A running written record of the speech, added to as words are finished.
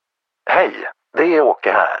Hej, det är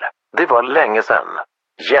Åke här. Det var länge sedan.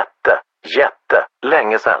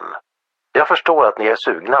 Länge sedan. Jag förstår att ni är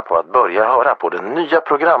sugna på att börja höra på den nya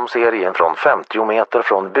programserien från 50 meter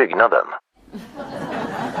från byggnaden.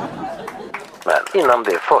 Men innan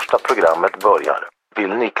det första programmet börjar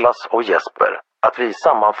vill Niklas och Jesper att vi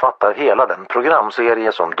sammanfattar hela den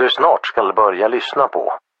programserie som du snart ska börja lyssna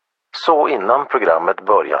på. Så innan programmet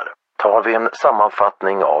börjar tar vi en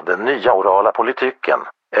sammanfattning av den nya orala politiken,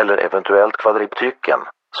 eller eventuellt kvadriptyken,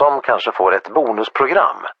 som kanske får ett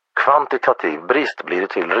bonusprogram. Kvantitativ brist blir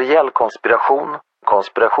till rejäl konspiration,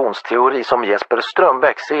 konspirationsteori som Jesper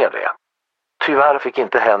Strömbäck ser det. Tyvärr fick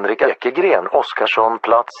inte Henrik Ekegren Oskarsson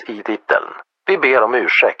plats i titeln. Vi ber om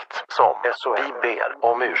ursäkt.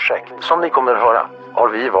 Som ni kommer höra har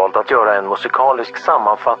vi valt att göra en musikalisk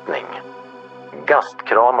sammanfattning.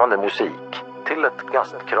 Gastkramande musik till ett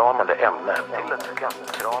gastkramande ämne.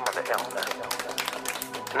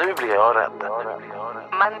 Nu blir jag rädd.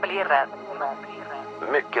 Man blir rädd.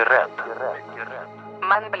 Mycket rädd.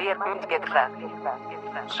 Man blir mycket rädd.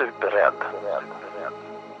 Superrädd.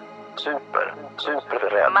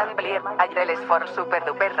 Superrädd. Man blir alldeles för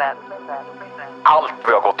superduperrädd. Allt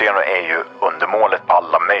vi har gått igenom är ju undermålet på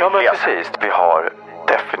alla möjliga. Ja, men precis. Vi har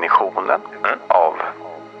definitionen av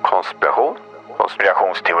konspiration.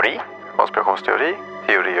 Konspirationsteori.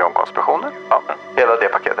 Teorier om konspirationer. Ja, hela det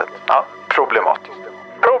paketet. Ja.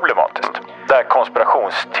 Problematiskt. Där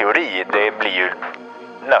konspirationsteori, det blir ju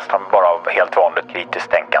nästan bara av helt vanligt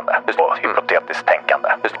kritiskt tänkande och hypotetiskt tänkande.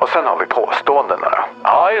 Och sen har vi påståendena då.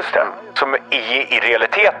 Ja, just det. Som i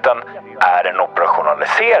realiteten är en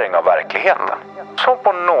operationalisering av verkligheten. Som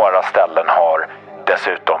på några ställen har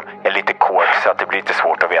dessutom en lite kork så att det blir lite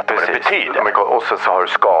svårt att veta vad det betyder. Och sen så har du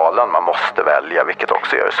skalan man måste välja, vilket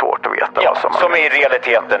också gör det svårt att veta. Ja, som i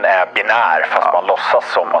realiteten är binär fast man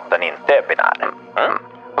låtsas som att den inte är binär.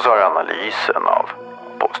 Och så har du analysen av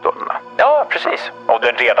påståendena. Ja, precis. Och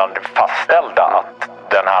den redan fastställda att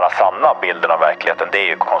den här sanna bilden av verkligheten, det är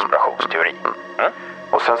ju konspirationsteori.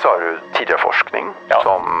 Och sen så har du tidigare forskning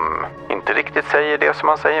som inte riktigt säger det som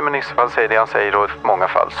man säger, men i vissa fall säger det han säger, och i många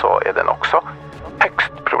fall så är den också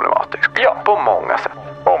högst problematisk. Ja. På många sätt.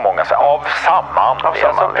 Av samma anledning.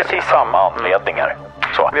 Alltså precis samma anledningar.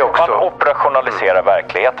 Så. Man operationaliserar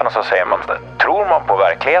verkligheten och så säger man, tror man på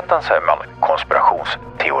verkligheten så är man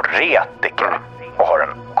konspirationsteoretiker och har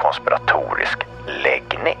en konspiratorisk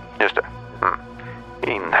läggning. Just det.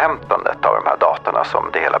 Inhämtandet av de här datorna som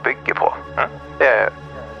det hela bygger på är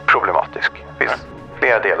problematisk. Det finns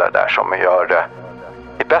flera delar där som gör det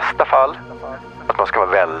i bästa fall att man ska vara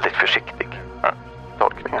väldigt försiktig i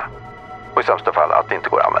tolkningar. Och i sämsta fall att det inte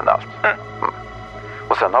går att använda allt.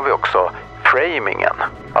 Och sen har vi också framingen.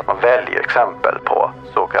 Att man väljer exempel på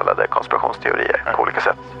så kallade konspirationsteorier på olika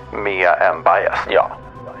sätt med en bias. Ja.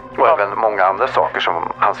 Och även många andra saker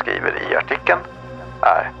som han skriver i artikeln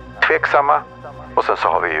är tveksamma. Och sen så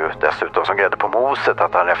har vi ju dessutom som grädde på moset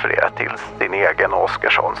att han refererar till sin egen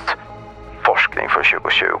Oskarssons forskning från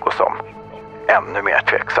 2020 som ännu mer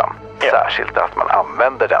tveksam. Särskilt att man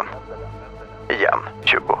använder den igen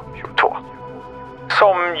 2022.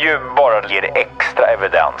 Som ju bara ger extra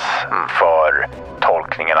evidens för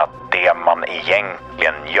tolkningen att det man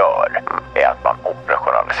egentligen gör är att man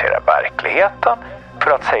operationaliserar verkligheten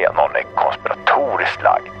för att säga att någon är konspiratoriskt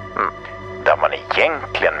lagd. Där man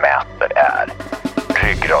egentligen mäter är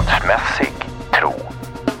ryggradsmässig tro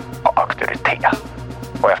och auktoritet.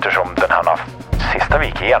 Och eftersom den här sista vi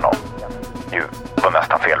gick igenom ju var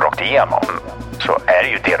nästan fel rakt igenom, så är det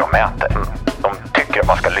ju det de mäter. De tycker att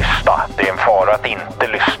man ska lyssna. Det är en fara att inte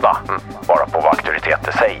lyssna bara på vad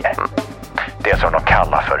auktoriteter säger. Det som de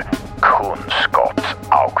kallar för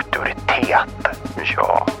kunskapsauktoritet.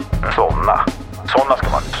 Ja, sådana ska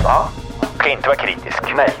man lyssna. Ska inte vara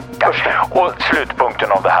kritisk. Nej. Och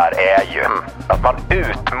slutpunkten av det här är ju att man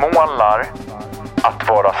utmålar att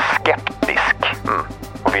vara skeptisk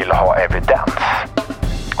och vill ha evidens.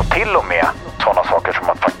 Och till och med sådana saker som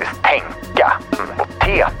att faktiskt tänka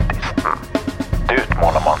hypotetiskt. Det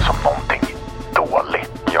utmålar man som någonting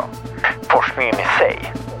dåligt. Ja. Forskningen i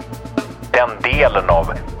sig, den delen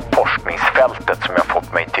av forskningsfältet som jag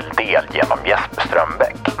fått mig till del genom Jesper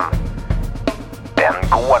Strömbäck, den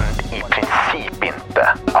går i princip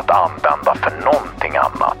inte att använda för någonting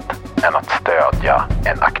annat än att stödja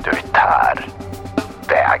en auktoritär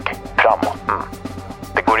väg framåt.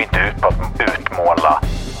 Det går inte ut på att utmåla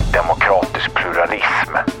demokratisk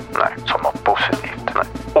pluralism som något positivt.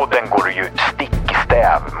 Och den går ju stick i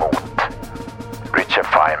stäv mot Richard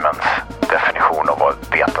Feynmans definition av vad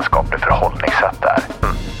vetenskapligt förhållningssätt är.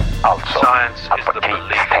 Alltså att vara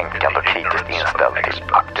kritiskt tänkande och kritiskt inställd till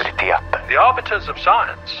auktoriteter. The arbiters of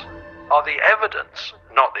science are the evidence,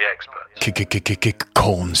 not the experts.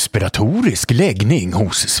 Konspiratorisk läggning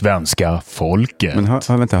hos svenska folket. Men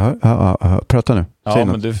vänta, prata nu. Ja,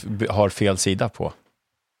 men du har fel sida på.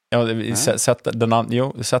 Ja, sätt den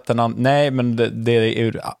andra. Nej, men det är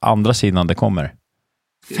ur andra sidan det kommer.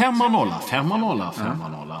 5-0.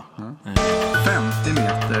 50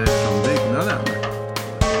 meter från byggnaden.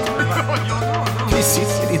 Vi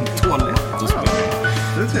sitter i din toalett och spelar.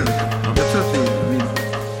 Det är trevligt. Jag tror att vi...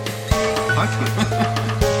 Tack.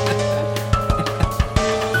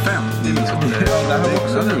 50 meter. Ja, det här var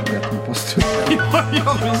också likhet med posthuset. Ja,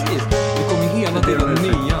 precis. Det kommer hela tiden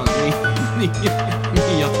nya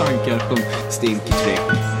tankar som stinker träck.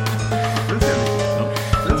 Det är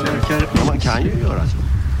trevligt. Ja, man kan ju göra så.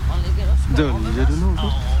 Döljer du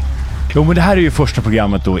något? Jo, men det här är ju första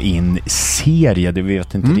programmet då i en serie. Vi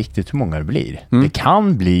vet inte riktigt hur många det blir. Det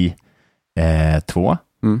kan bli 2.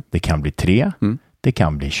 Det kan bli 3. Det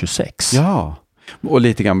kan bli 26. Ja, och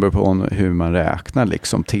lite grann beror på hur man räknar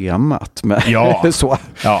liksom temat. Men Ja.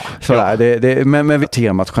 Men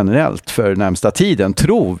temat generellt för närmsta tiden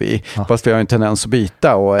tror vi. Fast vi har en tendens att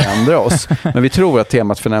byta och ändra oss. Men vi tror att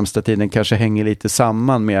temat för närmsta tiden kanske hänger lite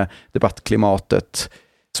samman med debattklimatet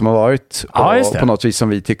som har varit på något vis som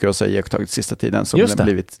vi tycker oss ha iakttagit sista tiden, som har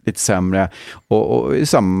blivit lite sämre och i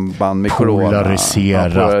samband med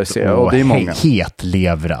polariserat och det är många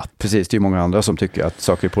hetlevrat. Precis, det är många andra som tycker att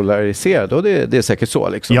saker är polariserade och det är säkert så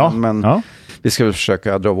liksom. Men vi ska väl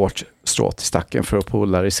försöka dra vårt strå till stacken för att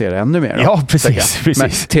polarisera ännu mer. Ja, precis. Men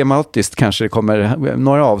tematiskt kanske det kommer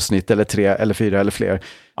några avsnitt eller 3 eller 4 eller fler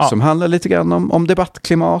som handlar lite grann om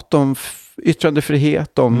debattklimat, om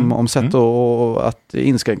yttrandefrihet, om sätt att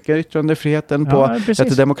inskränka yttrandefriheten på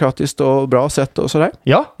ett demokratiskt och bra sätt och sådär.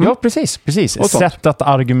 Ja, precis. Sätt att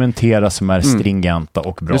argumentera som är stringenta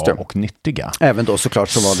och bra och nyttiga. Även då såklart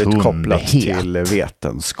som vanligt kopplat till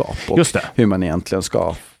vetenskap och hur man egentligen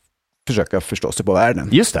ska försöka förstå sig på världen.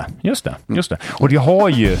 Just det. Och det har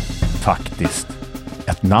ju faktiskt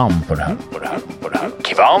ett namn på det här.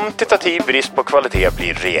 Kvantitativ brist på kvalitet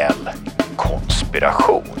blir reell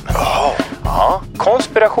konspiration. Ja,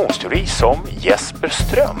 konspirationsteori som Jesper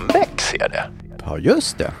Strömbäck ser det. Ja,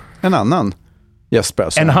 just det. En annan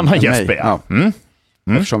Jesper. En annan Jesper, ja.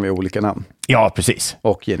 Eftersom vi har olika namn. Ja, precis.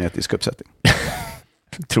 Och genetisk uppsättning.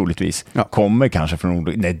 Troligtvis. Kommer kanske från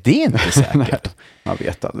ord. Nej, det är inte säkert. Man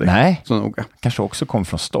vet aldrig. Nej. Så noga. Kanske också kom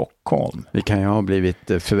från Stockholm. Vi kan ju ha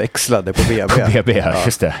blivit förväxlade på BB. På BB,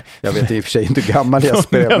 just det. Jag vet i och för sig inte hur gammal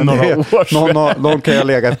Jesper är, men någon kan ju ha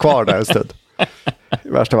legat kvar där en stund. I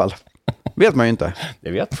värsta fall. Vet man ju inte.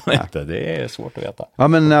 Det vet man inte. Det är svårt att veta. Ja,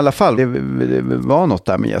 men i alla fall. Det var något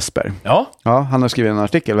där med Jesper. Ja. Han har skrivit en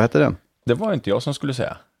artikel. Vad hette den? Det var inte jag som skulle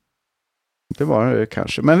säga. Det var det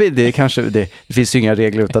kanske. Men det finns ju inga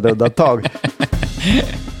regler utan undantag.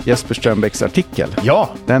 Jesper Strömbäcks artikel. Ja.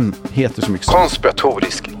 Den heter så mycket som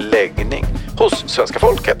konspiratorisk läggning hos svenska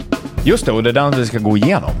folket. Just det, och det är den vi ska gå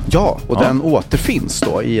igenom. Ja, och den återfinns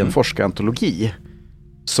då i en forskarantologi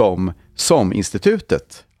som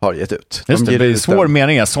institutet har gett ut. Just det är svår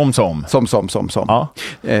mening, som. Ja.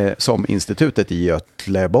 Som institutet i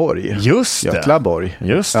Göteborg. Just det. Göteborg.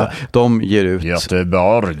 Just det. Ja, de ger ut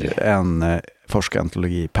Göteborg. En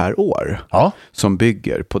forskarantologi per år som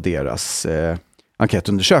bygger på deras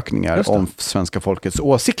enkätundersökningar om svenska folkets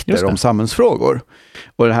åsikter om samhällsfrågor.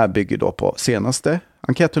 Och det här bygger då på senaste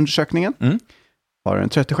enkätundersökningen. Var den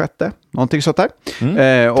 36? Någonting sånt där.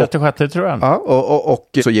 36 tror jag. Ja,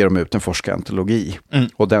 och så ger de ut en forskarantologi.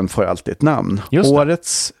 Och den får alltid ett namn.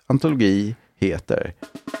 Årets antologi heter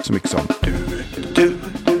så mycket som Du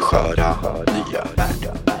sköra nya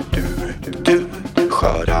världar. Du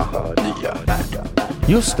sköra nya världar.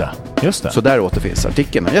 Just det. Så där återfinns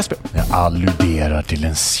artikeln av Jesper. Jag alluderar till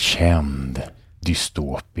en känd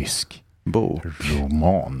dystopisk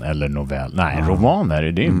roman eller novell. Nej, roman är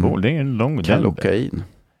det är en bok. Det är en lång Kallocain.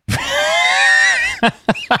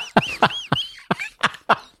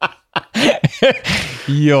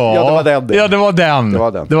 Ja, det var den. Ja, det var den.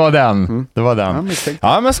 Det var den.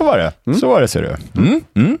 Ja, men så var det. Så var det, ser du.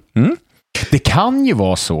 Det kan ju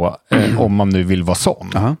vara så, om man nu vill vara sån,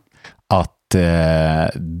 att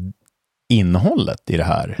innehållet i det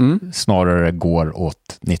här snarare går åt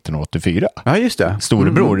 1984. Ja, just det.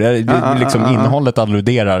 Storebror. Innehållet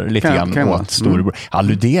alluderar lite grann åt Storebror.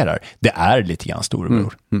 Alluderar. Det är lite grann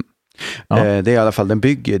Storebror. Det är i alla fall den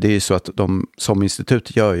bygger. Det är ju så att de som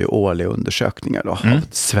institut gör ju årliga undersökningar då, av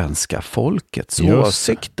svenska folkets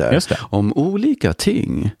åsikter om olika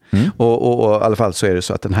ting. Och i alla fall så är det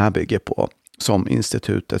så att den här bygger på som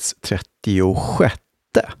institutets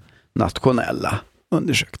 36:e nationella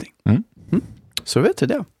undersökning. Så vet du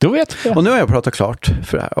det. Då vet jag. Och nu har jag pratat klart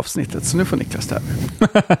för det här avsnittet, så nu får Niklas det här.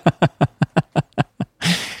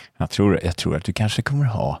 Jag tror att du kanske kommer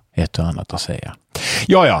ha ett och annat att säga.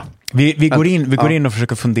 Ja. Vi går in och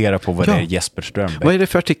försöker fundera på vad det är Jesper Strömbäck. Vad är det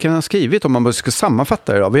för artikel han har skrivit om man ska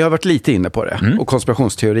sammanfatta det då? Vi har varit lite inne på det. Och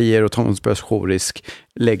konspirationsteorier och konspiratorisk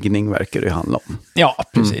läggning verkar det handla om. Ja,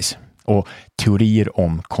 precis. Och teorier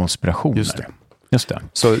om konspirationer. Just det.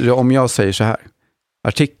 Så om jag säger så här.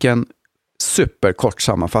 Artikeln, superkort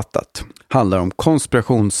sammanfattat, handlar om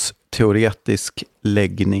konspirationsteoretisk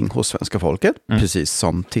läggning hos svenska folket. Precis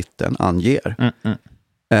som titeln anger.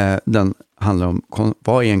 Den handlar om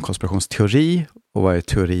vad är en konspirationsteori och vad är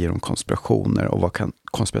teorier om konspirationer och vad kan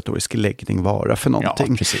konspiratorisk läggning vara för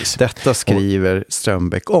någonting. Ja, detta skriver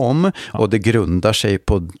Strömbäck om och det grundar sig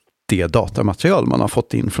på det datamaterial man har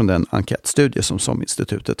fått in från den enkätstudie som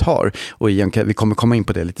SOM-institutet har. Och vi kommer komma in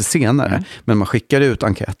på det lite senare. Men man skickar ut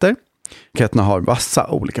enkäter. Enkäterna har massa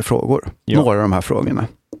olika frågor. Några av de här frågorna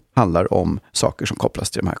handlar om saker som kopplas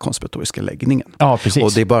till den här konspiratoriska läggningen. Ja, precis.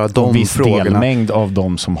 Och det är bara de frågorna. Delmängd av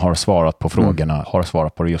de som har svarat på frågorna har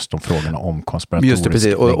svarat på just de frågorna om konspiratorisk just det,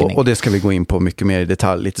 precis. läggning. Och det ska vi gå in på mycket mer i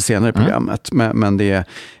detalj lite senare i programmet. Men det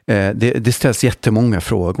ställs jättemånga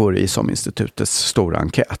frågor i SOM-institutets stora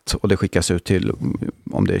enkät. Och det skickas ut till,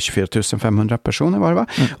 om det är 24 500 personer var det va?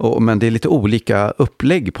 Men det är lite olika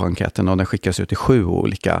upplägg på enkäten och den skickas ut i 7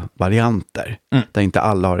 olika varianter. Där inte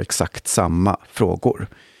alla har exakt samma frågor.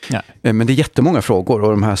 Nej. Men det är jättemånga frågor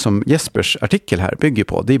och de här som Jespers artikel här bygger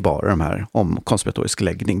på, det är bara de här om konspiratorisk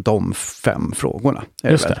läggning, de 5 frågorna.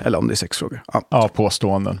 Eller om det är 6 frågor. Ja,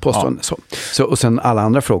 påståenden. Så, och sen alla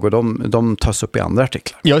andra frågor, de tas upp i andra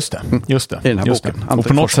artiklar. Just det. I den här boken. Och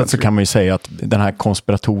på något sätt så kan man ju säga att den här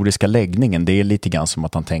konspiratoriska läggningen, det är lite grann som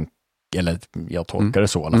att han tänker, eller jag tolkar det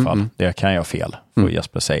så i alla fall. Det kan jag fel. Får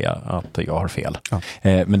Jesper säga att jag har fel. Ja.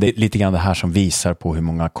 Men det är lite grann det här som visar på hur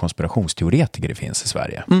många konspirationsteoretiker det finns i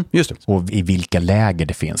Sverige. Just det. Och i vilka läger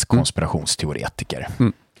det finns konspirationsteoretiker.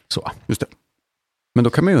 Så. Just det. Men då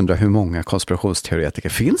kan man ju undra hur många konspirationsteoretiker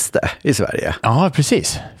finns det i Sverige? Ja,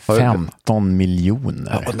 precis. 15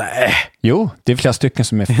 miljoner. Nej. Jo, det är flera stycken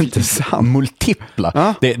som är multipla.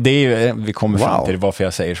 Ja. Det är ju, vi kommer fram till varför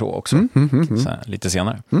jag säger så också. Så, lite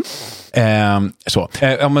senare.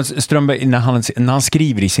 Men Strömberg, när han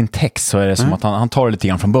skriver i sin text så är det som att han tar det lite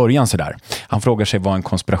grann från början sådär. Han frågar sig vad en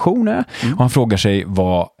konspiration är och han frågar sig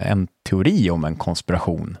vad en teori om en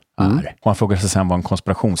konspiration är. Och han frågar sig sen vad en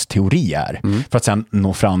konspirationsteori är. För att sen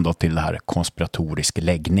nå fram då till det här konspiratorisk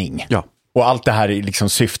läggning. Ja. Och allt det här liksom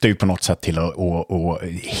syftar ju på något sätt till att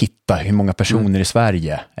hitta hur många personer i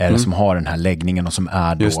Sverige är det som har den här läggningen och som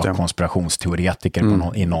är då konspirationsteoretiker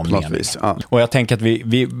i någon mening. Ja. Och jag tänker att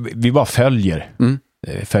vi bara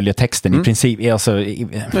följer texten i princip. Alltså,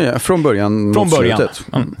 från början. Slutet.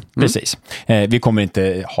 Precis. Vi kommer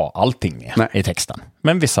inte ha allting med i texten.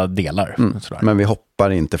 Men vissa delar. Men vi hoppar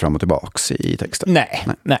inte fram och tillbaks i texten.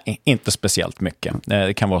 Nej, inte speciellt mycket.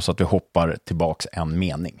 Det kan vara så att vi hoppar tillbaks en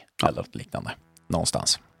mening. Eller liknande.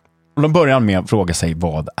 Någonstans. Och de börjar med att fråga sig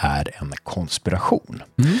vad är en konspiration?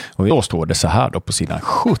 Och då står det så här då på sidan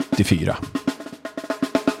 74.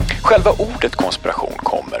 Själva ordet konspiration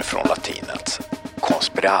kommer från latinets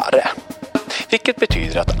conspirare, vilket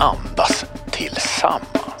betyder att andas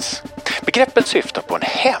tillsammans. Begreppet syftar på en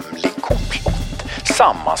hemlig komplott,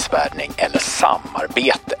 sammansvärjning eller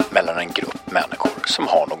samarbete mellan en grupp människor som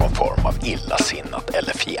har någon form av illasinnat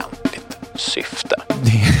eller fientligt syfte.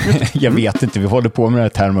 Jag vet inte, vi håller på med det här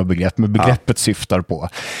term och begrepp, men begreppet syftar på.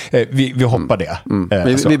 Vi hoppar det.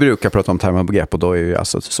 Vi brukar prata om term och begrepp och då är ju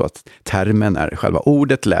alltså så att termen är själva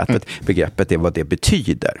ordet, lätet, begreppet är vad det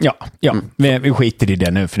betyder. Ja. Vi skiter i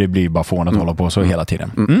det nu för det blir bara fån att hålla på så hela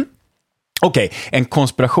tiden. Okej, en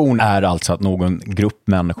konspiration är alltså att någon grupp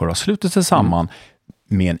människor har slutit sig samman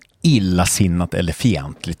med en illasinnat eller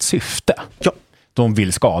fientligt syfte. Ja. De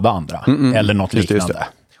vill skada andra eller något liknande. Just det.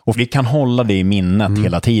 Och vi kan hålla det i minnet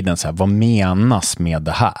hela tiden. Så här, vad menas med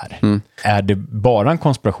det här? Är det bara en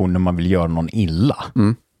konspiration när man vill göra någon illa?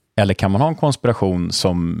 Eller kan man ha en konspiration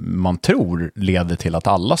som man tror leder till att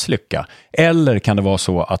alla lyckas? Eller kan det vara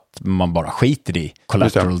så att man bara skiter i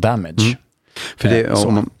collateral damage? För det,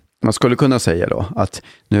 man skulle kunna säga då att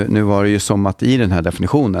nu var det ju som att i den här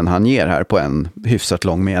definitionen han ger här på en hyfsat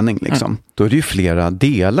lång mening liksom. Då är det ju flera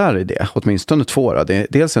delar i det, åtminstone 2 då. Det är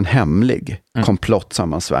dels en hemlig komplott,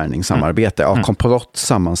 sammansvärjning, samarbete. Komplott,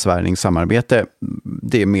 sammansvärjning, samarbete,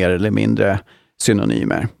 det är mer eller mindre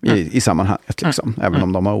synonymer i sammanhanget liksom, även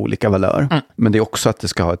om de har olika valör. Men det är också att det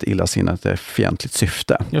ska ha ett illasinnat fientligt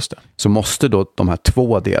syfte. Just det. Så måste då de här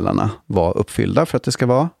 2 delarna vara uppfyllda för att det ska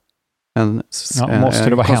vara måste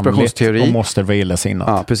det vara konspirationsteori och måste det vara illasinnat.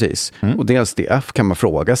 Ja, precis. Och dels det kan man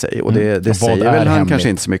fråga sig. Och det säger väl han hemligt? Kanske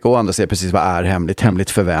inte så mycket. Och andra säger precis vad är hemligt?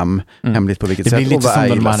 Hemligt för vem? Hemligt på vilket sätt? Det blir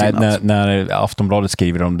lite som när Aftonbladet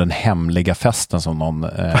skriver om den hemliga festen som någon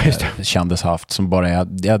kändes haft. Som bara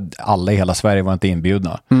alla i hela Sverige var inte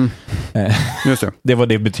inbjudna. Just det. Det var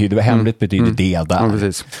det betyder. Hemligt betyder det där. Ja,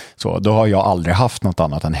 precis. Så då har jag aldrig haft något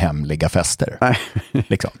annat än hemliga fester. Nej.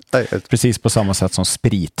 Liksom. Precis på samma sätt som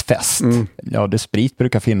spritfest. Ja, sprit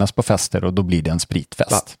brukar finnas på fester och då blir det en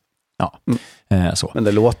spritfest. Ja. Så. Men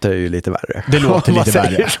det låter ju lite värre. Det låter lite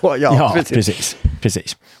värre. Så, ja,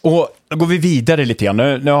 precis. Och då går vi vidare lite grann.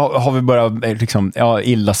 Nu har vi börjat liksom,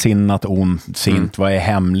 illasinnat, ondsint. Vad är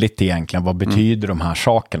hemligt egentligen? Vad betyder de här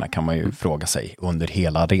sakerna? Kan man ju fråga sig under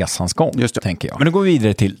hela resans gång, tänker jag. Men då går vi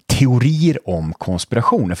vidare till teorier om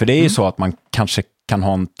konspirationer. För det är ju så att man kanske kan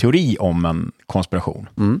ha en teori om en konspiration.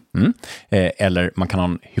 Eller man kan ha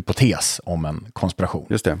en hypotes om en konspiration.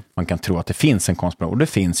 Just det. Man kan tro att det finns en konspiration. Och det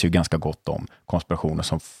finns ju ganska gott om konspirationer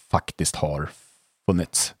som faktiskt har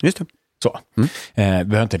funnits. Just det. Så. Vi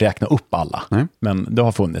behöver inte räkna upp alla. Nej. Men det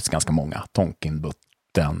har funnits ganska många.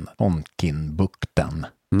 Tonkinbukten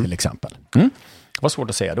till exempel. Det var svårt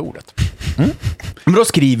att säga det ordet. Men då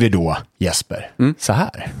skriver då Jesper så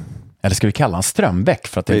här. Eller ska vi kalla han Strömbäck?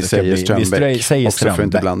 För att det ska bli, Strömbäck. Vi säger också Strömbäck. För att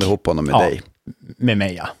inte blanda ihop honom med dig. Med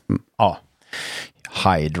mig, ja. Ja.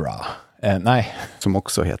 Hydra. Nej. Som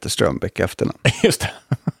också heter Strömbäck efternamn. Just det.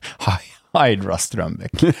 Hydra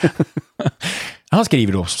Strömbäck. Han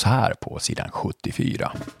skriver då så här på sidan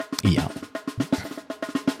 74 igen.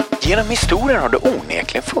 Genom historien har det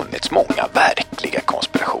onekligen funnits många verkliga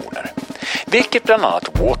konspirationer. Vilket bland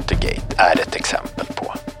annat Watergate är ett exempel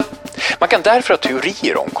på. Man kan därför ha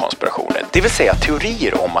teorier om konspirationer, det vill säga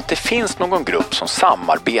teorier om att det finns någon grupp som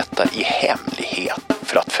samarbetar i hemlighet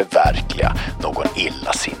för att förverkliga någon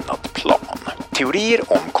illasinnad plan.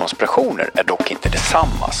 Teorier om konspirationer är dock inte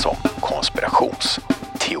detsamma som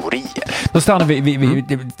konspirationsteorier. Då stannar vi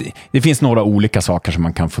det finns några olika saker som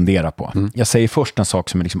man kan fundera på. Jag säger först en sak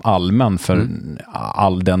som är liksom allmän för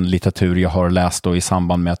all den litteratur jag har läst och i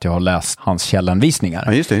samband med att jag har läst hans källanvisningar.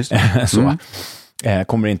 Ja, just det. Så.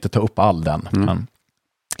 Kommer inte ta upp all den. Men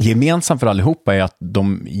gemensamt för allihopa är att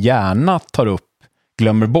de gärna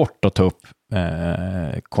glömmer bort att ta upp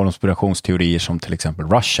konspirationsteorier som till exempel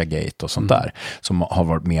Russiagate och sånt där, som har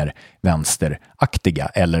varit mer vänsteraktiga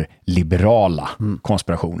eller liberala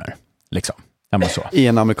konspirationer. Liksom. Så. I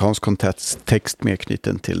en amerikansk kontext mer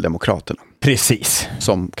knuten till demokraterna. Precis.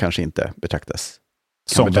 Som kanske inte betraktas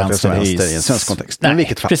som vänster i en svensk kontext. Nej,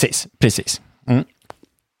 vilket fall. Precis.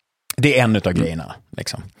 Det är en av grejerna.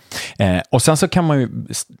 Liksom. Och sen så kan man ju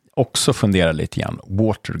också fundera lite grann.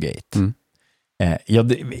 Watergate.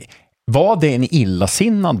 Var det en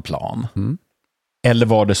illasinnad plan? Eller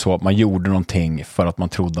var det så att man gjorde någonting för att man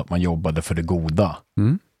trodde att man jobbade för det goda?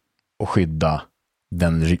 Och skydda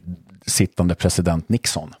den sittande president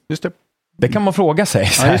Nixon? Just det. Det kan man fråga sig.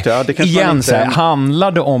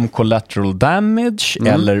 Handlar det om collateral damage?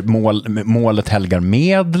 Eller målet helgar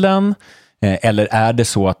medlen? Eller är det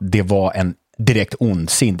så att det var en direkt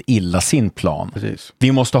ondsint, illasind plan? Precis.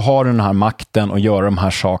 Vi måste ha den här makten och göra de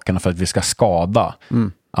här sakerna för att vi ska skada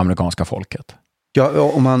amerikanska folket. Ja,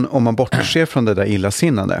 om man bortser från det där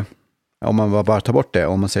illasinnade, om man bara tar bort det,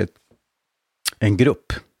 om man säger en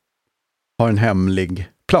grupp har en hemlig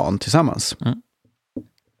plan tillsammans.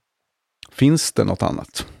 Finns det något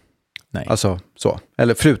annat? Nej. Alltså så.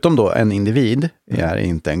 Eller förutom då en individ är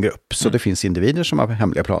inte en grupp. Så det finns individer som har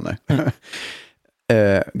hemliga planer.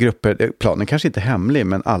 Planen kanske inte är hemlig,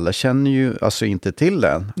 men alla känner ju alltså inte till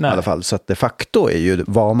den i alla fall. Så att de facto är ju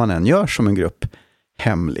vad man än gör som en grupp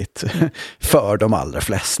hemligt för de allra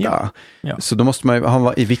flesta. Ja. Så då måste man ju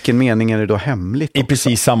ha, i vilken mening är det då hemligt? I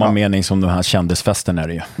precis samma mening som den här kändisfesten är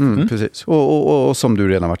det ju. Precis. Och som du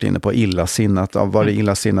redan varit inne på, illasinnat. Var det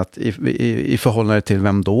illasinnat i förhållande till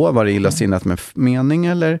vem då? Var det illasinnat med mening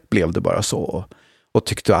eller blev det bara så? Och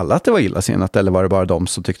tyckte alla att det var illasinnat, eller var det bara de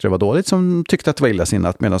som tyckte det var dåligt som tyckte att det var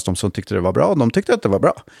illasinnat, medan de som tyckte det var bra, de tyckte att det var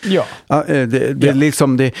bra? Ja.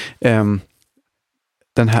 Liksom det...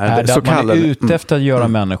 Den här, är det att man är ute efter att göra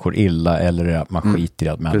människor illa, eller är att man skiter i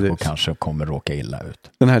att människor kanske kommer råka illa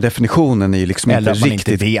ut? Den här definitionen är ju liksom eller inte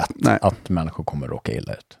riktigt... Eller att man inte vet nej. att människor kommer råka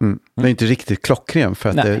illa ut. Det är inte riktigt klockren för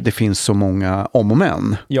att det finns så många om och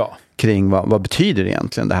men kring vad betyder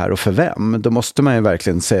egentligen det här och för vem. Då måste man ju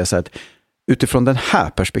verkligen säga så att utifrån det här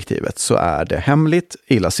perspektivet så är det hemligt,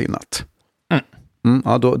 illasinnat.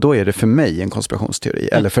 Ja, då är det för mig en konspirationsteori.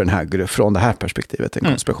 Eller för den här, från det här perspektivet en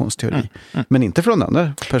konspirationsteori. Men inte från den andra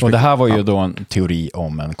perspektivet. Och det här var ju då en teori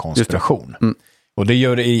om en konspiration. Och det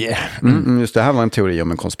gör det i... Just det här var en teori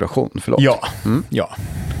om en konspiration, förlåt. Ja.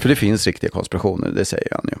 För det finns riktiga konspirationer, det säger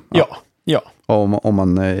han ju. Ja. Och om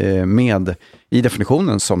man är med i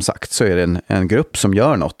definitionen, som sagt, så är det en grupp som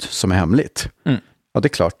gör något som är hemligt. Ja, det är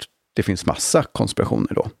klart, det finns massa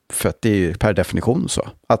konspirationer då. För att det är ju per definition så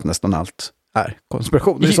att nästan allt är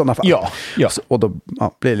konspirationer i sådana fall. Ja. Och då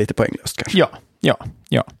blir det lite poänglöst kanske. Ja.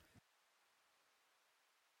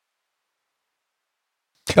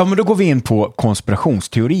 Ja, men då går vi in på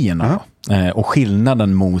konspirationsteorierna och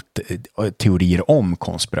skillnaden mot teorier om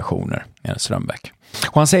konspirationer, enligt Strömbäck.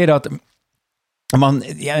 Och han säger att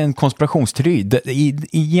en konspirationsteori,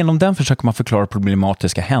 genom den försöker man förklara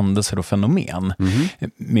problematiska händelser och fenomen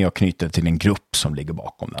med att knyta till en grupp som ligger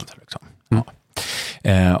bakom den. Liksom.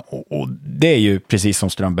 Och det är ju precis som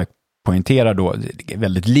Strömbäck poängterar då,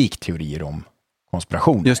 väldigt lik teorier om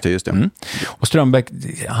konspiration. Just det. Och Strömbäck,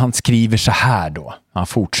 han skriver så här då. Han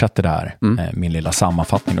fortsätter där, min lilla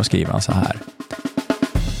sammanfattning, och skriver han så här.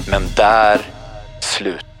 Men där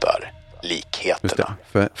slutar likheterna.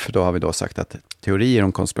 För då har vi då sagt att teorier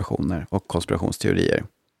om konspirationer och konspirationsteorier,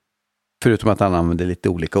 förutom att han använde lite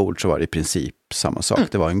olika ord, så var det i princip samma sak.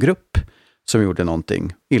 Det var en grupp som gjorde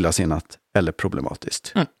någonting illasinnat eller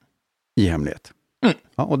problematiskt i hemlighet.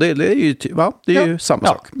 Ja, och det är ju samma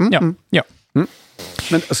sak.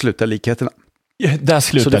 Men slutar likheterna. Där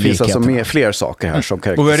slutar så det finns likheterna. alltså fler saker här som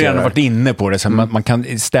karaktäriserar. Och vi har redan varit inne på det, så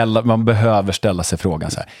man behöver ställa sig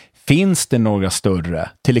frågan så här. Finns det några större,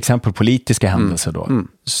 till exempel politiska händelser då,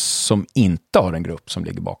 som inte har en grupp som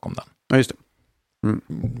ligger bakom den? Ja, just det.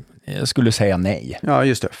 Jag skulle säga nej. Ja,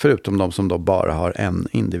 just det. Förutom de som då bara har en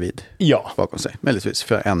individ bakom sig. Möjligtvis,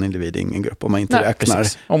 för en individ är ingen grupp. Om man inte räknar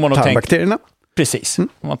tarmbakterierna. Precis. Om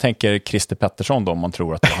man tänker Christer Pettersson då, om man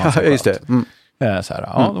tror att det var han som just det. Så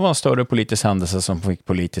här, det var en större politisk händelse som fick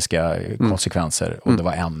politiska konsekvenser, och det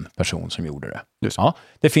var en person som gjorde det. Ja,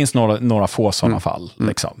 det finns några få sådana fall,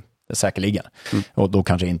 liksom. Säkerligen. Och då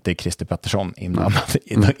kanske inte Christer Pettersson inblandad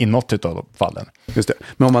i något utav de fallen. Just det.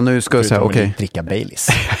 Men om man nu ska säga, okej. Dricka Baileys.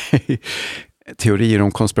 Teorier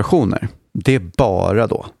om konspirationer, det är bara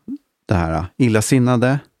då det här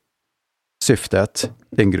illasinnade syftet,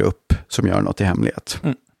 en grupp som gör något i hemlighet.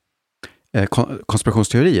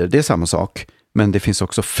 Konspirationsteorier, det är samma sak, men det finns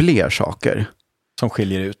också fler saker som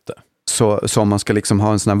skiljer ut det. Så om man ska liksom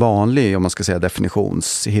ha en sån här vanlig, om man ska säga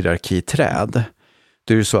definitionshierarkiträd,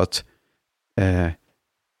 det är ju så att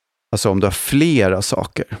alltså om du har flera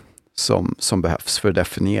saker som behövs för att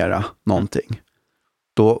definiera någonting,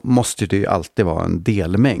 då måste det ju alltid vara en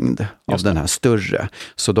delmängd av den här större.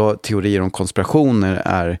 Så då teorier om konspirationer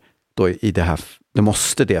är då i det här, det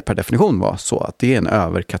måste det per definition vara så att det är en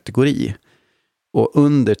överkategori. Och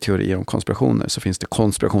under teorier om konspirationer så finns det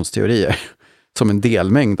konspirationsteorier som en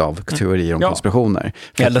delmängd av teorier om konspirationer.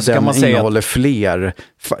 För eller så kan man säga innehåller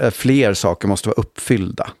fler saker måste vara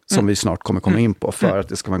uppfyllda, som vi snart kommer komma in på, för att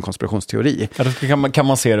det ska vara en konspirationsteori. Eller kan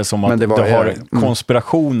man se det som att du har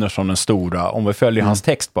konspirationer som den stora, om vi följer hans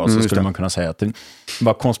text bara, så skulle man kunna säga att det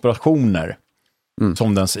var konspirationer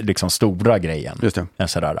som den liksom stora grejen. Just det.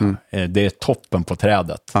 Sådär. Det är toppen på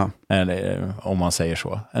trädet, eller, om man säger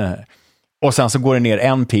så. Och sen så går det ner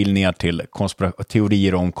en pil ner till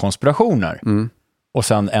teorier om konspirationer. Och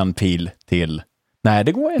sen en pil till... Nej,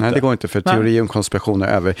 det går inte. Nej, det går inte, för teorier om konspirationer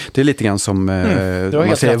är över... Det är lite grann som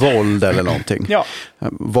man säger våld eller någonting.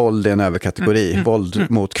 Våld är en överkategori. Våld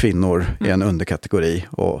mot kvinnor är en underkategori.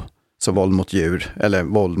 Och så våld mot djur, eller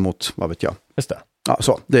våld mot, vad vet jag. Just det. Ja,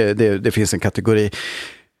 så. Det finns en kategori...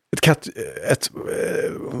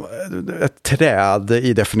 Ett träd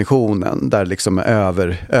i definitionen där liksom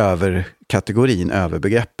över kategorin, över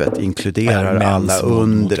begreppet inkluderar alla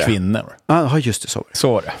under mot kvinnor. Ja, just det,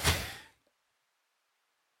 så var det.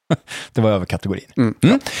 Det var över kategorin.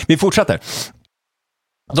 Vi fortsätter.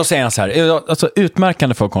 Då säger han så här, alltså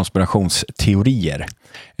utmärkande för konspirationsteorier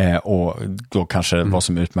och då kanske vad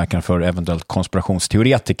som är utmärkande för eventuellt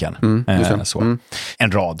konspirationsteoretiken.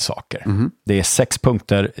 En rad saker. Det är 6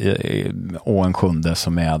 punkter och en 7:e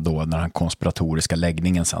som är då den här konspiratoriska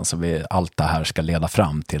läggningen sen, så allt det här ska leda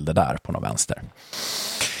fram till det där på något vänster.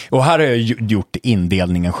 Och här har jag gjort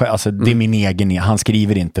indelningen själv. Alltså det är min egen, han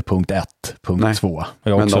skriver inte punkt 1, punkt 2.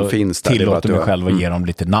 Jag har också tillåter mig själv att ge dem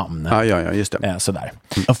lite namn. Ja, just det. Sådär.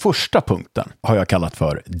 Den första punkten har jag kallat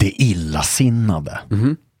för det illasinnade.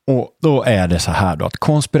 Och då är det så här då, att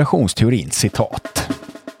konspirationsteorin, citat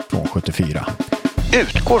från 74,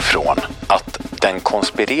 utgår från att den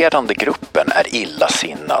konspirerande gruppen är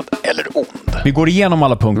illasinnad eller ond. Vi går igenom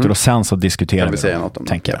alla punkter och sen så diskuterar vi något om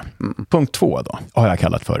tänker jag. Punkt 2 då har jag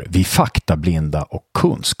kallat för vi faktablinda och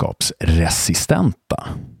kunskapsresistenta.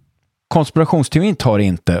 Konspirationsteorin tar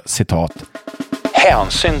inte, citat,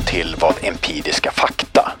 hänsyn till vad empiriska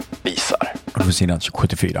fakta visar. På sidan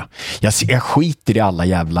 74. Jag skiter i alla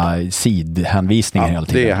jävla sidhänvisningar hela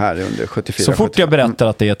tiden. Det är här under 74. Så fort jag berättar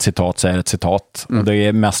att det är ett citat så är det ett citat. Och det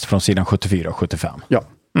är mest från sidan 74 och 75. Ja,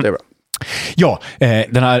 det är bra. Ja,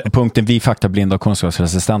 den här punkten vi faktablinda och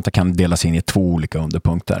kunskapsresistenta kan delas in i 2 olika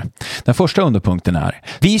underpunkter. Den första underpunkten är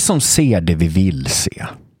vi som ser det vi vill se.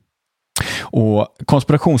 Och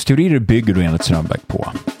konspirationsteorier bygger då enligt Strömbäck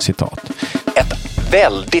på, citat, ett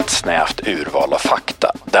väldigt snävt urval av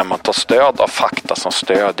fakta där man tar stöd av fakta som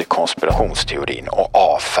stödjer konspirationsteorin och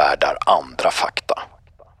avfärdar andra fakta.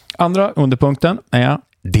 Andra underpunkten är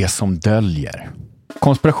det som döljer.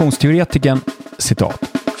 Konspirationsteoretiken,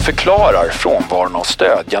 citat, förklarar frånvaron av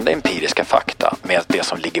stödjande empiriska fakta med att det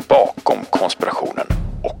som ligger bakom konspirationen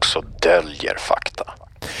också döljer fakta.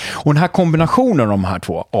 Och den här kombinationen av de här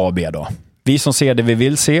 2, A och B då, vi som ser det vi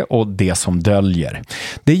vill se och det som döljer,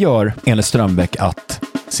 det gör enligt Strömbäck att,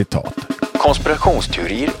 citat,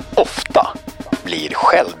 konspirationsteorier ofta blir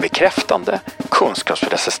självbekräftande,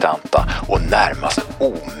 kunskapsresistenta och närmast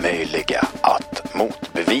omöjliga att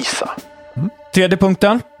motbevisa. Tredje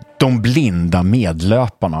punkten, de blinda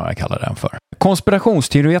medlöparna har jag kallat den för.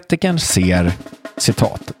 Konspirationsteoretikern ser,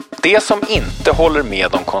 citat, det som inte håller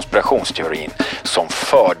med om konspirationsteorin som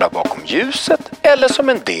förda bakom ljuset eller som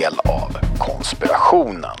en del av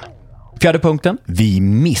konspirationen. Fjärde punkten, vi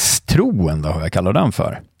misstroende har jag kallat den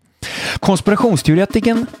för.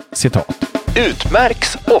 Konspirationsteoretikern, citat,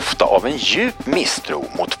 utmärks ofta av en djup misstro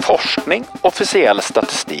mot forskning, officiell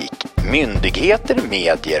statistik, myndigheter,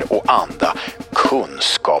 medier och andra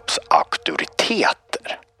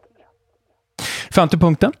kunskapsauktoriteter. Femte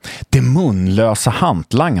punkten, de munlösa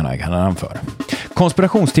hantlangarna kallar den för.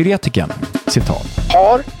 Konspirationsteoretikern, citat,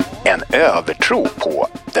 har en övertro på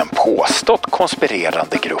den påstått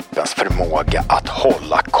konspirerande gruppens förmåga att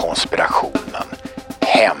hålla konspirationen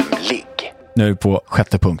hemlig. Nu är vi på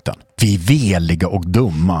sjätte punkten. Vi veliga och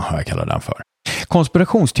dumma har jag kallat den för.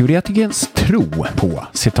 Konspirationsteoretikerns tro på,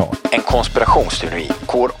 citat, en konspirationsteori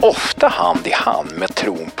går ofta hand i hand med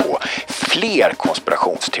tron på fler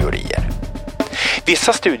konspirationsteorier.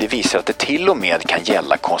 Vissa studier visar att det till och med kan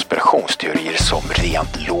gälla konspirationsteorier som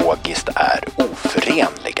rent logiskt är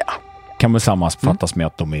oförenliga. Kan väl sammanfattas med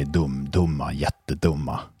att de är dumma,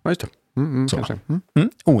 jättedumma. Ja, just det. Kanske.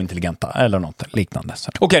 Ointelligenta eller något liknande.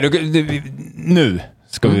 Okej, nu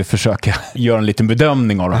ska vi försöka göra en liten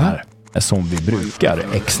bedömning av det här. Som vi brukar,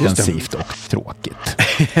 extensivt och tråkigt.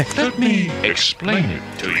 Let me explain it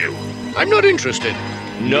to you. I'm not interested.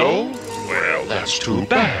 No? Well, that's too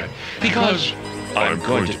bad. Because I'm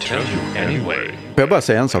going to tell you anyway. Får jag bara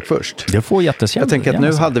säga en sak först? Det får jättegärna. Jag tänker att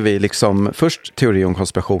nu hade vi liksom först teori om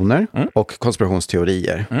konspirationer och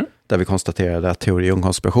konspirationsteorier. Där vi konstaterade att teori om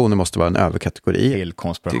konspirationer måste vara en överkategori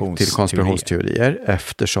till konspirationsteorier.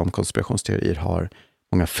 Eftersom konspirationsteorier har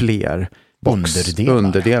många fler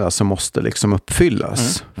underdelar som måste liksom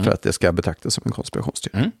uppfyllas för att det ska betraktas som en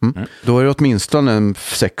konspirationsteori. Då är det åtminstone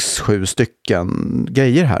 6-7 stycken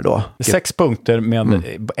grejer här då. 6 punkter med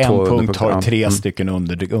en punkt har 3 stycken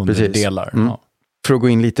underdelar. Ja. För att gå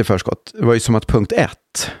in lite i förskott, det var ju som att punkt 1,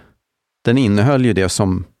 den innehöll ju det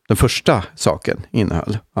som den första saken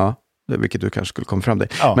innehöll. Ja, vilket du kanske skulle komma fram till.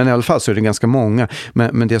 Ja. Men i alla fall så är det ganska många.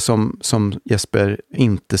 Men det som Jesper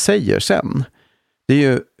inte säger sen, det är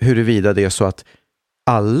ju huruvida det är så att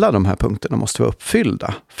alla de här punkterna måste vara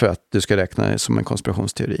uppfyllda för att du ska räkna det som en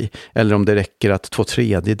konspirationsteori. Eller om det räcker att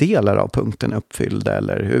 2/3 av punkten är uppfyllda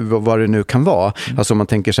eller vad det nu kan vara. Alltså om man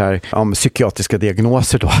tänker så här, med psykiatriska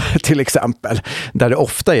diagnoser då till exempel. Där det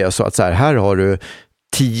ofta är så att så här har du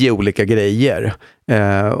 10 olika grejer.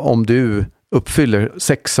 Om du uppfyller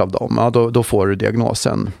 6 av dem, då får du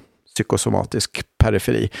diagnosen psykosomatisk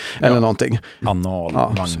periferi eller någonting.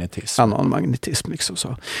 Analmagnetism. Analmagnetism liksom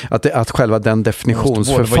så. Att själva den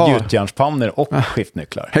definitionsförfarandet... Det var gjutjärnspannor och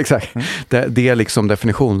skiftnycklar. Exakt. Det är liksom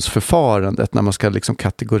definitionsförfarandet när man ska liksom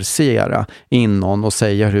kategorisera in någon och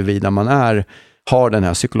säga huruvida man har den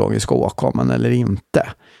här psykologiska åkomman eller inte.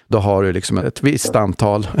 Då har du liksom ett visst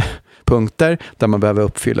antal punkter där man behöver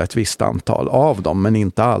uppfylla ett visst antal av dem, men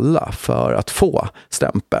inte alla för att få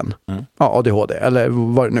stämpeln. ADHD eller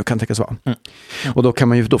vad det nu kan tänkas vara. Och då kan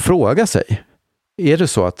man ju då fråga sig, är det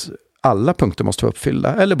så att alla punkter måste vara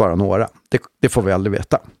uppfyllda eller bara några? Det får vi aldrig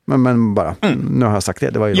veta. Men bara, nu har jag sagt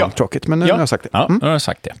det var ju långt tråkigt, men nu har jag sagt det. Ja, nu har jag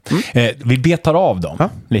sagt det. Vi betar av dem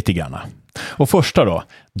lite grann. Och första då,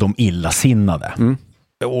 de illasinnade.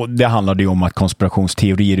 Och det handlade ju om att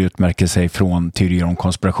konspirationsteorier utmärker sig från teorier om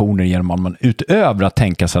konspirationer genom att man utöver att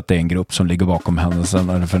tänka sig att det är en grupp som ligger bakom händelsen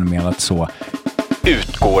eller fenomenet så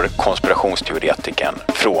utgår konspirationsteoretikern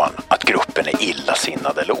från att gruppen är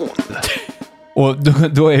illasinnad eller ond. Och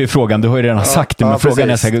då är ju frågan, du har ju redan sagt det, men frågan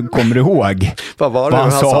är säkert, kommer du ihåg vad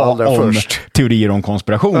han sa om teorier om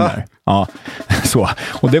konspirationer? Ja, så.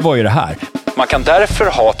 Och det var ju det här. Man kan därför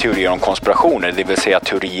ha teorier om konspirationer, det vill säga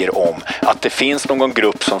teorier om att det finns någon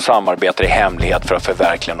grupp som samarbetar i hemlighet för att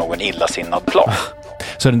förverkliga någon illasinnad plan.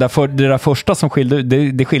 Så det där första som skilde,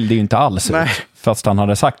 det skilde ju inte alls ut. Fast han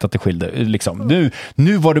hade sagt att det skilde. Liksom.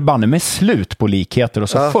 Nu var det banne med slut på likheter. Och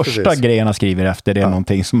så första grejen han skriver efter det är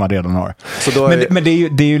någonting som man redan har. Så men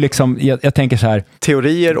det är ju liksom, jag tänker så här.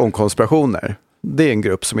 Teorier om konspirationer. Det är en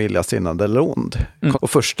grupp som är illasinnad eller ond. Och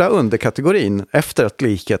första underkategorin efter att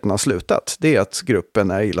likheten har slutat, det är att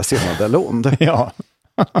gruppen är illasinnad eller ond. Ja.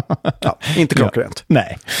 Inte klockrent.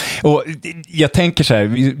 Nej. Och jag tänker så här,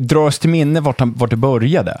 vi drar oss till minne vart det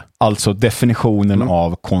började. Alltså definitionen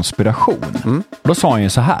av konspiration. Då sa han ju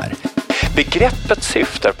så här. Begreppet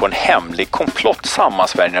syftar på en hemlig komplott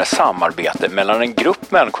sammansvärjande samarbete mellan en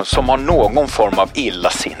grupp människor som har någon form av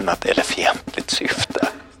illasinnat eller fientligt syfte.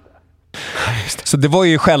 Så det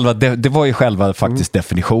var ju själva faktiskt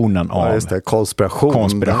definitionen av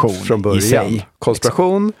konspiration från början. I sig.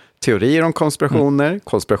 Konspiration, teorier om konspirationer,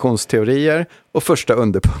 konspirationsteorier och första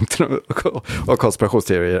underpunkten av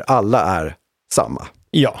konspirationsteorier. Alla är samma.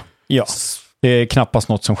 Ja. Det är knappast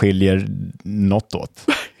något som skiljer något åt.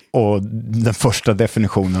 Och den första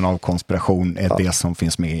definitionen av konspiration är det som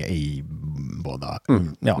finns med i båda.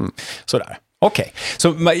 Sådär. Okej,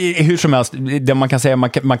 så hur som helst, det man kan säga,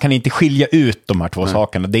 man kan inte skilja ut de här två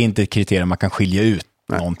sakerna. Det är inte ett kriterium man kan skilja ut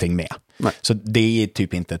någonting med. Nej. Så det är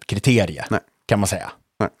typ inte ett kriterie, kan man säga.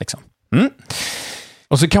 Liksom.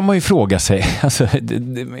 Och så kan man ju fråga sig, alltså,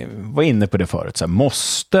 var inne på det förut, så här,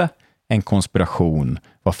 måste en konspiration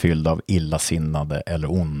vara fylld av illasinnade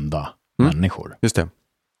eller onda människor? Just det.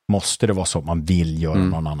 Måste det vara så att man vill göra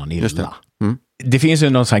någon annan illa? Det finns ju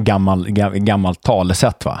någon sån här gammalt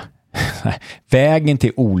talesätt, va? Vägen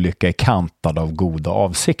till olycka är kantad av goda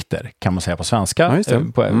avsikter, kan man säga på svenska.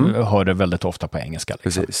 Hör det väldigt ofta på engelska.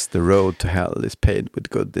 Liksom. Precis, the road to hell is paved with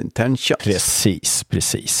good intentions.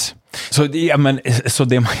 Precis.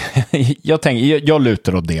 Jag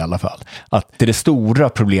lutar åt det i alla fall. Att det stora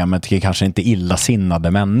problemet är kanske inte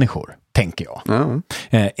illasinnade människor, tänker jag.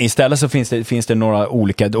 Istället så finns det några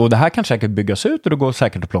olika, och det här kan säkert byggas ut och det går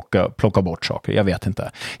säkert att plocka bort saker, jag vet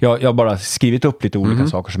inte. Jag har bara skrivit upp lite olika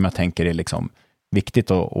saker som jag tänker är liksom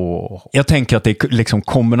viktigt och jag tänker att det är liksom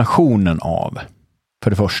kombinationen av, för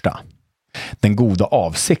det första, den goda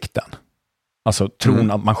avsikten. Alltså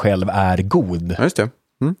tron att man själv är god. Ja, just det.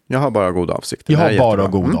 Jag har bara goda avsikter. Jag har bara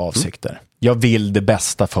goda avsikter. Jag vill det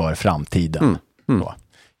bästa för framtiden.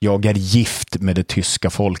 Jag är gift med det tyska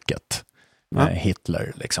folket.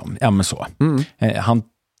 Hitler, liksom. Ja, men så. Han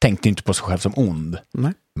tänkte inte på sig själv som ond.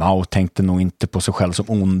 Nej. Mao tänkte nog inte på sig själv som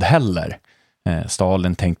ond heller.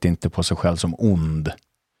 Stalin tänkte inte på sig själv som ond.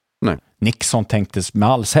 Nej. Nixon tänkte med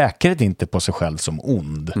all säkerhet inte på sig själv som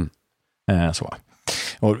ond. Så.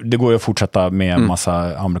 Och det går ju att fortsätta med en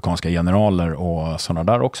massa amerikanska generaler och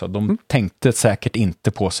sådana där också. De tänkte säkert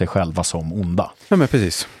inte på sig själva som onda. Ja, men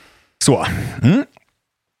precis. Så.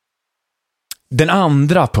 Den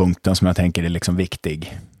andra punkten som jag tänker är liksom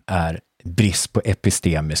viktig är brist på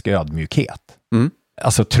epistemisk ödmjukhet.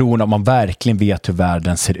 Alltså tron att man verkligen vet hur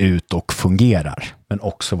världen ser ut och fungerar, men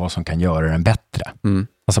också vad som kan göra den bättre.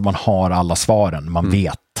 Alltså man har alla svaren, man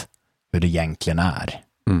vet hur det egentligen är.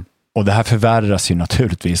 Och det här förvärras ju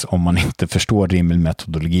naturligtvis om man inte förstår rimlig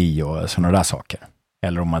metodologi och sådana där saker.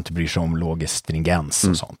 Eller om man inte bryr sig om logisk stringens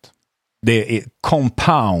och sånt. Det är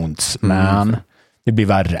compounds, man. Det blir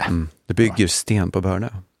värre. Det bygger sten på börda.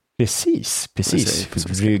 Precis.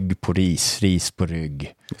 Rygg på ris på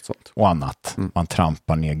rygg. Och annat. Man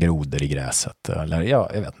trampar ner grodor i gräset. Eller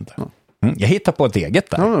jag vet inte. Jag hittar på ett eget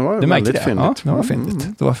där. Ja, det märkte det. Ja,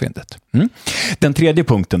 det var fyndigt. Den tredje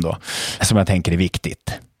punkten då, som jag tänker är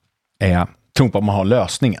viktigt, är tron på att man har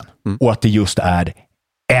lösningen. Och att det just är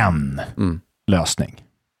en lösning.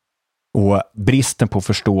 Och bristen på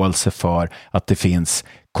förståelse för att det finns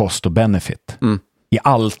cost och benefit. I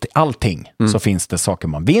allting så finns det saker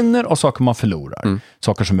man vinner och saker man förlorar.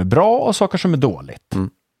 Saker som är bra och saker som är dåligt.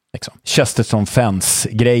 Liksom. Chesterton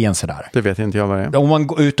Fence-grejen sådär. Det vet inte jag vad det är. Om man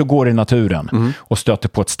går ut och går i naturen och stöter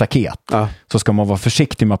på ett staket så ska man vara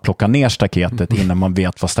försiktig med att plocka ner staketet innan man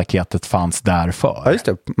vet vad staketet fanns där för. Ja, just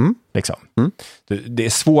det. Liksom. Det är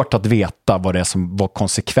svårt att veta vad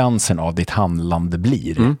konsekvensen av ditt handlande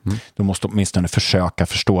blir. Du måste åtminstone försöka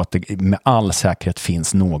förstå att det med all säkerhet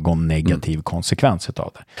finns någon negativ konsekvens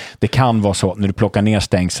av det. Det kan vara så att när du plockar ner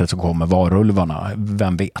stängslet så kommer varulvarna.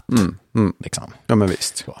 Vem vet? Liksom. Ja, men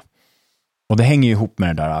visst. Så. Och det hänger ju ihop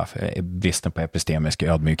med det där bristen på epistemisk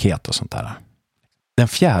ödmjukhet och sånt där. Den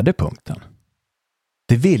fjärde punkten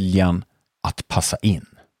Det är viljan att passa in.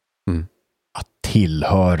 Att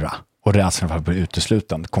tillhöra. Och rädslan för att bli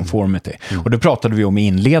uteslutande, conformity. Och det pratade vi om i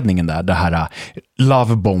inledningen där, det här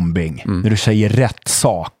lovebombing. När du säger rätt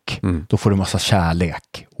sak, då får du massa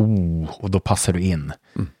kärlek. Och då passar du in.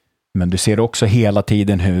 Men du ser också hela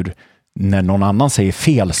tiden hur när någon annan säger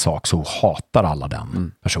fel sak så hatar alla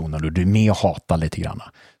den personen. Och du är med och hatar lite grann.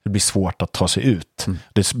 Det blir svårt att ta sig ut.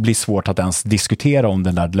 Det blir svårt att ens diskutera om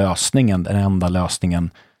den där lösningen, den enda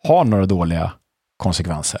lösningen, har några dåliga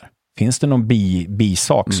konsekvenser. Finns det någon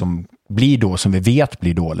bisak som blir då, som vi vet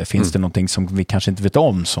blir dålig? Finns det någonting som vi kanske inte vet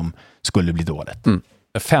om som skulle bli dåligt?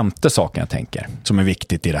 Femte saken jag tänker, som är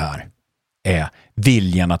viktigt i det här, är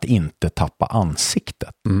viljan att inte tappa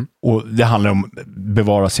ansiktet. Och det handlar om att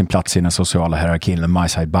bevara sin plats i den sociala hierarkin, my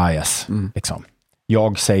side bias. Liksom.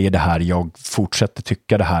 Jag säger det här, jag fortsätter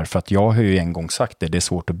tycka det här för att jag har ju en gång sagt det är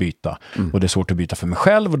svårt att byta. Och det är svårt att byta för mig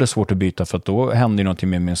själv och det är svårt att byta för att då händer någonting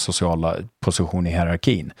med min sociala position i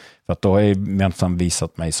hierarkin. För att då har jag människan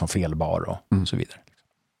visat mig som felbar och så vidare.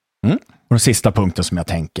 Och den sista punkten som jag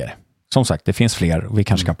tänker, som sagt, det finns fler och vi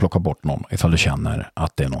kanske kan plocka bort någon ifall du känner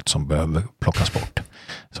att det är något som behöver plockas bort.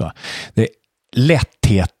 Så, det är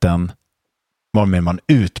lättheten varmed man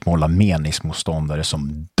utmålar meningsmotståndare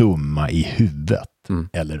som dumma i huvudet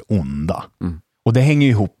eller onda. Och det hänger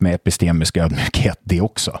ju ihop med epistemisk ödmjukhet det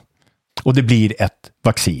också. Och det blir ett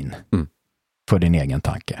vaccin för din egen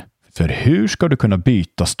tanke. För hur ska du kunna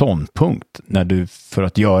byta ståndpunkt när du för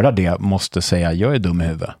att göra det måste säga jag är dum i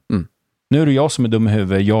huvudet? Nu är det jag som är dum i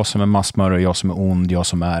huvudet, jag som är massmördare, jag som är ond, jag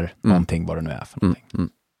som är någonting, vad det nu är för någonting.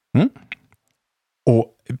 Och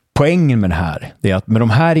poängen med det här är att med de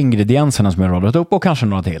här ingredienserna som jag radat upp och kanske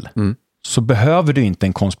några till så behöver du inte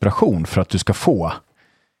en konspiration för att du ska få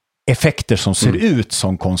effekter som ser ut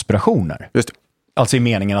som konspirationer. Just det. Alltså i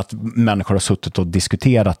meningen att människor har suttit och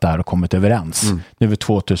diskuterat där och kommit överens. Nu är det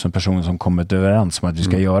 2000 personer som kommit överens om att vi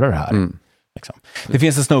ska göra det här. Liksom. Det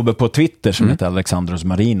finns en snubbe på Twitter som heter Alexandros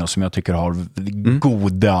Marino som jag tycker har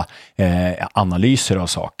goda analyser av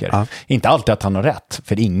saker. Inte alltid att han har rätt,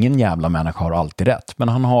 för ingen jävla människa har alltid rätt. Men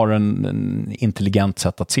han har en intelligent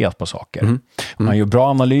sätt att se på saker. Han gör bra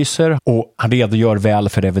analyser och han redogör väl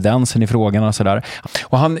för evidensen i frågan och sådär.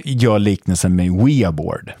 Och han gör liknelsen med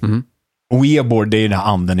Ouija-board. Ouija-board, det är den här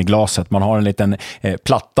anden i glaset. Man har en liten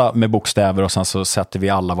platta med bokstäver och sen så sätter vi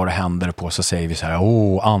alla våra händer på så säger vi så här,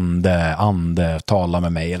 ande, tala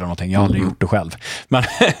med mig eller någonting. Jag har aldrig gjort det själv. Men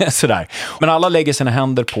sådär. Men alla lägger sina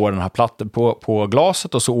händer på den här plattan på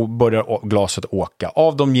glaset och så börjar glaset åka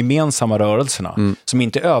av de gemensamma rörelserna som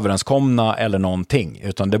inte är överenskomna eller någonting,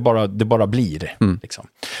 utan det bara blir. Liksom.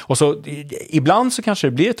 Och så ibland så kanske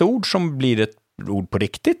det blir ett ord som blir ett ord på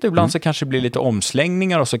riktigt. Ibland så kanske det blir lite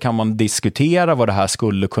omslängningar och så kan man diskutera vad det här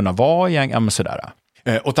skulle kunna vara. Sådär.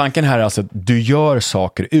 Och tanken här är alltså att du gör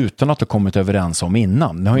saker utan att du kommit överens om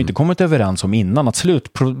innan. Ni har inte kommit överens om innan att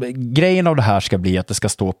grejen av det här ska bli att det ska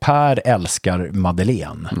stå Per älskar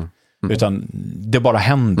Madeleine. Utan det bara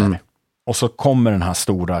händer. Och så kommer den här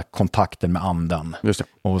stora kontakten med anden. Just det.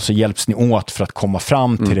 Och så hjälps ni åt för att komma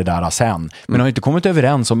fram till det där sen. Men har inte kommit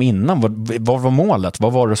överens om innan. Vad var målet?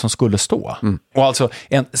 Vad var det som skulle stå? Och alltså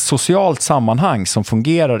en socialt sammanhang som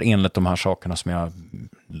fungerar enligt de här sakerna som jag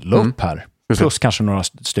la upp här. Plus kanske några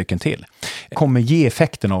stycken till. Kommer ge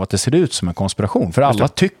effekten av att det ser ut som en konspiration. För alla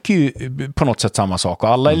tycker ju på något sätt samma sak. Och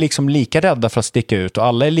alla är liksom lika rädda för att sticka ut. Och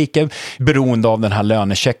alla är lika beroende av den här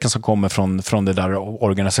lönechecken som kommer från det där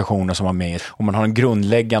organisationen som var med. Och man har en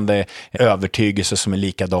grundläggande övertygelse som är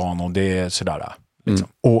likadan. Och det är sådär. Liksom.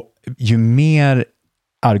 Och ju mer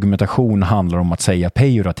argumentation handlar om att säga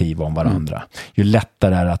pejorativ om varandra, ju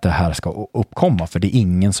lättare är att det här ska uppkomma, för det är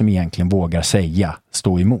ingen som egentligen vågar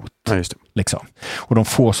stå emot. Ja, just det. Liksom. Och de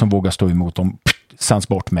få som vågar stå emot, de sänds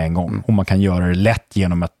bort med en gång. Och man kan göra det lätt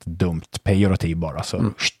genom ett dumt pejorativ bara,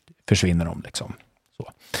 så försvinner de liksom. Så.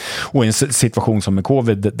 Och i en situation som med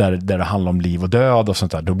covid där det handlar om liv och död och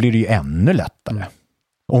sånt där, då blir det ju ännu lättare.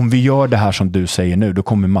 Om vi gör det här som du säger nu, då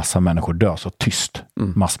kommer massa människor dö så tyst.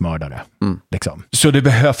 Massmördare. Liksom. Så det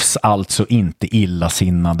behövs alltså inte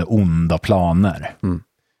illasinnade, onda planer.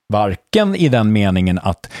 Varken i den meningen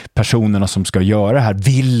att personerna som ska göra det här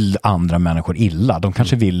vill andra människor illa. De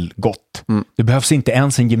kanske vill gott. Det behövs inte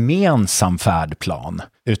ens en gemensam färdplan.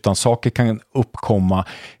 Utan saker kan uppkomma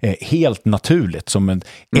helt naturligt som en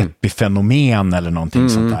epifenomen eller någonting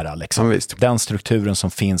sånt där. Liksom. Den strukturen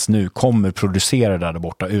som finns nu kommer producera där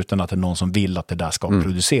borta utan att det är någon som vill att det där ska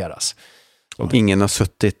produceras. Och ingen har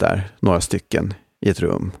suttit där, några stycken, i ett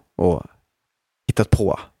rum och hittat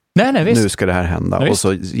på Nej, visst. Nu ska det här hända. Nej, och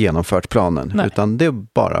så genomfört planen. Nej. Utan det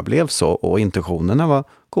bara blev så. Och intentionerna var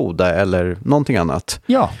goda eller någonting annat.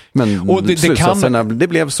 Ja. Men Och det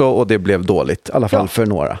blev så och det blev dåligt. I alla fall för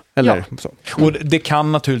några. Eller så. Och det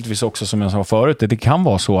kan naturligtvis också, som jag sa förut, det kan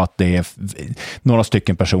vara så att det är några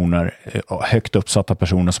stycken personer, högt uppsatta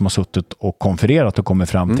personer som har suttit och konfererat och kommit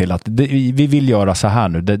fram till att vi vill göra så här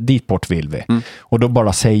nu, dit bort vill vi. Och då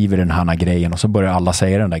bara säger vi den här grejen och så börjar alla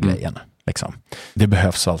säga den där grejen. Liksom. Det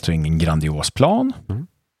behövs alltså ingen grandios plan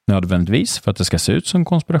nödvändigtvis för att det ska se ut som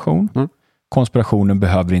konspiration. Konspirationen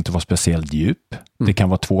behöver inte vara speciellt djup. Det kan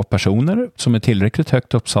vara 2 personer som är tillräckligt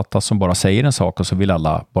högt uppsatta som bara säger en sak och så vill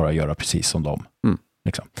alla bara göra precis som dem.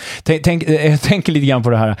 Liksom. Jag tänker lite grann på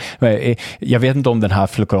det här. Jag vet inte om den här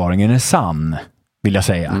förklaringen är sann, vill jag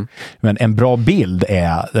säga. Men en bra bild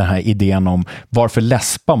är den här idén om varför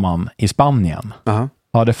läspar man i Spanien.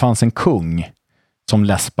 Ja, det fanns en kung som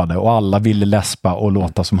läspade och alla ville läspa och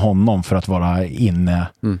låta som honom för att vara inne.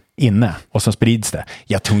 Och så sprids det.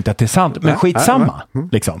 Jag tror inte att det är sant, men skitsamma.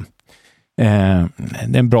 Liksom. Det är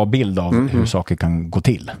en bra bild av hur saker kan gå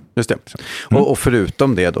till. Just det. Och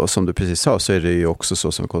förutom det då, som du precis sa, så är det ju också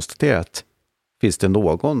så som vi konstaterat. Finns det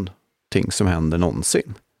någonting som händer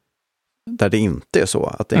någonsin där det inte är så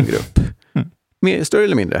att det är en grupp, större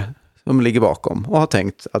eller mindre, som ligger bakom och har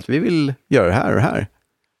tänkt att vi vill göra det här och det här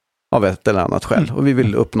av ett eller annat skäl. Och vi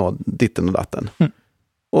vill uppnå ditten och datten.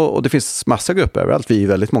 Och det finns massa grupper överallt. Vi är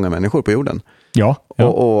väldigt många människor på jorden. Ja.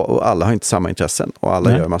 Och alla har inte samma intressen. Och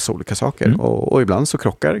alla gör massa olika saker. Och ibland så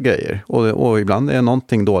krockar grejer. Och ibland är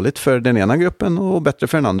någonting dåligt för den ena gruppen och bättre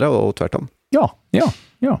för den andra och tvärtom. Ja.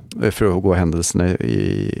 För att gå händelserna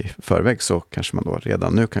i förväg så kanske man då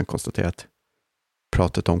redan nu kan konstatera att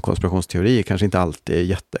pratet om konspirationsteorier kanske inte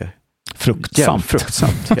alltid är fruktsamt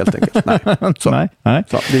helt enkelt. Nej.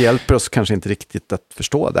 Så det hjälper oss kanske inte riktigt att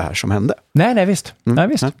förstå det här som hände. Nej, visst.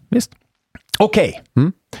 Okej.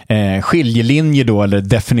 Skiljelinje då, eller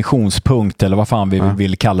definitionspunkt, eller vad fan vi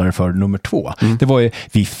vill kalla det för, nummer 2. Det var ju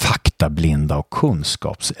vi faktablinda och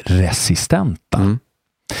kunskapsresistenta.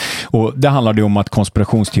 Och det handlade ju om att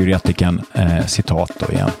konspirationsteoretiken, citat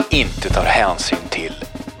då igen, inte tar hänsyn till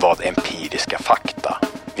vad empiriska fakta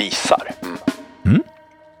visar.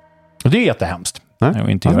 Och det är jättehemskt.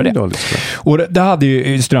 Och inte göra det. Och det hade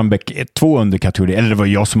ju Strömbäck 2 underkategorier, eller det var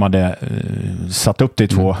jag som hade satt upp det i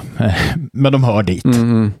 2, men de hör dit.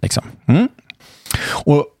 Liksom.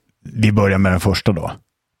 Och vi börjar med den första då.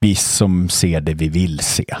 Vi som ser det vi vill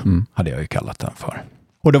se, hade jag ju kallat den för.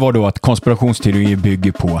 Och det var då att konspirationsteorier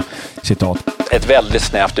bygger på, citat, ett väldigt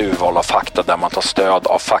snävt urval av fakta där man tar stöd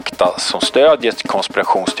av fakta som stödjer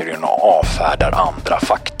konspirationsteorierna och avfärdar andra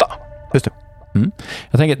fakta. Just det.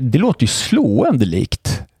 Jag tänker, det låter ju slående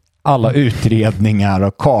likt alla utredningar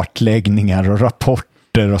och kartläggningar och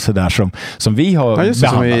rapporter och sådär som vi har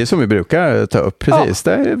behandlat. Som vi brukar ta upp. Precis,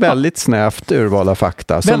 det är väldigt snävt urval av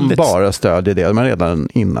fakta som bara stödjer det man redan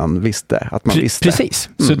innan visste att man visste. Precis,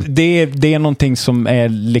 så det är någonting som är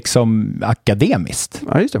liksom akademiskt.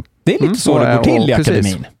 Ja, just det. Det är lite så det går till i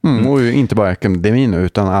akademin. Och inte bara akademin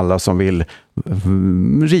utan alla som vill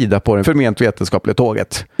rida på det förment vetenskapliga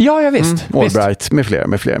tåget. Ja, visst. Albright med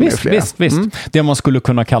flera. Visst. Det man skulle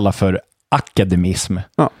kunna kalla för akademism.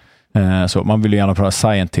 Ja. Så man vill ju gärna prata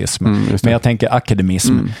scientism. Men jag tänker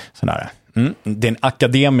akademism. Sådär. Det är en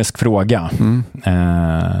akademisk fråga.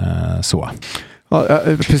 Så. Ja,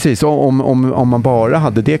 precis. Om man bara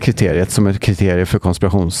hade det kriteriet som ett kriterie för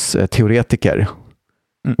konspirationsteoretiker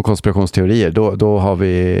och konspirationsteorier, då har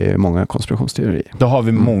vi många konspirationsteorier. Då har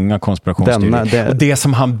vi många konspirationsteorier. Och det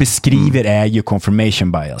som han beskriver är ju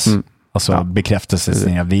confirmation bias. Alltså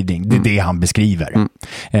bekräftelsesnedvridning. Det är det han beskriver.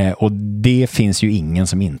 Och det finns ju ingen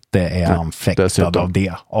som inte är anfäktad av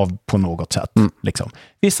det på något sätt. Liksom.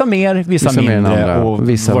 Vissa mer, vissa mindre. Och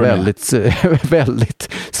vissa väldigt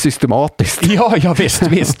systematiskt. Ja,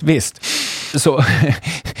 visst. Så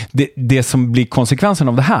det som blir konsekvensen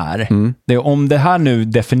av det här, det är om det här nu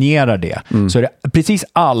definierar det, så är det precis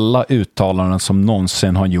alla uttalanden som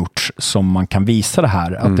någonsin har gjorts som man kan visa det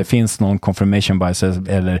här, att det finns någon confirmation bias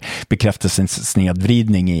eller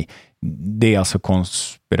bekräftelsesnedvridning i. Det är alltså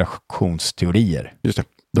konspirationsteorier. Just det.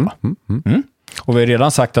 Och vi har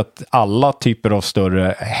redan sagt att alla typer av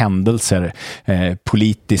större händelser,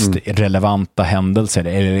 politiskt relevanta händelser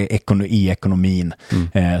eller i ekonomin,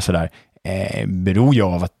 sådär, beror ju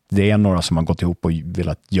av att det är några som har gått ihop och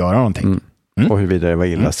velat göra någonting. Och huruvida det var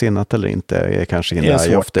illasinnat eller inte är kanske in the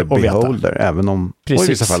eye of the beholder, även om i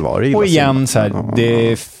vissa fall var det illasinnat. Och igen, så här,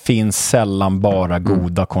 det finns sällan bara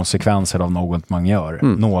goda konsekvenser av något man gör.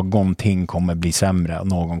 Någonting kommer bli sämre och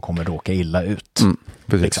någon kommer råka illa ut.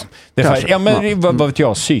 Liksom. Det är vad vet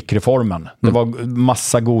jag, psykreformen. Det var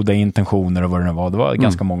massa goda intentioner och vad det var. Det var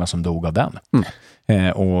ganska många som dog av den.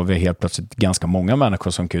 Och vi är helt plötsligt ganska många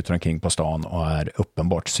människor som kutar omkring på stan och är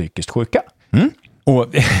uppenbart psykiskt sjuka. Och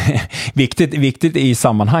viktigt i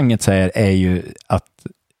sammanhanget så är ju att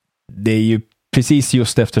det är ju precis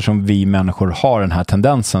just eftersom vi människor har den här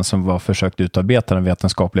tendensen som var försökt utarbeta den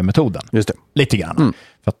vetenskapliga metoden. Just det. Lite grann.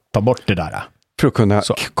 För att ta bort det där. För att kunna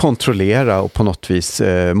kontrollera och på något vis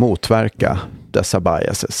motverka dessa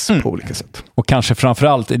biases på olika sätt. Och kanske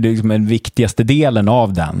framförallt den viktigaste delen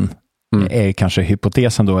av den är kanske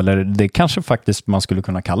hypotesen då, eller det kanske faktiskt man skulle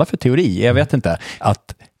kunna kalla för teori. Jag vet inte.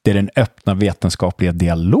 Att det är den öppna vetenskapliga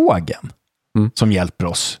dialogen som hjälper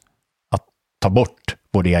oss att ta bort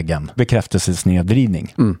vår egen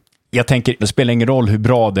bekräftelsesnedvridning. Jag tänker, det spelar ingen roll hur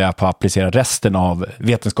bra det är på att applicera resten av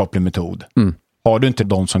vetenskaplig metod. Har du inte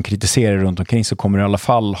de som kritiserar runt omkring så kommer du i alla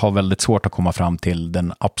fall ha väldigt svårt att komma fram till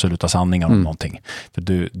den absoluta sanningen om någonting. För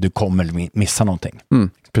du kommer missa någonting.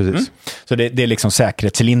 Precis. Så det är liksom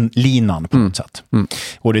säkerhetslinan på något sätt.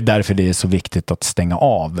 Och det är därför det är så viktigt att stänga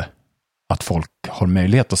av att folk har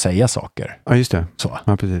möjlighet att säga saker. Ja, just det. Så,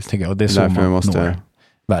 ja, precis. Tycker jag. Och det är så därför man måste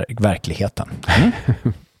når verkligheten.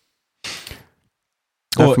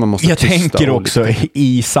 Och man måste jag tänker och också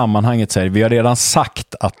i sammanhanget så här, vi har redan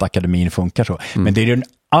sagt att akademin funkar så, men det är den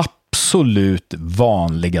absolut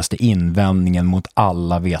vanligaste invändningen mot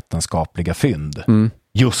alla vetenskapliga fynd.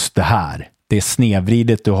 Just det här. Det är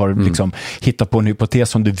snedvridet, du har liksom hittat på en hypotes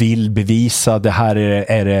som du vill bevisa, det här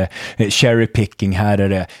är det cherry picking, här är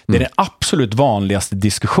det. Det är den absolut vanligaste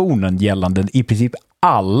diskussionen gällande i princip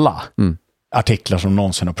alla artiklar som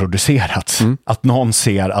någonsin har producerats. Att någon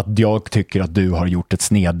ser att jag tycker att du har gjort ett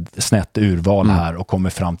snett urval här och kommer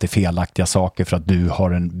fram till felaktiga saker för att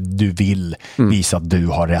du vill visa att du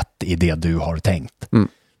har rätt i det du har tänkt.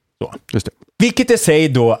 Så. Just det. Vilket i sig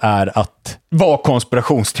då är att vara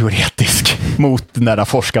konspirationsteoretisk mot det där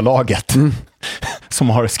forskarlaget som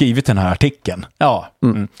har skrivit den här artikeln.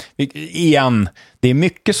 Igen, det är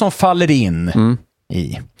mycket som faller in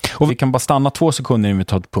i. Och vi kan bara stanna 2 sekunder när vi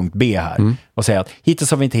tar punkt B här och säga att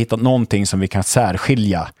hittills har vi inte hittat någonting som vi kan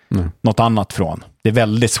särskilja något annat från. Det är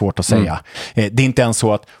väldigt svårt att säga. Det är inte ens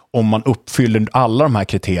så att om man uppfyller alla de här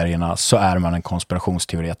kriterierna så är man en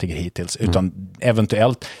konspirationsteoretiker hittills. Utan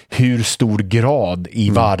eventuellt hur stor grad i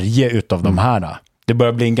varje utav de här. Det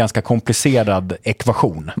börjar bli en ganska komplicerad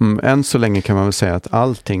ekvation. Än så länge kan man väl säga att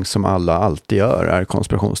allting som alla alltid gör är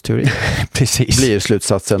konspirationsteori. Precis. Blir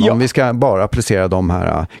slutsatsen. Om vi ska bara applicera de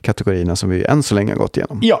här kategorierna som vi än så länge har gått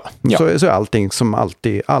igenom. Så är allting som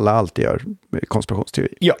alla alltid gör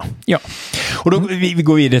konspirationsteori. Ja. Och då vi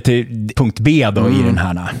går vidare till punkt B då i den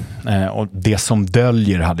här. Och det som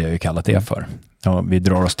döljer hade jag ju kallat det för. Och vi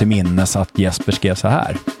drar oss till minnes att Jesper skrev så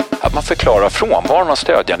här. Att man förklarar frånvaron av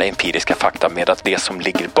stödjande empiriska fakta med att det som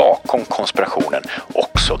ligger bakom konspirationen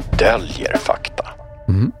också döljer fakta.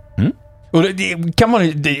 Och det kan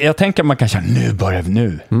man, jag tänker man kan säga, nu börjar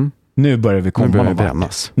vi komma någon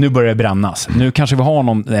vart. Nu börjar det brännas. Nu kanske vi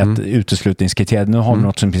har ett uteslutningskriterium. Nu har vi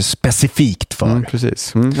något som är specifikt för.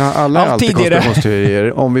 Precis. Ja, alla är alltid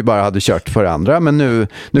konspirationsteorier om vi bara hade kört för andra. Men nu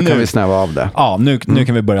kan vi snäva av det. Ja, nu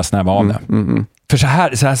kan vi börja snäva av det. För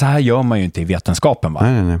så här gör man ju inte i vetenskapen, va?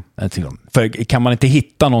 Nej. För kan man inte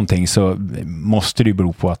hitta någonting så måste det ju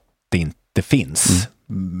bero på att det inte finns.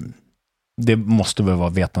 Det måste väl vara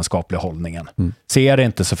vetenskapliga hållningen. Ser det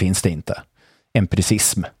inte så finns det inte.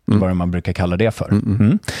 Empiricism, vad man brukar kalla det för.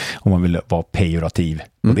 Om man vill vara pejorativ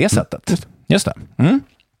på det sättet. Just det.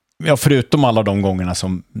 Ja, förutom alla de gångerna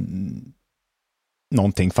som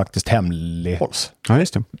någonting faktiskt hemlighålls. Ja,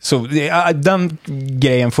 just det. Så den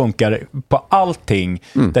grejen funkar på allting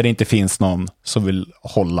där det inte finns någon som vill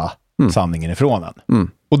hålla sanningen ifrån en.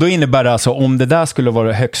 Och då innebär det alltså, om det där skulle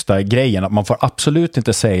vara högsta grejen, att man får absolut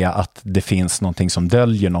inte säga att det finns någonting som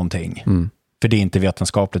döljer någonting. För det är inte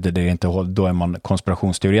vetenskapligt, det är inte, då är man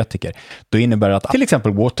konspirationsteoretiker. Då innebär det att till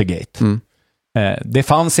exempel Watergate, det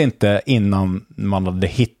fanns inte innan man hade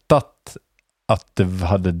hittat att det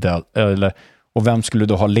hade och vem skulle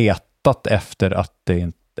då ha letat efter att det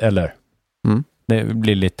inte, eller det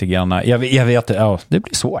blir lite grann, jag vet, det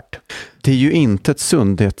blir svårt. Det är ju inte ett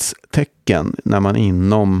sundhetstecken när man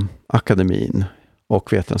inom akademin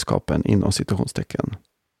och vetenskapen inom situationstecken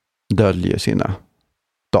döljer sina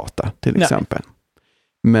data till exempel.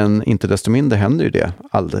 Men inte desto mindre händer ju det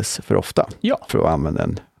alldeles för ofta för att använda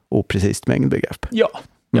en oprecist mängdbegrepp.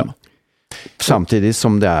 Samtidigt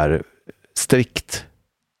som det är strikt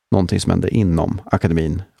någonting som händer inom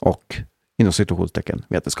akademin och inom situationstecken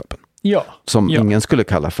vetenskapen. Ja. Som ingen skulle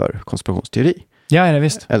kalla för konspirationsteori. Ja, det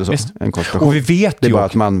visst. Eller så, visst. en konspiration. Och vi vet det är ju bara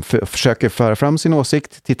att man försöker föra fram sin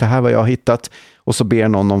åsikt. Titta här vad jag har hittat. Och så ber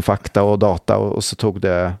någon om fakta och data och så tog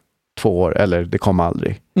det 2 år eller det kom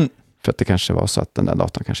aldrig. För att det kanske var så att den där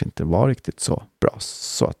datan kanske inte var riktigt så bra.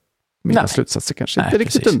 Så att mina slutsatser kanske inte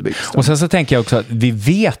riktigt underbyggts. Och sen så tänker jag också att vi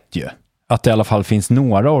vet ju att det i alla fall finns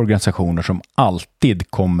några organisationer som alltid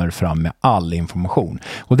kommer fram med all information.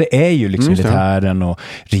 Och det är ju liksom militären och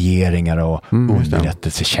regeringar och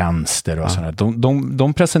underrättelsetjänster och sådär.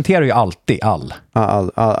 De presenterar ju alltid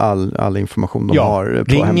all information de har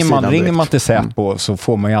på hemsidan. Ringer man till Säpo så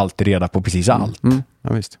får man ju alltid reda på precis allt.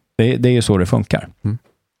 Ja, visst. Det är ju så det funkar.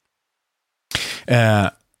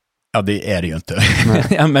 Ja, det är det ju inte.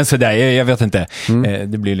 Men så där, jag vet inte.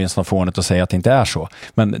 Det blir ju nästan fånigt att säga att det inte är så.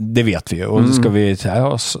 Men det vet vi ju. Och ska vi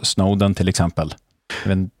säga Snowden till exempel.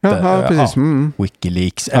 Precis.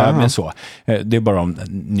 Wikileaks. Men så. Det är bara de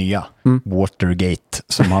nya. Watergate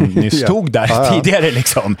som han nyss tog där tidigare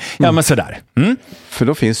liksom. Ja, men sådär. För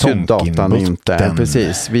då finns ju datan inte.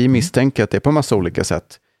 Precis. Vi misstänker att det är på massa olika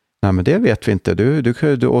sätt. Nej, men det vet vi inte.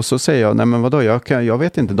 Du, och så säger jag, nej men vadå, jag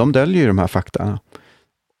vet inte. De döljer ju de här fakta.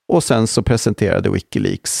 Och sen så presenterade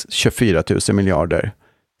Wikileaks 24 000 miljarder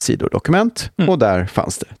sidor dokument. Och där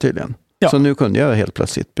fanns det tydligen. Ja. Så nu kunde jag helt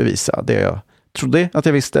plötsligt bevisa det jag trodde att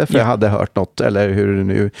jag visste. För jag hade hört något eller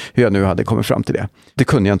hur jag nu hade kommit fram till det. Det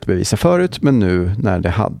kunde jag inte bevisa förut. Men nu när det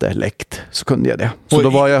hade läckt så kunde jag det. Så då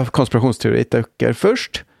var jag konspirationsteoretiker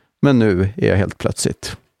först. Men nu är jag helt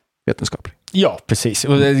plötsligt vetenskaplig. Ja, precis.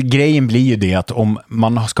 Och grejen blir ju det att om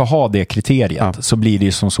man ska ha det kriteriet så blir det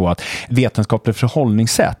ju som så att vetenskapligt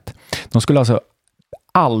förhållningssätt, de skulle alltså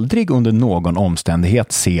aldrig under någon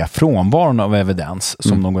omständighet se frånvaron av evidens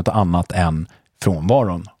som något annat än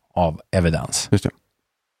frånvaron av evidens. Just det.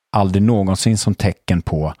 Aldrig någonsin som tecken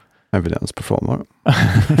på evidens på frånvaron.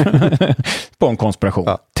 på en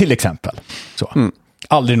konspiration, till exempel. Så.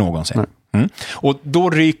 Aldrig någonsin. Och då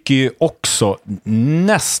ryker ju också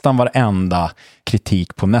nästan varenda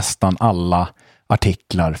kritik på nästan alla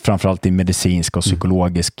artiklar, framförallt i medicinsk och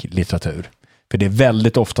psykologisk litteratur. För det är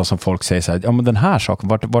väldigt ofta som folk säger så här, ja men den här saken,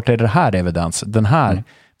 vart är det här evidens? Den här,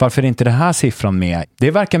 varför är inte det här siffran med?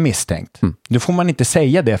 Det verkar misstänkt. Nu får man inte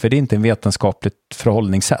säga det, för det är inte en vetenskapligt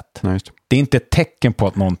förhållningssätt. Nej, det är inte ett tecken på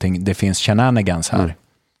att det finns shenanigans här.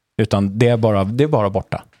 Utan det är bara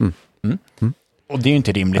borta. Och det är ju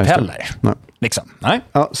inte rimligt heller. Nej. Liksom. Nej.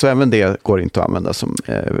 Ja, så även det går inte att använda som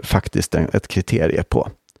faktiskt ett kriterie på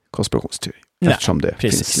konspirationsteori. Eftersom det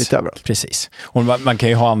finns lite överallt. Precis. Och man kan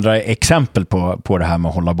ju ha andra exempel på det här med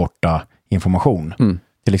att hålla borta information.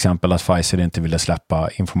 Till exempel att Pfizer inte ville släppa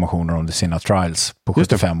informationer om sina trials på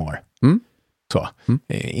 75 år. Så.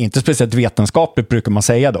 Inte speciellt vetenskapligt brukar man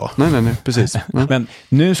säga då. Nej, precis. Men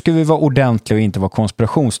nu ska vi vara ordentliga och inte vara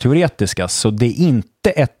konspirationsteoretiska, så det är inte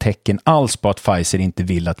ett tecken alls på att Pfizer inte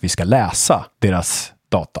vill att vi ska läsa deras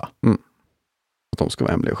data. Att de ska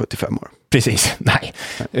vara hemliga 75 år. Precis, nej.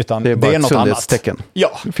 Utan det är bara något sundhetstecken. Annat.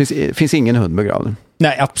 Ja. Det finns ingen hund begravd.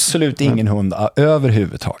 Nej, absolut ingen hund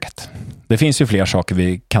överhuvudtaget. Det finns ju fler saker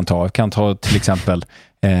vi kan ta. Vi kan ta till exempel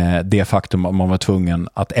det faktum att man var tvungen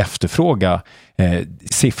att efterfråga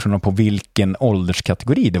siffrorna på vilken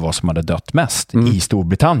ålderskategori det var som hade dött mest i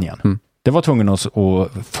Storbritannien. Det var tvungen att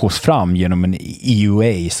fås fram genom en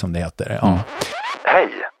EUA som det heter. Ja. Hej,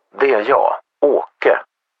 det är jag, Åke.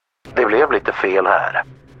 Det blev lite fel här.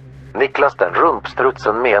 Niklas den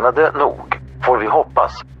rumpstrutsen menade nog, får vi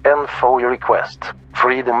hoppas, en FOIA request,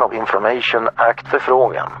 Freedom of Information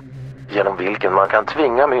Act-förfrågan, genom vilken man kan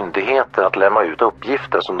tvinga myndigheter att lämna ut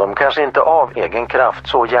uppgifter som de kanske inte av egen kraft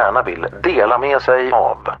så gärna vill dela med sig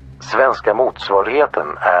av. Svenska motsvarigheten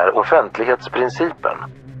är offentlighetsprincipen.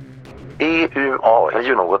 EUA är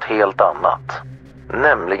ju något helt annat,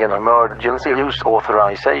 nämligen Emergency Use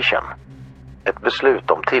Authorization. Ett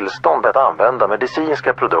beslut om tillstånd att använda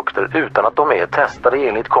medicinska produkter utan att de är testade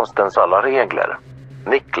enligt konstens alla regler.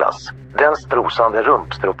 Niklas, den strosande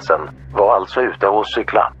rumpstrutsen, var alltså ute och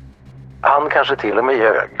cykla. Han kanske till och med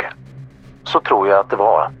ljög. Så tror jag att det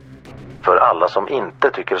var. För alla som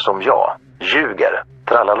inte tycker som jag, ljuger,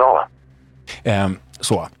 tralala.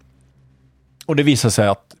 Så. Och det visar sig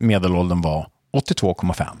att medelåldern var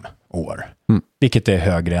 82,5 år. Vilket är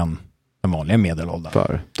högre än den vanliga medelåldern.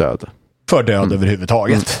 För död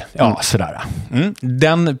överhuvudtaget. Ja, sådär.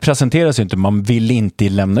 Den presenteras ju inte. Man vill inte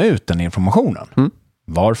lämna ut den informationen.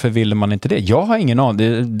 Varför ville man inte det? Jag har ingen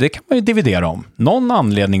aning. Det kan man ju dividera om. Någon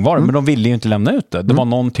anledning var det, men de ville ju inte lämna ut det. Det var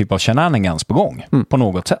någon typ av shenanigans på gång. På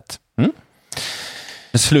något sätt.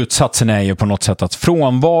 Slutsatsen är ju på något sätt att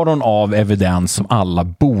frånvaron av evidens som alla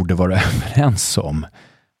borde vara överens om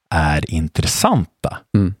är intressanta.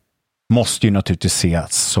 Måste ju naturligtvis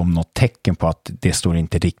ses som något tecken på att det står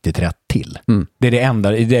inte riktigt rätt till. Det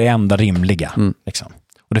är det enda rimliga. Liksom.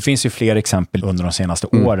 Och det finns ju fler exempel under de senaste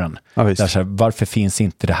åren. Ja, där så här, varför finns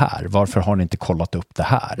inte det här? Varför har ni inte kollat upp det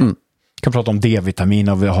här? Vi kan prata om D-vitamin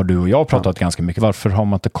och har du och jag pratat ganska mycket. Varför har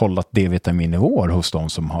man inte kollat D-vitaminnivåer hos de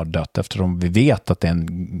som har dött? Eftersom vi vet att det är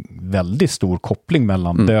en väldigt stor koppling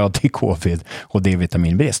mellan död i covid och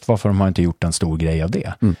D-vitaminbrist. Varför har man inte gjort en stor grej av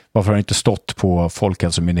det? Varför har det inte stått på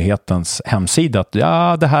Folkhälsomyndighetens hemsida att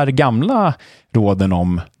det här gamla råden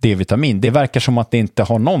om D-vitamin, det verkar som att det inte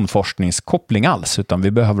har någon forskningskoppling alls, utan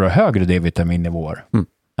vi behöver ha högre D-vitaminnivåer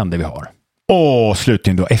än det vi har. Och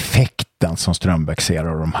slutligen då effekten som Strömbäck ser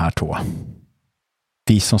av de här två.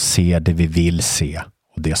 Vi som ser det vi vill se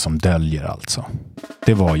och det som döljer alltså.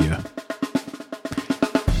 Det var ju...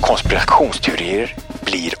 Konspirationsteorier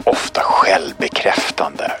blir ofta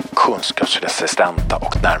självbekräftande, kunskapsresistenta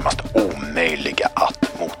och närmast omöjliga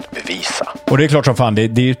att motbevisa. Och det är klart som fan, det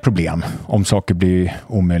är ett problem om saker blir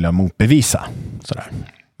omöjliga att motbevisa. Sådär.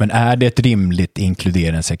 Men är det ett rimligt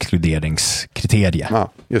inkluderings-exkluderingskriterium?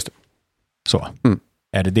 Ja, just det. Så.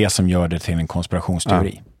 Är det som gör det till en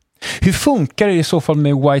konspirationsteori? Ja. Hur funkar det i så fall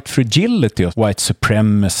med white fragility och white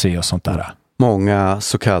supremacy och sånt där? Många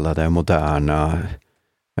så kallade moderna,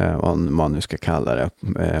 vad man nu ska kalla det,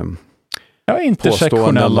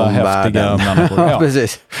 intersektionella, häftiga människor. Ja,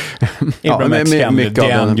 precis. Abraham X.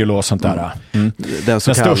 D'Angelo och sånt där. Den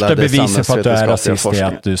största beviset för att du är rasist är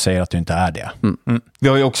att du säger att du inte är det. Vi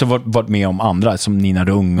har ju också varit med om andra, som Nina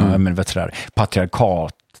Rung och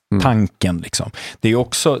patriarkat. Tanken liksom. Det är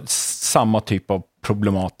också samma typ av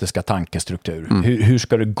problematiska tankestruktur. Hur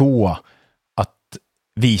ska det gå att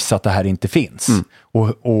visa att det här inte finns?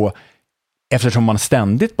 Och eftersom man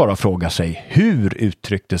ständigt bara frågar sig hur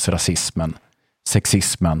uttrycktes rasismen,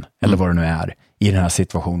 sexismen eller vad det nu är i den här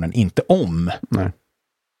situationen, inte om. Nej.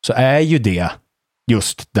 Så är ju det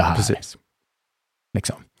just det här. Precis.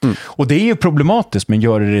 Liksom. Och det är ju problematiskt, men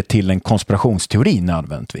gör det till en konspirationsteori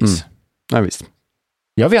nödvändigtvis. Ja, visst.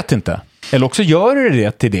 Jag vet inte. Eller också gör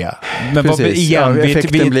det till det. Men precis.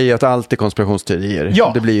 Effekten blir att allt är konspirationsteorier.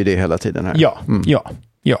 Ja. Det blir ju det hela tiden här.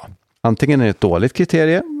 Ja. Antingen är det ett dåligt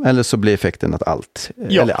kriterium eller så blir effekten att allt,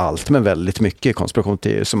 eller allt, men väldigt mycket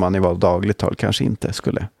konspirationsteorier som man i dagligt tal kanske inte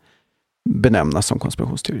skulle benämnas som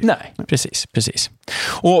konspirationsteorier. Nej, precis.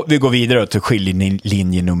 Och vi går vidare till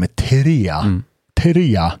skiljelinje nummer 3.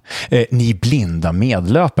 Ni blinda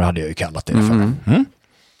medlöpare hade jag ju kallat det för.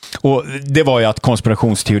 Och det var ju att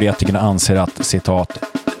konspirationsteoretikerna anser att, citat,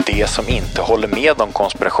 det som inte håller med om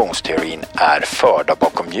konspirationsteorin är förda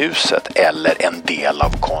bakom ljuset eller en del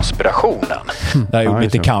av konspirationen. Det har gjort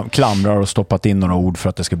lite klamrar och stoppat in några ord för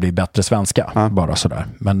att det ska bli bättre svenska. Bara sådär.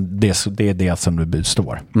 Men det är det som det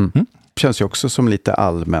står. Känns ju också som lite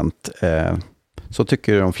allmänt. Så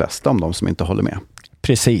tycker de flesta om de som inte håller med.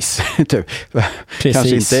 Precis. Typ.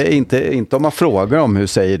 Kanske inte om man frågar om hur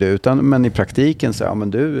säger du, men i praktiken så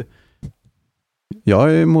men du,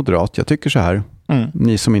 jag är moderat, jag tycker så här.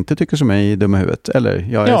 Ni som inte tycker som mig är dumma i huvudet. Eller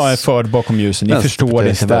jag är förd bakom ljusen. Ni förstår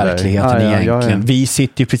inte verkligheten egentligen. Vi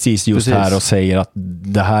sitter ju precis här och säger att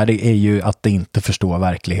det här är ju att inte förstå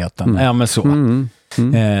verkligheten. Ja, men så.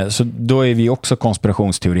 Så då är vi också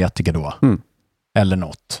konspirationsteoretiker då. Eller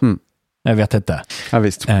något. Jag vet inte. Ja,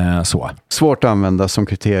 visst. Så. Svårt att använda som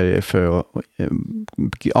kriterier för att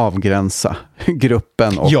avgränsa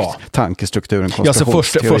gruppen och tankestrukturen. Ja, så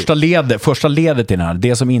första ledet i den här,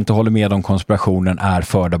 det som inte håller med om konspirationen är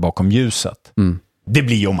förda bakom ljuset. Det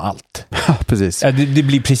blir ju om allt. Precis. Det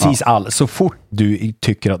blir precis allt. Så fort du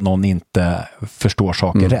tycker att någon inte förstår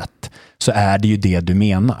saker rätt, så är det ju det du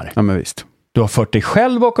menar. Ja, men visst. Du har fört dig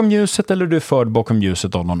själv bakom ljuset eller du är förd bakom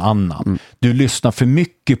ljuset av någon annan. Du lyssnar för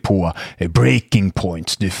mycket på breaking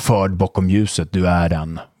points. Du är förd bakom ljuset. Du är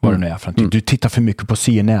den. Vad det nu är för någonting. Du tittar för mycket på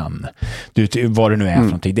CNN. Vad det nu är för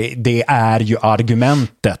någonting. Det är ju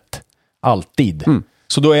argumentet. Alltid.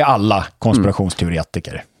 Så då är alla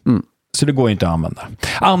konspirationsteoretiker. Så det går ju inte att använda.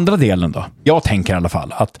 Andra delen då. Jag tänker i alla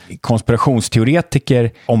fall att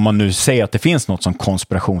konspirationsteoretiker, om man nu säger att det finns något som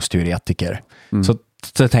konspirationsteoretiker,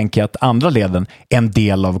 så tänker jag att andra leden, en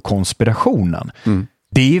del av konspirationen.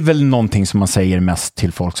 Det är väl någonting som man säger mest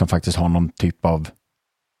till folk som faktiskt har någon typ av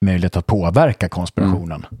möjlighet att påverka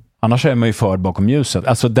konspirationen. Annars är man ju förd bakom ljuset.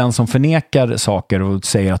 Alltså den som förnekar saker och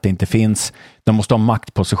säger att det inte finns, den måste ha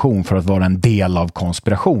maktposition för att vara en del av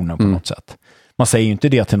konspirationen på något sätt. Man säger ju inte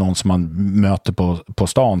det till någon som man möter på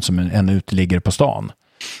stan, som en uteliggare på stan.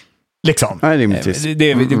 Liksom. Nej, rimligtvis.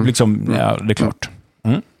 Det är liksom, ja, det är klart.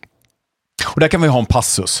 Och där kan vi ha en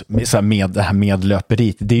passus med det här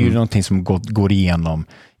medlöperiet. Det är ju någonting som går igenom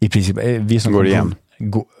i princip. Vi som går igen.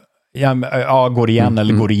 Går igen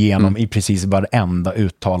eller går igenom i precis varenda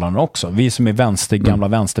uttalande också. Vi som är gamla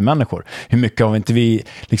vänstermänniskor. Hur mycket har inte vi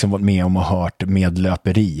liksom varit med om och hört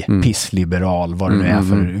medlöperi, pissliberal, vad det nu är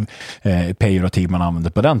för pejorativ man använde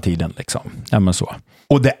på den tiden. Liksom. Ja, men så.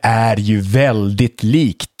 Och det är ju väldigt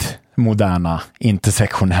likt moderna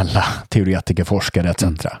intersektionella teoretiker, forskare etc.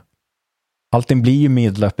 Allting blir ju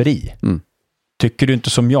medlöperi. Tycker du inte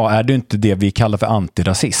som jag, är du inte det vi kallar för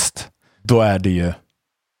antirasist, då är det ju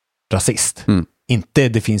rasist.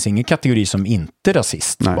 Det finns ingen kategori som inte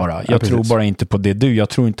rasist. Nej, bara. Jag tror bara inte på det du. Jag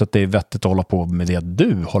tror inte att det är vettigt att hålla på med det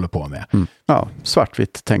du håller på med. Ja,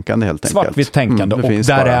 svartvitt tänkande helt enkelt. Svartvitt tänkande. Och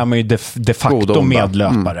där är man ju de facto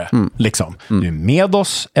medlöpare. Liksom. Du är med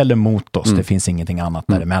oss eller mot oss. Det finns ingenting annat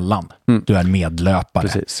däremellan. Du är medlöpare.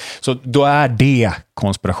 Precis. Så då är det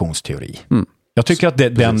konspirationsteori. Jag tycker att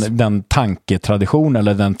den tanketradition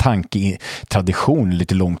eller den tanketradition är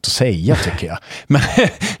lite långt att säga tycker jag.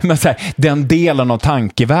 Men så här, den delen av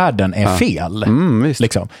tankevärlden är fel.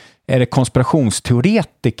 Liksom. Är det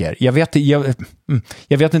konspirationsteoretiker? Jag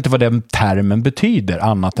vet inte vad den termen betyder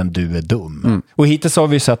annat än du är dum. Och hittills har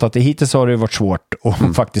vi sett att hittills har det varit svårt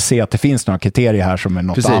att faktiskt se att det finns några kriterier här som är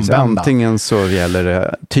något att använda. Antingen så gäller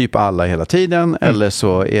det typ alla hela tiden eller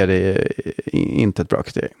så är det inte ett bra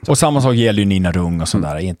kriterium. Och samma sak gäller ju Nina Rung och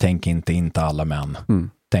sådär. Tänk inte alla män.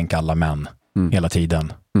 Tänk alla män hela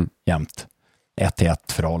tiden. Jämt. 1-1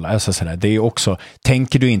 förhållande. Alltså sådär. Det är också,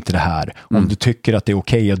 tänker du inte det här, om du tycker att det är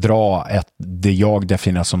okej att dra det jag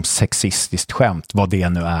definierar som sexistiskt skämt, vad det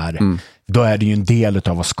nu är, då är det ju en del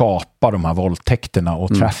av att skapa de här våldtäkterna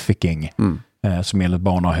och trafficking som enligt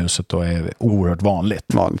Barnahuset då är oerhört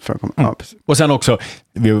vanligt. Och sen också,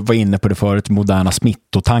 vi var inne på det förut, moderna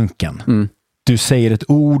smittotanken. Du säger ett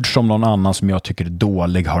ord som någon annan som jag tycker är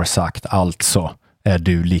dålig har sagt, alltså är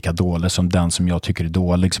du lika dålig som den som jag tycker är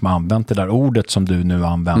dålig som har använt det där ordet som du nu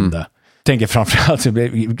använde. Tänker framförallt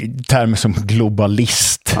termer som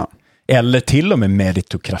globalist eller till och med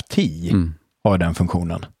meritokrati har den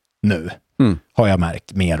funktionen nu. Har jag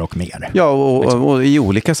märkt mer och mer. Ja, och i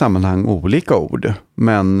olika sammanhang olika ord.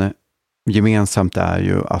 Men gemensamt är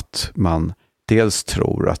ju att man dels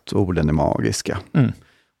tror att orden är magiska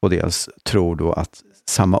och dels tror då att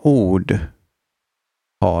samma ord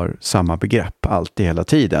har samma begrepp alltid hela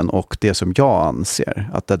tiden och det som jag anser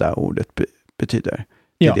att det där ordet betyder.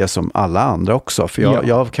 Det är det som alla andra också. För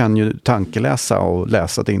jag kan ju tankeläsa och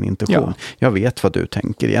läsa din intention. Jag vet vad du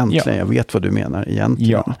tänker egentligen. Jag vet vad du menar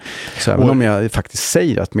egentligen. Så även om jag faktiskt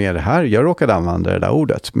säger att med det här, jag råkade använda det där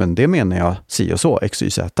ordet, men det menar jag si och så, x, y,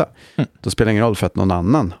 z. Då spelar det ingen roll för att någon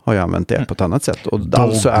annan har ju använt det på ett annat sätt. Och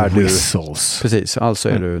alltså är du precis, alltså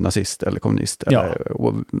är du nazist eller kommunist eller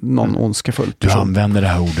någon ondskefull person. Du använder det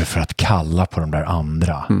här ordet för att kalla på de där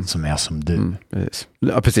andra som är som du. Precis.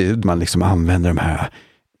 Ja, precis. Man liksom använder de här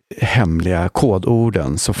hemliga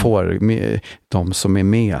kodorden så får de som är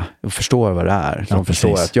med och förstår vad det är. De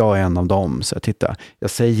förstår att jag är en av dem. Så titta, jag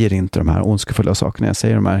säger inte de här ondskefulla sakerna. Jag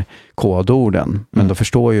säger de här kodorden. Men då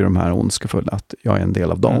förstår ju de här ondskefulla att jag är en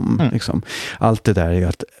del av dem. Liksom. Allt det där är ju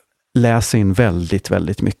att läsa in väldigt,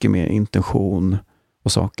 väldigt mycket mer intention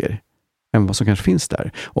och saker än vad som kanske finns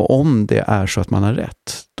där. Och om det är så att man har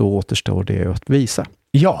rätt, då återstår det att visa.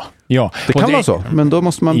 Ja. Det kan vara så, men då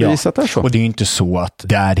måste man bevisa att det är så. Och det är ju inte så att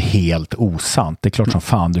det är helt osant. Det är klart som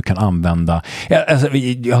fan du kan använda... Alltså,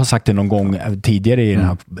 jag har sagt det någon gång tidigare i den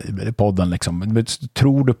här podden. Liksom.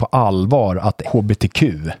 Tror du på allvar att HBTQ,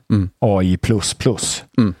 AI++,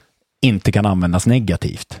 inte kan användas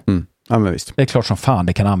negativt? Ja, men visst. Det är klart som fan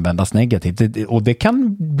det kan användas negativt. Och det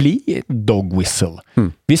kan bli dog whistle.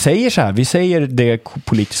 Vi säger så här, vi säger det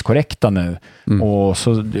politiskt korrekta nu. Och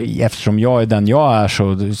så, eftersom jag är den jag är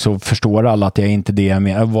så förstår alla att jag inte det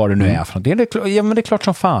med vad det nu är för något. Men det är klart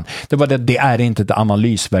som fan. Det är inte ett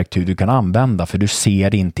analysverktyg du kan använda för du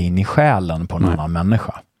ser inte in i själen på en annan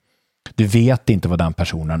människa. Du vet inte vad den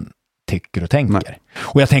personen tycker och tänker. Nej.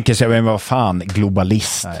 Och jag tänker så här, vad fan,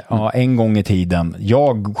 globalist. Ja, en gång i tiden,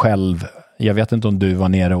 jag själv, jag vet inte om du var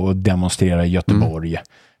nere och demonstrerade i Göteborg.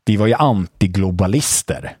 Vi var ju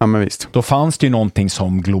antiglobalister. Ja, men visst. Då fanns det ju någonting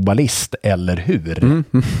som globalist, eller hur?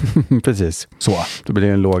 Precis. Så. Det blir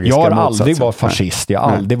en logisk jag har aldrig varit fascist, jag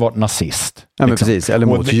har aldrig varit nazist. Ja, men precis. Eller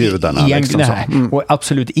mot judarna. Och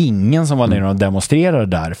absolut ingen som var nere och demonstrerade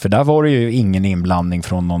där. För där var det ju ingen inblandning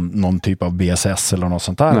från någon typ av BSS eller något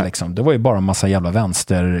sånt där. Liksom. Det var ju bara en massa jävla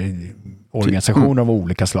vänsterorganisationer av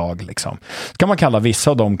olika slag. Liksom. Kan man kalla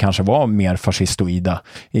vissa av dem kanske var mer fascistoida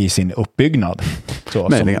i sin uppbyggnad. Så,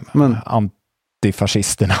 möjligen.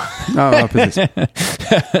 antifascisterna. Ja, precis.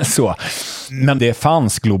 Så. Men det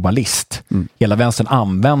fanns globalist. Hela vänstern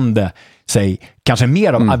använde sig kanske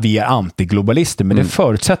mer av att vi är antiglobalister, men det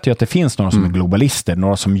förutsätter ju att det finns några som är globalister,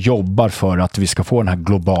 några som jobbar för att vi ska få den här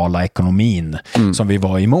globala ekonomin som vi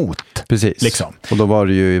var emot. Precis. Liksom. Och då var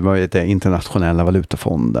det ju det internationella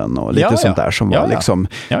valutafonden och lite sånt där som var liksom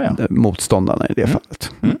motståndarna i det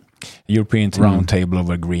fallet. European Roundtable of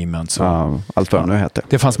Agreements. Allt vad det nu heter.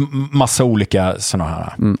 Det fanns massa olika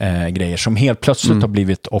såna här grejer som helt plötsligt har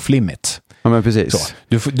blivit off limits. Ja, men precis.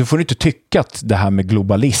 Så, du får inte tycka att det här med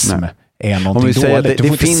globalism är någonting dåligt.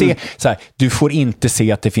 Du får inte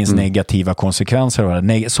se att det finns negativa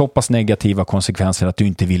konsekvenser, så pass negativa konsekvenser att du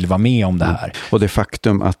inte vill vara med om det här. Och det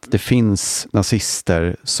faktum att det finns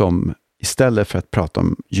nazister som istället för att prata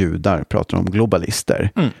om judar pratar om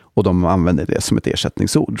globalister och de använder det som ett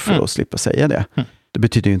ersättningsord för att slippa säga det. Det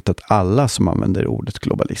betyder ju inte att alla som använder ordet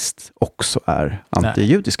globalist också är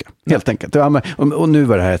antijudiska. Helt enkelt. Och nu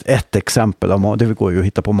var det här ett exempel. Det går ju att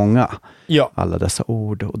hitta på många. Ja. Alla dessa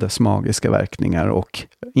ord och dess magiska verkningar och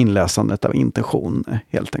inläsandet av intention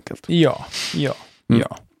helt enkelt. Ja.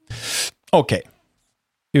 Okej.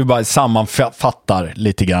 Vi bara sammanfattar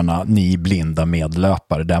lite grann ni blinda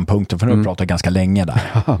medlöpare den punkten, för nu har vi pratat ganska länge där.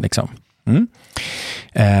 Liksom.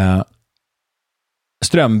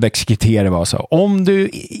 Strömbäcks kriterier var så: om du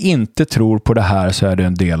inte tror på det här så är du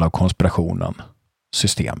en del av konspirationen,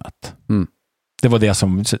 systemet. Det var det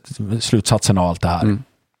som slutsatsen av allt det här.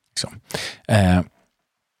 Liksom.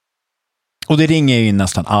 Och det ringer ju in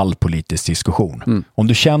nästan all politisk diskussion. Om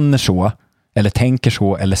du känner så, eller tänker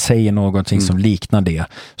så, eller säger någonting som liknar det,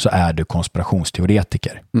 så är du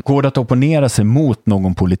konspirationsteoretiker. Går det att opponera sig mot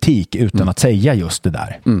någon politik utan att säga just det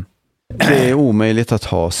där? Det är omöjligt att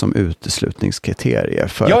ha som uteslutningskriterier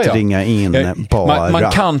för att ringa in bara.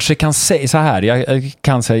 Man kanske kan säga så här,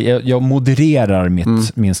 jag modererar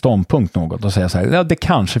min ståndpunkt något och säger så här, det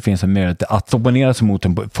kanske finns en möjlighet att opponera sig mot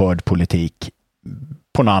en förd politik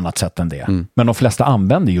på något annat sätt än det. Men de flesta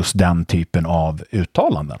använder just den typen av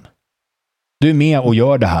uttalanden. Du är med och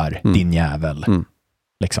gör det här, din jävel.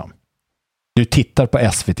 Liksom. Du tittar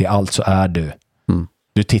på SVT, alltså är du.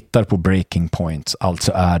 Du tittar på Breaking Points,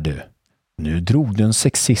 alltså är du. Nu drog du en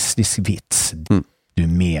sexistisk vits. Du är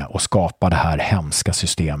med och skapar det här hemska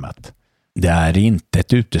systemet. Det är inte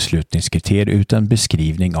ett uteslutningskriterium utan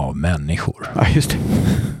beskrivning av människor. Ja, just det.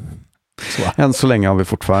 Än så länge har vi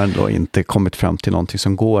fortfarande då inte kommit fram till någonting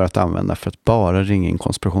som går att använda för att bara ringa in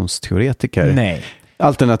konspirationsteoretiker. Nej.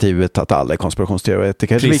 Alternativet att alla är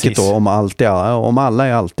konspirationsteoretiker. Vilket då, om alla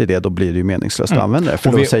är alltid det, då blir det ju meningslöst att använda det.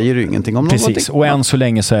 För då säger du ingenting om någonting. Precis, och än så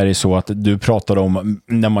länge så är det så att du pratar om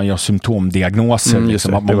när man gör symptomdiagnoser,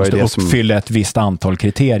 liksom, att man måste uppfylla ett visst antal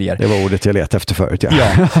kriterier. Det var ordet jag letade efter förut.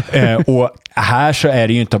 Och här så är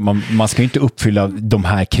det ju inte att man ska inte uppfylla de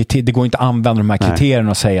här kriterierna. Det går inte att använda de här kriterierna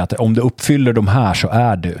och säga att om du uppfyller de här så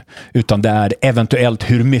är du. Utan det är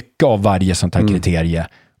eventuellt hur mycket av varje sånt här kriterie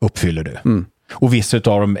uppfyller du. Och vissa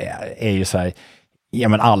av dem är ju så här,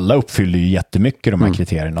 men alla uppfyller ju jättemycket de här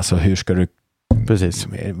kriterierna, så hur ska du... Precis.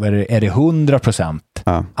 Är det 100%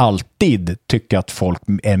 alltid tycka att folk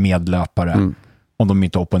är medlöpare om de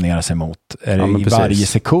inte opponerar sig mot? Är det i varje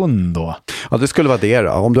sekund då? Ja, det skulle vara det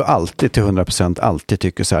då. Om du alltid till 100% alltid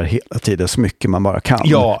tycker så här hela tiden så mycket man bara kan,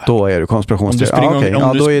 då är du konspirationsteoretiker.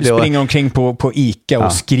 Om du springer omkring på ICA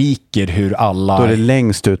och skriker hur alla... Då är det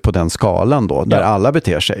längst ut på den skalan då, där alla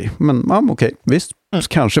beter sig. Men okej, visst,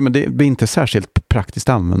 kanske, men det blir inte särskilt praktiskt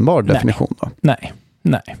användbar definition då. Nej.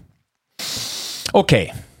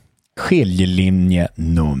 Okej. Skiljelinje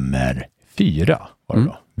nummer 4 var det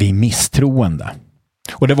då. Vi är misstroende.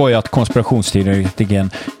 Och det var ju att konspirationsteoretikern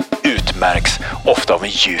utmärks ofta av en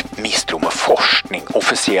djup misstro med forskning,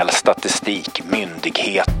 officiell statistik,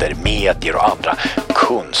 myndigheter, medier och andra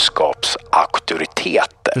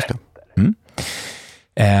kunskapsauktoriteter.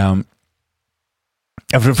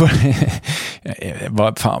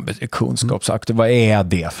 Vad fan betyder kunskapsauktoritet? Vad är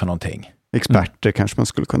det för någonting? Experter kanske man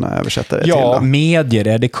skulle kunna översätta det till. Ja, medier,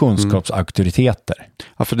 är det kunskapsauktoriteter?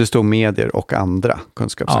 Ja, för det står medier och andra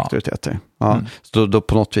kunskapsauktoriteter. Så då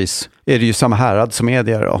på något vis är det ju samma härad som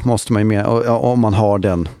medier, och måste man ju med, om man har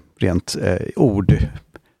den rent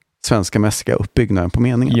svenska mässiga uppbyggnaden på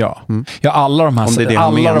meningen. Ja, alla de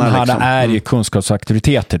här är ju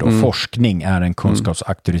kunskapsauktoriteter då. Forskning är en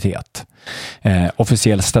kunskapsauktoritet.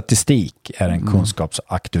 Officiell statistik är en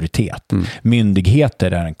kunskapsauktoritet.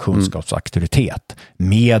 Myndigheter är en kunskapsauktoritet.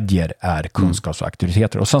 Medier är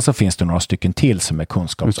kunskapsauktoriteter. Och sen så finns det några stycken till som är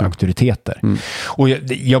kunskapsauktoriteter. Och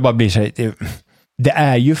jag bara blir så här, det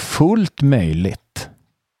är ju fullt möjligt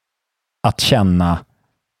att känna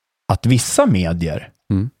att vissa medier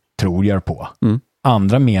tror jag på.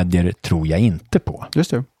 Andra medier tror jag inte på.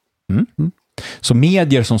 Just det. Så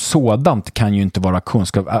medier som sådant kan ju inte vara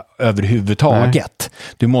kunskap överhuvudtaget. Nej.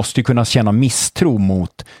 Du måste ju kunna känna misstro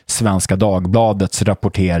mot Svenska Dagbladets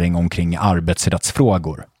rapportering omkring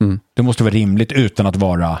arbetsrättsfrågor. Det måste vara rimligt utan att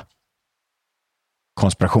vara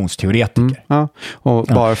konspirationsteoretiker. Ja. Och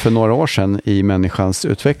bara för några år sedan i människans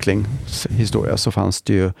utvecklingshistoria så fanns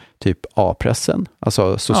det ju typ A-pressen,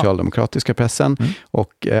 alltså socialdemokratiska pressen,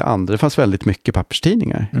 och andra. Det fanns väldigt mycket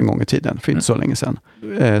papperstidningar en gång i tiden, för inte så länge sedan.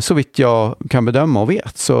 Så vitt jag kan bedöma och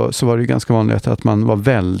vet så var det ju ganska vanligt att man var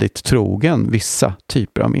väldigt trogen vissa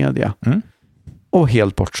typer av media. Och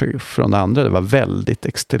helt bort från det andra. Det var väldigt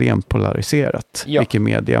extremt polariserat vilken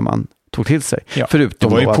media man tog till sig. Ja. Förutom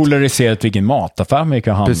det var ju polariserat vilken mataffär man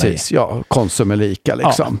kan handla i. Precis, Konsum är lika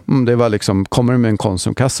liksom. Det var liksom, kommer du med en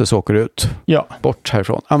Konsumkasse så åker du ut. Bort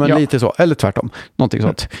härifrån. Ja, men lite så. Eller tvärtom. Någonting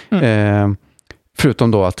sånt.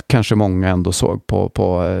 Förutom då att kanske många ändå såg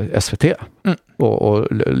på SVT och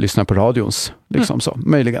lyssnade på radions. Liksom så.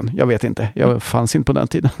 Möjligen, jag vet inte. Jag fanns inte på den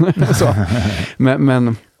tiden. Så.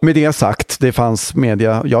 Men med det sagt, det fanns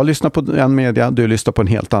media. Jag lyssnar på en media, du lyssnar på en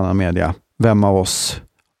helt annan media. Vem av oss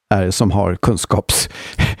är det som har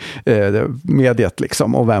kunskapsmediet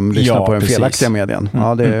liksom, och vem lyssnar på den felaktiga medien?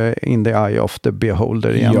 Ja, det är in the eye of the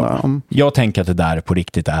beholder igen. Ja. Jag tänker att det där på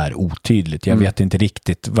riktigt är otydligt. Jag vet inte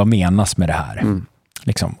riktigt vad menas med det här.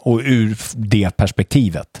 Liksom. Och ur det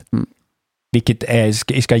perspektivet. Vilket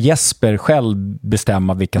ska Jesper själv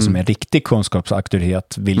bestämma vilka som är riktig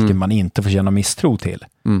kunskapsauktoritet, vilken man inte får känna misstro till?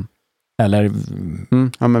 Eller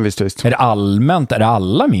ja, men visst. Är det allmänt, är det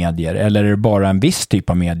alla medier, eller är det bara en viss typ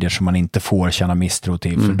av medier som man inte får känna misstro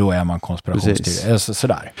till, för då är man konspirationsteoretiker.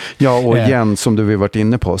 Sådär. Ja, och igen, som du har varit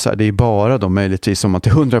inne på, så här, det är bara då möjligtvis som man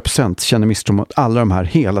till 100% känner misstro mot alla de här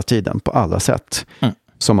hela tiden, på alla sätt.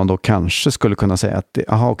 Som man då kanske skulle kunna säga att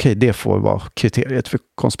det får vara kriteriet för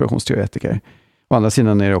konspirationsteoretiker. Å andra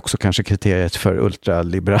sidan är det också kanske kriteriet för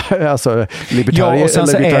ultraliberala, alltså libertarianer. Ja, och sen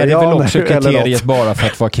så är det väl också kriteriet bara för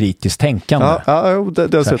att vara kritiskt tänkande.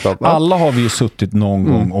 Dessutom. Alla har vi ju suttit någon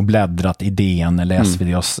gång och bläddrat i DN eller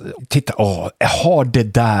SvD och titta, har det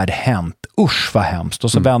där hänt? Usch vad hemskt.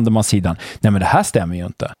 Och så vänder man sidan. Nej, men det här stämmer ju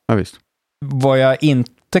inte. Ja, visst. Var jag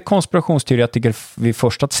inte konspirationsteoretiker vid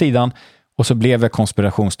första sidan, och så blev jag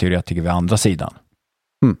konspirationsteoretiker vid andra sidan.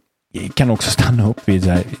 Jag kan också stanna upp vid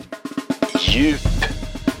det här. Djup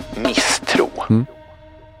misstro.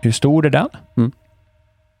 Hur stor är den?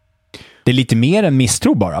 Det är lite mer än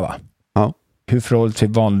misstro bara, va? Ja. Hur förhåller till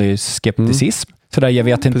vanlig skepticism? Så där, jag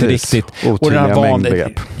vet inte riktigt. Och den här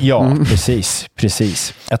mängdbegrepp. Ja,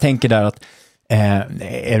 precis. Jag tänker där att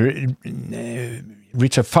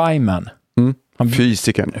Richard Feynman,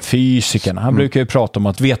 fysikern. Han brukar ju prata om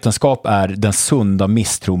att vetenskap är den sunda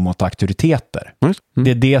misstro mot auktoriteter.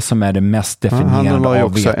 Det är det som är det mest definierande han var ju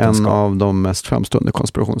av också vetenskap. en av de mest framstående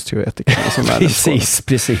konspirationsteoretikerna som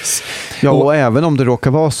Precis. Ja, och även om det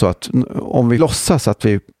råkar vara så att om vi låtsas att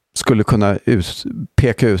vi skulle kunna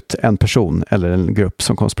peka ut en person eller en grupp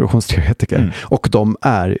som konspirationsteoretiker och de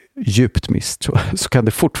är djupt misstro, så kan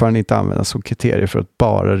det fortfarande inte användas som kriterier för att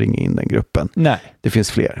bara ringa in den gruppen. Nej. Det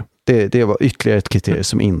finns fler. Det var ytterligare ett kriterium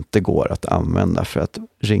som inte går att använda för att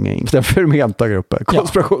ringa in den förmenta gruppen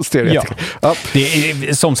konspirationsteoretiker. Ja. Det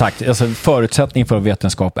är, som sagt, alltså, förutsättning för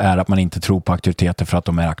vetenskap är att man inte tror på auktoriteter för att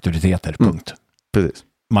de är auktoriteter. Punkt. Precis.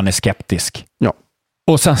 Man är skeptisk. Ja.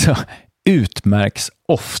 Och sen så utmärks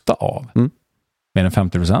ofta av mer än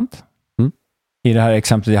 50%. I det här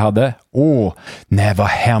exemplet jag hade, nej vad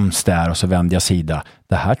hemskt det är, och så vände jag sida.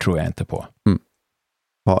 Det här tror jag inte på.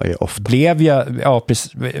 Vad är ofta? Blev jag,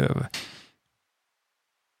 precis,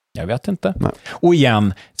 jag vet inte. Nej. Och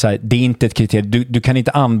igen, så här, det är inte ett kriterium. Du kan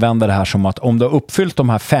inte använda det här som att om du har uppfyllt de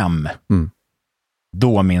här 5,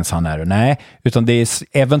 då minns han är det. Nej, utan det är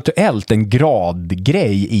eventuellt en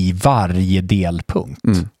gradgrej i varje delpunkt.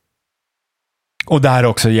 Och där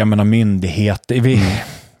också, jag menar, myndigheter.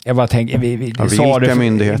 Jag bara tänker, vi sa det.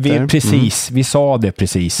 Myndigheter? Vi sa det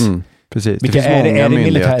precis. Precis. Vilka är det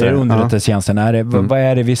militära underrättelsetjänsten? Vad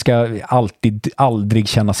är det vi ska aldrig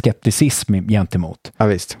känna skepticism gentemot? Ja,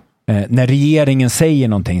 visst. När regeringen säger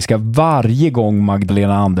någonting, ska varje gång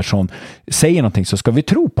Magdalena Andersson säger någonting, så ska vi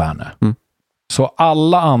tro på henne. Så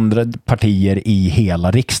alla andra partier i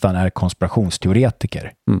hela riksdagen är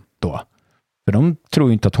konspirationsteoretiker då. För de tror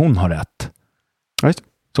ju inte att hon har rätt. Right.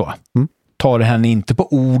 Så. Tar henne inte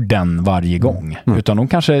på orden varje gång. Utan de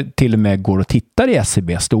kanske till och med går och tittar i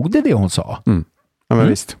SCB. Stod det hon sa? Ja, men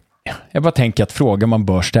visst. Jag bara tänker att frågan man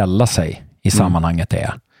bör ställa sig i sammanhanget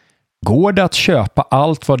är: går det att köpa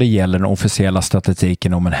allt vad det gäller den officiella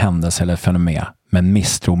statistiken om en händelse eller fenomen, men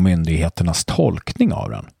misstro myndigheternas tolkning av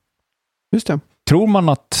den? Just det. Tror man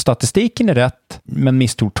att statistiken är rätt, men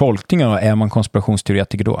misstror tolkningen, är man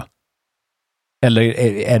konspirationsteoretiker då? Eller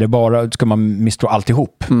är det bara, ska man misstro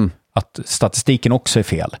alltihop? Att statistiken också är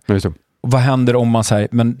fel? Just det. Vad händer om man säger,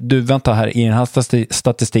 men du vänta här, i den här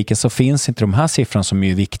statistiken så finns inte de här siffrorna som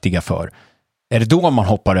är viktiga för. Är det då man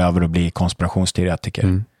hoppar över och blir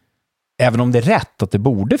konspirationsteoretiker? Även om det är rätt att det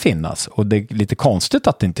borde finnas, och det är lite konstigt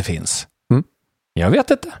att det inte finns. Jag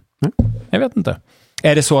vet inte. Jag vet inte.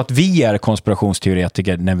 Är det så att vi är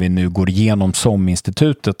konspirationsteoretiker när vi nu går igenom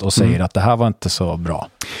SOM-institutet och säger att det här var inte så bra?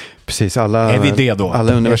 Precis, alla, är vi det då?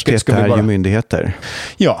 Alla universitet är ju myndigheter.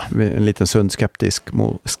 Ja. En liten sund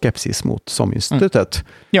skepsis mot SOM-institutet.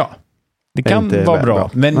 Ja, det kan vara bra.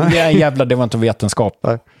 Men det var inte vetenskap.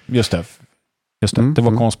 Nej. Just det. Det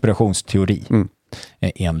var konspirationsteori.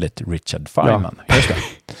 Enligt Richard Feynman. Ja. Just det.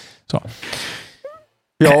 Så.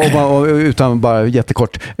 Ja, och utan bara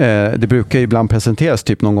jättekort, det brukar ibland presenteras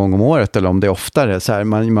typ någon gång om året, eller om det är oftare, så här,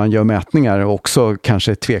 man gör mätningar och också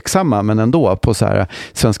kanske tveksamma, men ändå på så här,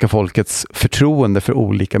 svenska folkets förtroende för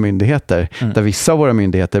olika myndigheter, där vissa av våra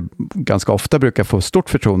myndigheter ganska ofta brukar få stort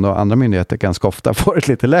förtroende och andra myndigheter ganska ofta får ett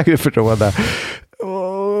lite lägre förtroende.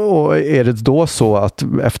 Och är det då så att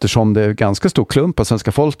eftersom det är ganska stor klump av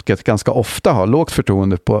svenska folket ganska ofta har lågt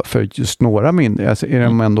förtroende för just några myndigheter, alltså är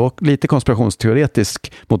de ändå lite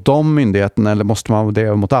konspirationsteoretisk mot de myndigheterna, eller måste man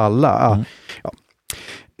det mot alla? Ja.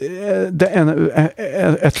 Ett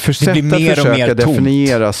sätt att försöka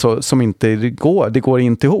definiera som inte det går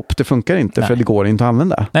inte ihop, det funkar inte. Nej. För det går inte att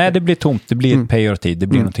använda. Nej, det blir tomt, det blir pejorativ, det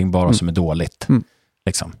blir någonting bara som är dåligt.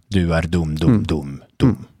 Liksom, du är dum.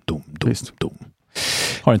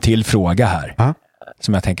 Har en till fråga här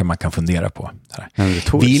som jag tänker man kan fundera på.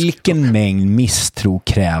 Vilken mängd misstro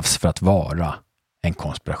krävs för att vara en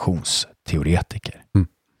konspirationsteoretiker?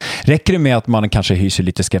 Räcker det med att man kanske hyser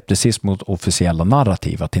lite skepticism mot officiella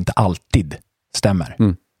narrativ, att det inte alltid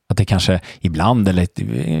stämmer? Att det kanske ibland eller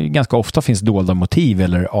ganska ofta finns dolda motiv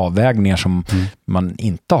eller avvägningar som man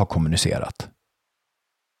inte har kommunicerat?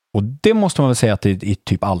 Och det måste man väl säga att det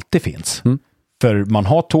typ alltid finns. För man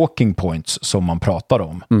har talking points som man pratar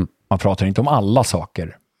om. Man pratar inte om alla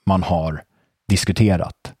saker man har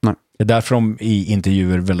diskuterat. Nej. Det är därför de i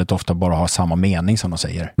intervjuer väldigt ofta bara har samma mening som de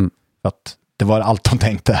säger. För att det var allt de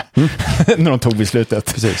tänkte när de tog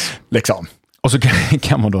beslutet. Precis. Liksom. Och så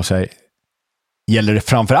kan man då säga, gäller det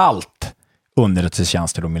framför allt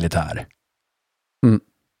underrättelsetjänster och militär?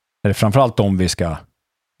 Är det framför allt om vi ska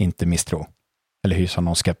inte misstro eller hysa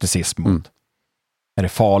någon skepticism mot? Är det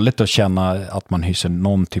farligt att känna att man hyser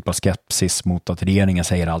någon typ av skepsis mot att regeringen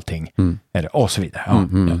säger allting? Och så vidare. Ja,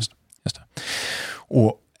 just det.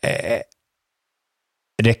 Och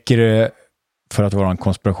räcker det för att vara en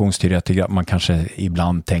konspirationsteoretiker att man kanske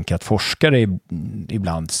ibland tänker att forskare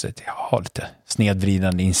ibland har lite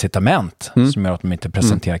snedvridande incitament som gör att de inte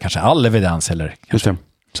presenterar kanske all evidens eller kanske.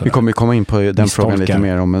 Vi kommer komma in på den frågan lite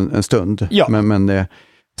mer om en stund. Ja. Men det,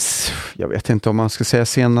 jag vet inte om man ska säga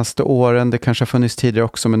senaste åren, det kanske har funnits tidigare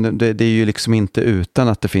också, men det är ju liksom inte utan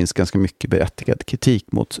att det finns ganska mycket berättigad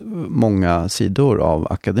kritik mot många sidor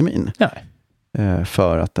av akademin. Nej.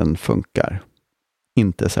 För att den funkar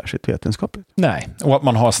inte särskilt vetenskapligt. Nej, och att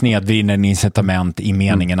man har snedvriden incitament i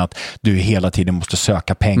meningen att du hela tiden måste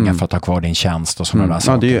söka pengar för att ha kvar din tjänst och sådana där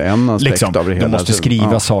saker. Ja, det är ju en aspekt av det hela. Du måste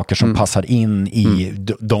skriva saker som passar in i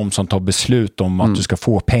de som tar beslut om att du ska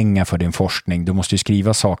få pengar för din forskning. Du måste ju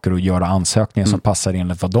skriva saker och göra ansökningar som passar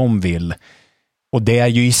enligt vad de vill. Och det är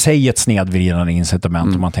ju i sig ett snedvridande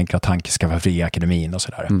incitament om man tänker att tanken ska vara fri i akademin och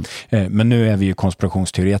sådär. Men nu är vi ju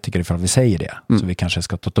konspirationsteoretiker ifall vi säger det. Så vi kanske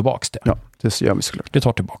ska ta tillbaka det. Ja, det gör vi såklart. Det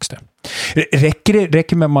tar tillbaka det.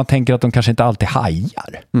 Räcker med att man tänker att de kanske inte alltid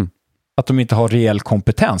hajar? Att de inte har reell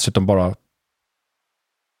kompetens utan bara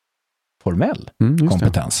formell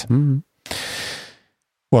kompetens.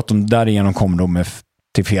 Och att de därigenom kommer de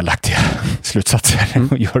till felaktiga slutsatser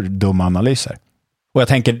och gör dumma analyser. Och jag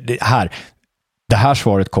tänker här, det här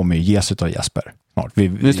svaret kommer ju ges av Jesper snart.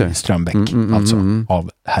 Strömbäck,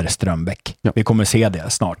 av herr Strömbäck. Ja. Vi kommer se det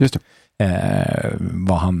snart. Just det.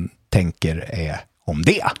 Vad han tänker är om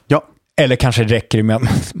det. Ja. Eller kanske räcker det med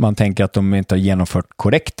att man tänker att de inte har genomfört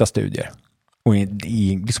korrekta studier. Och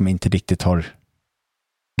liksom inte riktigt har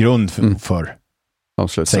grund för de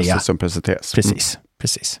slutsatser som presenteras.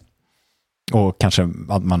 Precis. Och kanske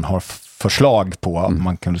att man har förslag på att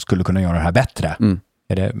man skulle kunna göra det här bättre.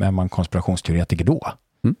 Är man konspirationsteoretiker då?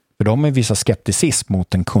 För de är vissa skepticism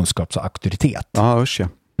mot en kunskapsauktoritet. Ja, usch ja.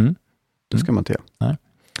 Det ska man inte göra. Nej.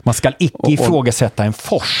 Man ska icke ifrågasätta en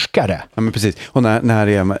forskare. Ja, men precis. Och när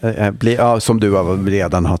det blir, som du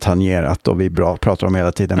redan har tangerat och vi pratar om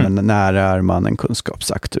hela tiden, men när är man en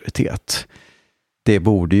kunskapsauktoritet? det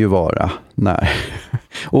borde ju vara när,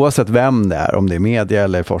 oavsett vem det är, om det är media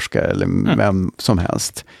eller forskare eller vem som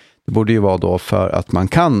helst, det borde ju vara då för att man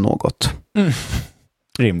kan något.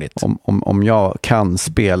 Rimligt. Om jag kan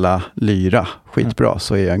spela lyra skitbra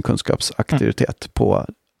så är jag en kunskapsaktivitet på att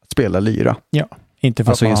spela lyra. Ja, inte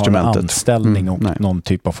för alltså att man har en anställning och någon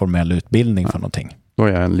typ av formell utbildning för någonting. Då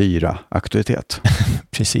är jag en lyra-aktivitet.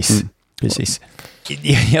 Precis. Precis.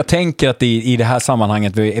 Jag tänker att i det här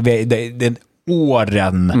sammanhanget, den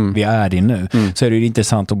åren vi är i nu, så är det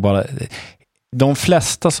intressant att bara... De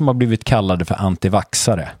flesta som har blivit kallade för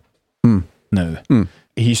antivaxare nu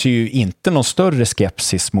hyser ju inte någon större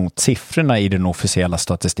skepsis mot siffrorna i den officiella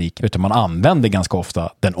statistiken, utan man använder ganska ofta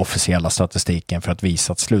den officiella statistiken för att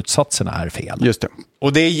visa att slutsatserna är fel. Just det.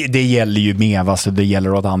 Och det gäller ju med, alltså det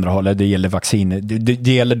gäller åt andra hållet, det gäller vacciner,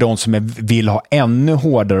 det gäller de som vill ha ännu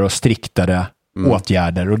hårdare och striktare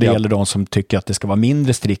åtgärder, och det gäller de som tycker att det ska vara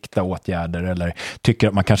mindre strikta åtgärder, eller tycker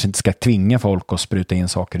att man kanske inte ska tvinga folk att spruta in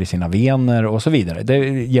saker i sina vener och så vidare. Det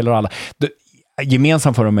gäller alla.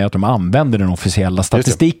 Gemensamt för dem är att de använder den officiella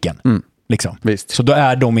statistiken. Liksom. Så då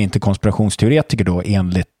är de inte konspirationsteoretiker då,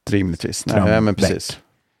 enligt rimligtvis. Nej, men precis.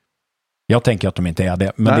 Jag tänker att de inte är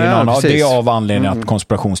det. Men det är av anledningen att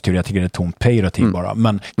konspirationsteoretiker är tomt pejorativ bara.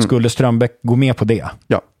 Men skulle Strömbäck gå med på det?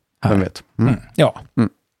 Ja, vem vet. Ja.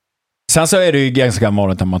 Sen så är det ju ganska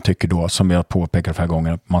vanligt att man tycker då, som jag påpekar för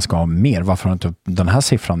gånger, att man ska ha mer. Varför har inte den här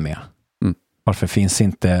siffran med? Varför finns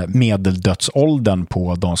inte medeldödsåldern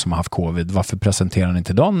på de som har haft covid? Varför presenterar ni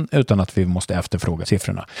inte den utan att vi måste efterfråga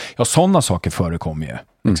siffrorna? Ja, sådana saker förekommer ju.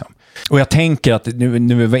 Liksom. Och jag tänker att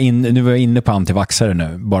nu var jag inne på antivaxare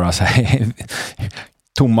nu, bara så här,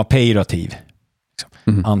 tomma pejorativ.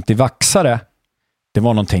 Liksom. Antivaxare, det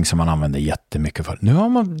var någonting som man använde jättemycket för. Nu har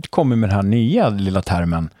man kommit med den här nya lilla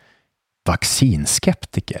termen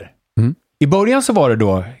vaccinskeptiker. I början så var det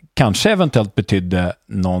då kanske eventuellt betydde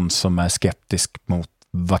någon som är skeptisk mot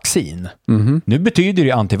vaccin. Nu betyder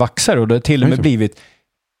det antivaxare, och det har till och med blivit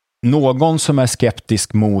någon som är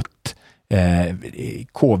skeptisk mot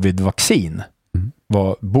covid-vaccin.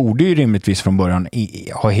 Borde ju rimligtvis från början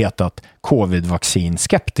ha hetat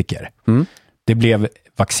covid-vaccinskeptiker. Det blev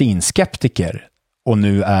vaccinskeptiker, och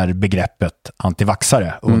nu är begreppet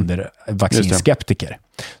antivaxare under vaccinskeptiker.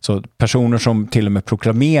 Så personer som till och med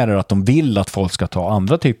proklamerar att de vill att folk ska ta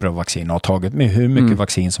andra typer av vaccin och har tagit med hur mycket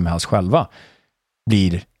vaccin som helst själva,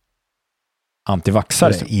 blir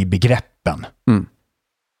antivaxare i begreppen.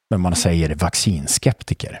 Men man säger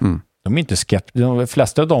vaccinskeptiker. De är inte de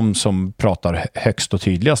flesta av dem som pratar högst och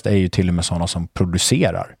tydligast är ju till och med sådana som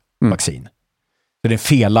producerar vaccin. Så det är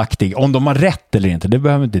felaktig, om de har rätt eller inte, det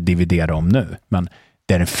behöver vi inte dividera om nu, men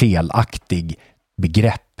det är en felaktig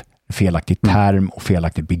begrepp, en felaktig term och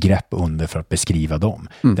felaktigt begrepp under för att beskriva dem.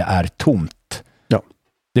 Det är tomt. Ja.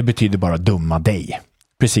 Det betyder bara dumma dig.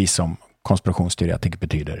 Precis som konspirationsteoretiker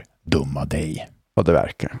betyder dumma dig. Vad det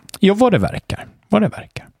verkar. Ja, vad det verkar.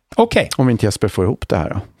 Okej. Om inte Jesper får ihop det här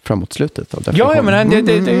då, framåt slutet av ja, men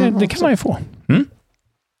det kan man ju få.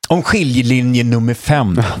 Om skiljelinje nummer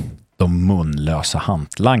 5 då. De munlösa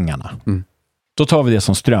hantlangarna. Då tar vi det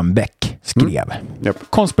som Strömbäck skrev.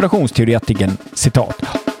 Konspirationsteoretikern, citat,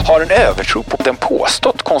 har en övertro på den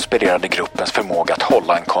påstått konspirerade gruppens förmåga att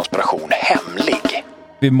hålla en konspiration hemlig.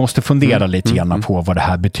 Vi måste fundera lite grann på vad det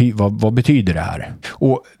här vad betyder det här.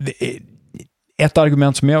 Och ett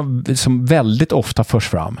argument som väldigt ofta förs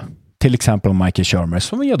fram, till exempel om Michael Shermer,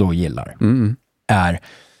 som jag då gillar, är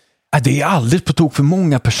att det är alldeles på tok för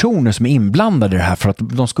många personer som är inblandade i det här för att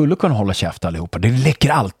de skulle kunna hålla käft allihopa. Det läcker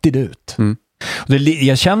alltid ut. Och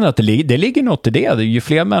jag känner att det ligger något i det. Ju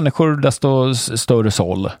fler människor, desto större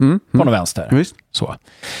såll på den vänster. Så.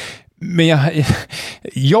 Men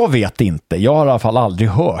jag vet inte. Jag har i alla fall aldrig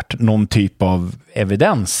hört någon typ av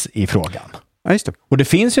evidens i frågan. Ja, just det. Och det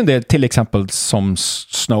finns ju en del, till exempel som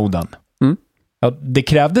Snowden. Ja, det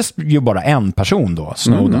krävdes ju bara en person då,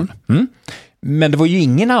 Snowden. Men det var ju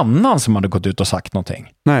ingen annan som hade gått ut och sagt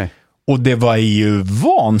någonting. Nej. Och det var ju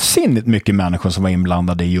vansinnigt mycket människor som var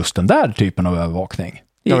inblandade i just den där typen av övervakning.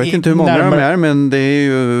 Jag vet inte hur många de är, men det är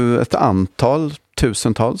ju ett antal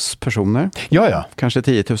tusentals personer. Ja. Kanske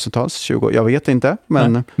 10-tusentals, 20, jag vet inte.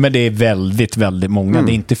 Men det är väldigt, väldigt många.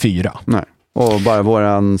 Det är inte 4. Nej. Och bara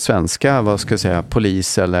våran svenska, vad ska jag säga,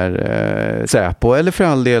 polis eller Säpo, eller för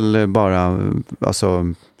all del bara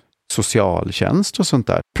alltså socialtjänst och sånt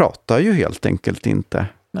där, pratar ju helt enkelt inte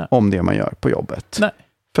om det man gör på jobbet. Nej.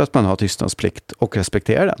 För att man har tystnadsplikt och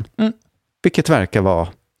respekterar den. Vilket verkar vara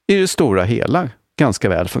i det stora hela ganska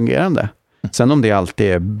väl fungerande. Sen om det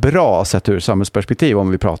alltid är bra sett ur samhällsperspektiv,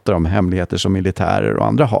 om vi pratar om hemligheter som militärer och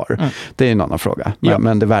andra har, det är en annan fråga.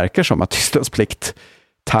 Men det verkar som att tystnadsplikt,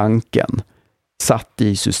 tanken, satt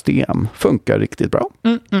i system funkar riktigt bra.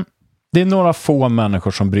 Det är några få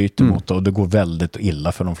människor som bryter mot det och det går väldigt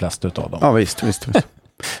illa för de flesta av dem. Ja, visst.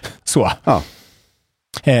 Så. Ja.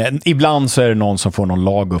 Ibland så är det någon som får någon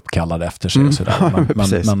lag uppkallad efter sig. Och sådär.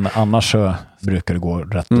 Men annars så brukar det gå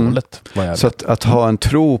rätt dåligt. Så att ha en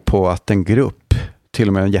tro på att en grupp, till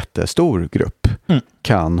och med en jättestor grupp,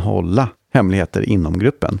 kan hålla hemligheter inom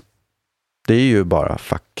gruppen. Det är ju bara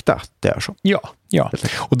fakta, det är så. Ja.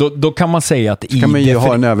 Och då kan man säga att kan man ju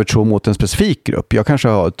ha en övertro mot en specifik grupp. Jag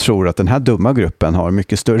kanske tror att den här dumma gruppen har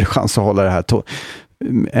mycket större chans att hålla det här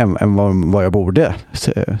än vad jag borde.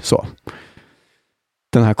 Så.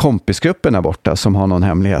 Den här kompisgruppen är borta som har någon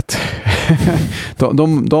hemlighet.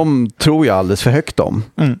 de tror jag alldeles för högt om.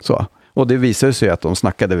 Så. Och det visade sig att de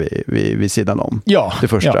snackade vid sidan om. Ja, det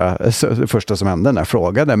första som hände när jag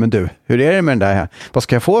frågade, men du, hur är det med den där? Vad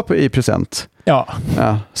ska jag få i present?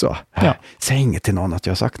 Så. Säg inget till någon att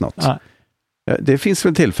jag har sagt något. Ja. Det finns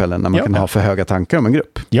väl tillfällen när man kan ha för höga tankar om en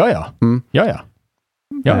grupp. Ja.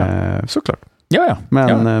 Såklart. Ja.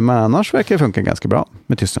 Men annars verkar det funka ganska bra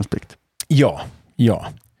med tystnadsplikt. Ja.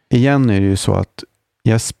 Igen är det ju så att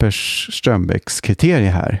Jespers Strömbäcks kriterie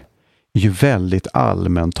här är ju väldigt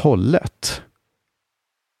allmänt hållet.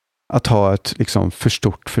 Att ha ett liksom för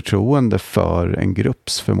stort förtroende för en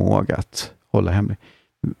grupps förmåga att hålla hemlig.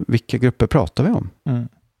 Vilka grupper pratar vi om?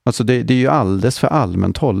 Alltså det är ju alldeles för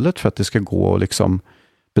allmänt hållet för att det ska gå att liksom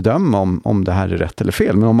bedöma om det här är rätt eller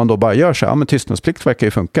fel. Men om man då bara gör så här, men tystnadsplikt verkar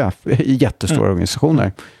ju funka i jättestora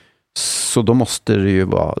organisationer. Så då måste det ju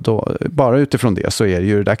vara, bara utifrån det så är det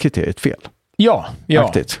ju det där kriteriet fel. Ja.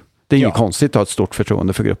 Aktigt. Det är inget konstigt att ha ett stort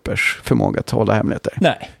förtroende för gruppers förmåga att hålla hemligheter.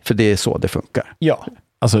 Nej. För det är så det funkar. Ja.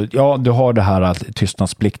 Alltså, du har det här att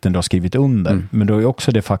tystnadsplikten du har skrivit under. Men då är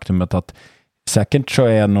också det faktumet att säkert så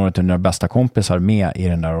är några av dina bästa kompisar med i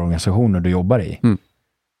den där organisationen du jobbar i.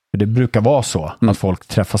 För det brukar vara så att folk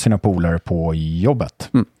träffar sina polare på jobbet.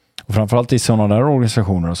 Och framförallt i sådana där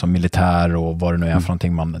organisationer som militär och vad det nu är för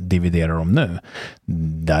någonting man dividerar om nu.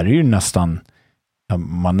 Där är ju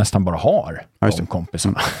man nästan bara har de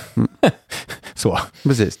kompisarna. Så.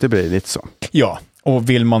 Precis, det blir lite så. Ja, och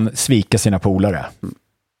vill man svika sina polare.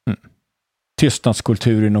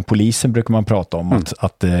 Tystnadskulturen och polisen brukar man prata om.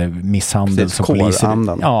 Att misshandel som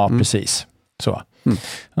polisen... Ja, precis. Så.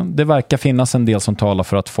 Det verkar finnas en del som talar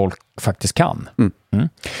för att folk faktiskt kan.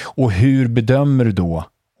 Och hur bedömer du då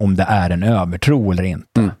om det är en övertro eller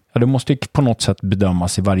inte? Ja, det måste ju på något sätt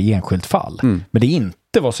bedömas i varje enskilt fall. Men det är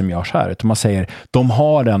inte vad som görs här. Utan man säger, de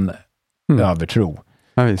har en övertro.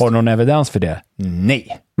 Ja, har du någon evidens för det?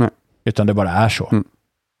 Nej. Utan det bara är så.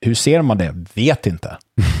 Hur ser man det? Vet inte.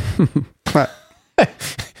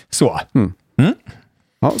 Så.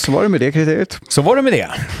 Ja, så var det med det kriteriet. Så var det med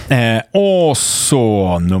det. Och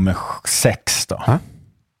så nummer 6 då.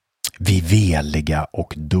 Vi veliga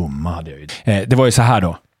och dumma hade jag ju. Det var ju så här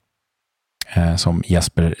då. Som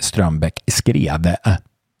Jesper Strömbäck skrev.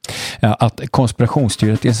 Att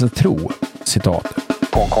konspirationsteoretiskt tro, citat,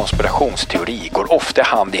 på en konspirationsteori går ofta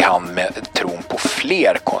hand i hand med tron på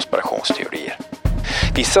fler konspirationsteorier.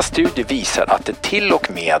 Vissa studier visar att det till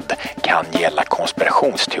och med kan gälla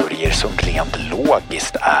konspirationsteorier som rent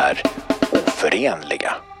logiskt är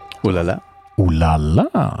oförenliga.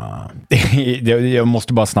 Olala. Jag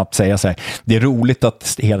måste bara snabbt säga så här. Det är roligt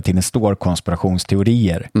att hela tiden står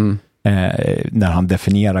konspirationsteorier. När han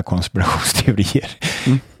definierar konspirationsteorier.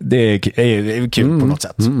 Det är kul på något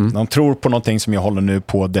sätt. De tror på någonting som jag håller nu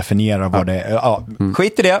på att definiera vad det är. Ja,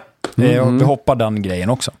 skit i det. Vi hoppar den grejen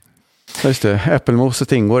också. Just det,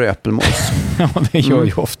 äppelmoset ingår i äppelmos. Ja, det gör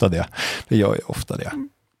ju ofta det.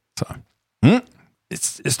 Så.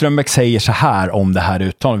 Strömbäck säger så här om det här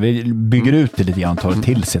uttalandet. Vi bygger ut det lite grann, tar ett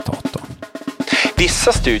till citat då.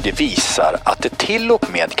 Vissa studier visar att det till och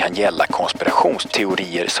med kan gälla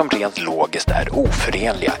konspirationsteorier som rent logiskt är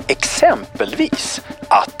oförenliga. Exempelvis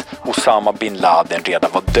att Osama bin Laden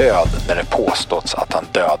redan var död när det påståtts att han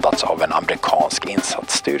dödats av en amerikansk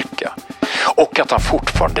insatsstyrka. Och att han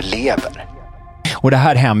fortfarande lever. Och det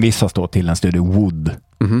här hänvisas då till en studie Wood.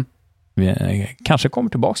 Vi kanske kommer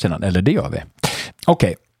tillbaka till den, eller det gör vi.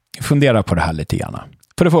 Okej, fundera på det här lite grann.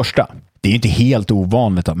 För det första, det är ju inte helt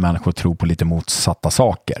ovanligt att människor tror på lite motsatta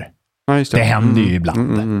saker. Ja, just det. Det händer ju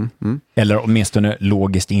ibland. Eller åtminstone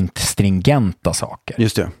logiskt inte stringenta saker.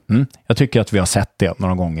 Just det. Jag tycker att vi har sett det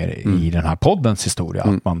några gånger i den här poddens historia.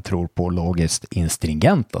 Att man tror på logiskt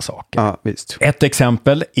instringenta saker. Ja, visst. Ett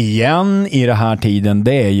exempel igen i den här tiden,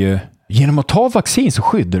 det är ju genom att ta vaccin så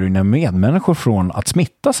skyddar du dina medmänniskor från att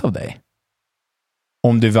smittas av dig.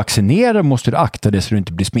 Om du vaccinerar måste du akta dig så du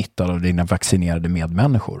inte blir smittad av dina vaccinerade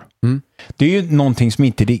medmänniskor. Det är ju någonting som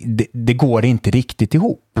inte det går inte riktigt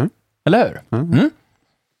ihop. Eller hur? Mm.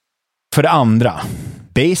 För det andra,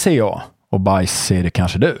 B säger jag och bajs säger det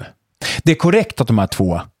kanske du. Det är korrekt att de här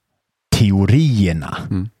två teorierna,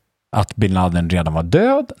 att bin Laden redan var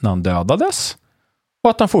död när han dödades och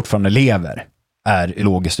att han fortfarande lever, är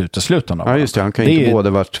logiskt uteslutande. Ja, just det. Han kan ju inte både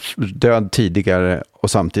varit död tidigare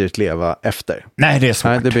och samtidigt leva efter. Nej, det är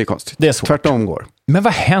svårt. Nej, det blir konstigt. Det är svårt. Tvärtom går. Men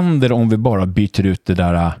vad händer om vi bara byter ut det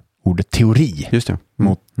där ordet teori just det.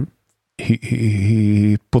 mot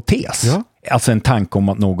hypotes? Ja. Alltså en tanke om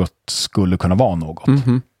att något skulle kunna vara något.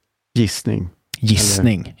 Gissning.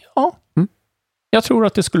 Gissning. Ja. Jag tror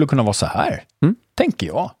att det skulle kunna vara så här. Tänker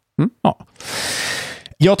jag. Ja.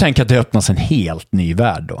 Jag tänker att det öppnas en helt ny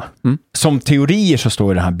värld då. Som teorier så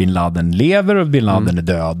står det här bin Laden lever och bin Laden är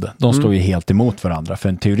död. De står ju helt emot varandra. För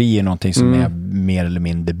en teori är någonting som är mer eller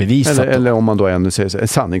mindre bevisat. Eller om man då ännu säger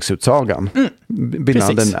sanningsutsagan. Bin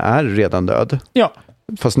Laden är redan död. Ja.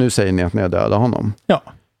 Fast nu säger ni att ni är döda honom. Ja.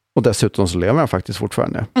 Och dessutom så lever han faktiskt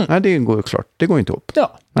fortfarande. Nej, det går ju klart. Det går inte ihop.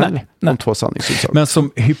 Ja. Nej. De två sanningsutsagor. Men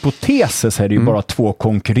som hypoteser så är det ju bara två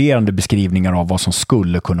konkurrerande beskrivningar av vad som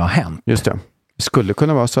skulle kunna ha hänt. Just det. Det skulle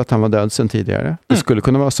kunna vara så att han var död sedan tidigare. Det skulle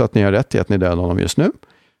kunna vara så att ni har rätt i att ni dödar honom just nu.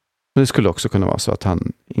 Men det skulle också kunna vara så att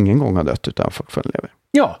han ingen gång har dött utan fortfarande lever.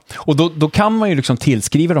 Ja, och då kan man ju liksom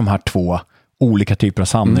tillskriva de här två olika typer av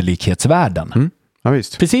sannolikhetsvärden. Ja,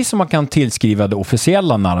 visst. Precis som man kan tillskriva det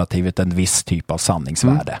officiella narrativet en viss typ av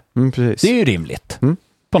sanningsvärde. Precis. Det är ju rimligt.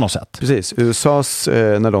 På något sätt. Precis. USAs,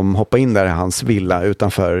 när de hoppade in där i hans villa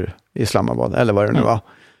utanför Islamabad, eller vad det nu var.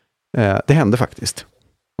 Det hände faktiskt.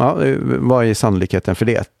 Ja, vad är sannolikheten för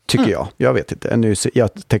det, tycker jag? Jag vet inte. Jag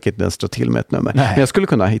tänker inte ens dra till med ett nummer. Nej. Men jag skulle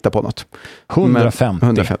kunna hitta på något. 150.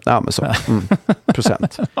 150, ja men så.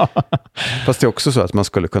 Procent. Fast det är också så att man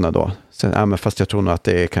skulle kunna då säga, ja, men fast jag tror nog att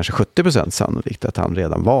det är kanske 70% sannolikt att han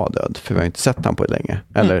redan var död. För vi har inte sett han på länge.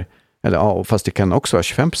 Eller ja, fast det kan också vara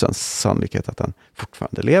 25% sannolikhet att han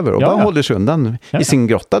fortfarande lever och bara håller sig undan i sin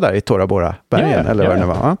grotta där i Tora Bora-bergen. Eller vad det nu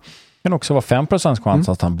var. Ja. Det kan också vara 5% chans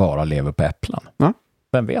att han bara lever på äpplen. Ja.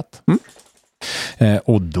 Vem vet?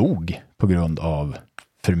 Och dog på grund av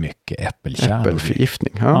för mycket äppelkärnor.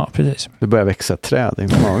 Äppelförgiftning. Ja, precis. Det börjar växa träd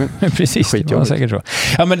i magen. Precis, det var säkert så.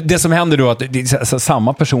 Ja, men det som händer då är att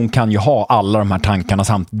samma person kan ju ha alla de här tankarna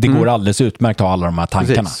samtidigt. Det går alldeles utmärkt att ha alla de här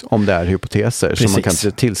tankarna. Precis, om det är hypoteser som man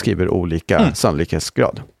kan tillskriva olika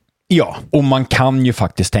sannolikhetsgrad. Ja, och man kan ju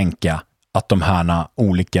faktiskt tänka att de här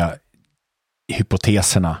olika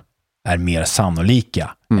hypoteserna är mer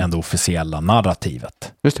sannolika än det officiella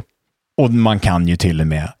narrativet. Just det. Och man kan ju till och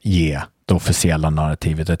med ge det officiella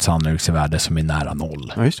narrativet ett sannolikhetsvärde som är nära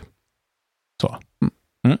 0. Ja, just det. Så.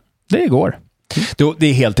 Det går. Det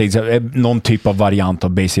är helt enkelt någon typ av variant av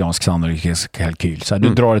bayesiansk sannolikhetskalkyl. Så du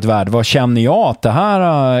drar ett värde. Vad känner jag att det här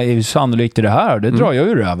är sannolikt i det här? Det drar jag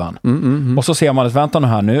ur röven. Och så ser man att vänta nu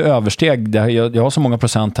här, nu översteg jag har så många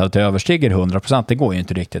procent här att det överstiger 100%. Det går ju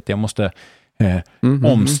inte riktigt. Jag måste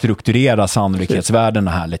omstrukturera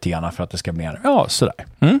sannolikhetsvärdena här lite grann för att det ska bli sådär.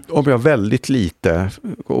 Om vi har väldigt lite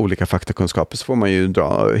olika faktakunskaper så får man ju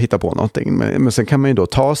hitta på någonting. Men sen kan man ju då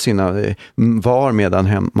ta sina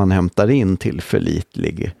medan man hämtar in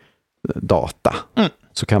tillförlitlig data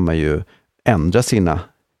så kan man ju ändra sina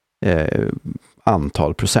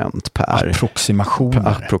antal procent per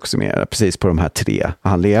approximera precis på de här 3.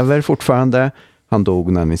 Han lever fortfarande, han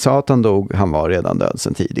dog när ni sa att han dog, han var redan död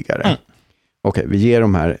sedan tidigare. Okej, vi ger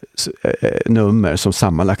de här nummer som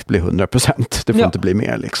sammanlagt blir 100%. Det får inte bli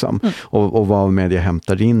mer liksom. Och vad med jag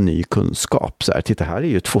hämtar in ny kunskap. Så här, titta, här är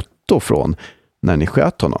ju ett foto från när ni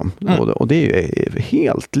sköt honom. Och det är ju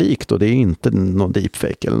helt likt och det är inte någon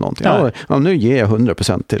deepfake eller någonting. Ja, nu ger jag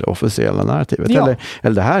 100% till det officiella narrativet. Ja.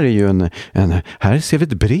 Eller det här är ju här ser vi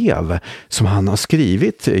ett brev som han har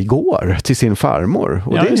skrivit igår till sin farmor.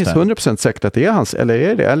 Och det är 100% säkert att det är hans, eller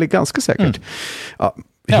är det? Eller ganska säkert.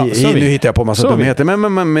 Nu hittar jag på massa dumheter,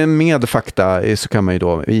 men med fakta så kan man ju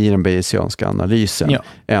då i den bayesianska analysen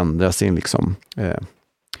ändra sin liksom,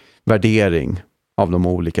 värdering av de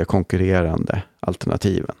olika konkurrerande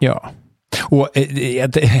alternativen. Ja, och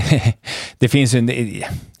det finns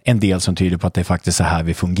en del som tyder på att det är faktiskt så här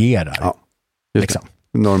vi fungerar. Ja, liksom.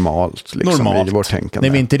 Normalt i vårt tänkande.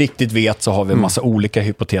 När vi inte riktigt vet så har vi en massa olika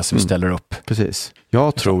hypoteser vi ställer upp. Precis.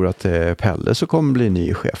 Jag tror att Pelle så kommer bli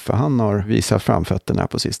ny chef, för han har visat framfötterna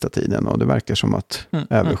på sista tiden och det verkar som att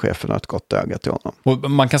överchefen har ett gott öga till honom.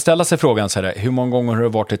 Och man kan ställa sig frågan så här, hur många gånger har det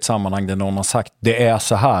varit ett sammanhang där någon har sagt det är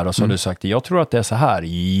så här och så har du sagt jag tror att det är så här.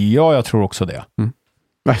 Ja, jag tror också det.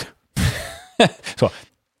 Så,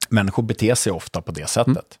 människor beter sig ofta på det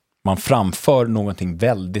sättet. Man framför någonting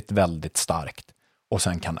väldigt, väldigt starkt och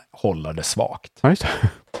sen kan hålla det svagt. Right.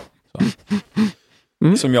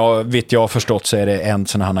 Som jag har förstått så är det en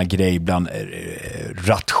sån här grej bland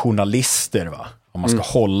rationalister, va? Om man ska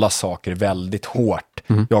hålla saker väldigt hårt.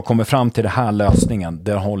 Jag kommer fram till den här lösningen,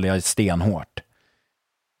 där håller jag stenhårt.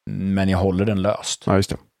 Men jag håller den löst. Ja, just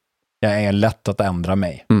det. Jag är lätt att ändra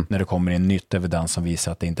mig när det kommer in nytt evidens som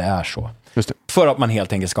visar att det inte är så. Just det. För att man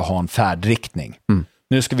helt enkelt ska ha en färdriktning.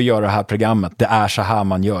 Nu ska vi göra det här programmet. Det är så här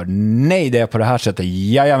man gör. Nej, det är på det här sättet.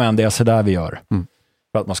 Jajamän, det är så där vi gör.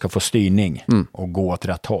 För att man ska få styrning och gå åt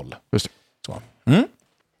rätt håll. Just det. Så.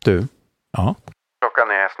 Du? Ja. Klockan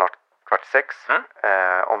är snart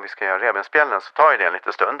 5:15. Om vi ska göra revbensspjällen så tar ju det en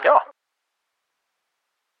liten stund. Ja.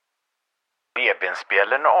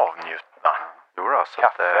 Revbensspjällen avnjutna. Jo då, så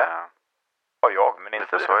Kaffe har jag, men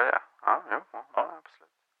inte lite så är det. Ja,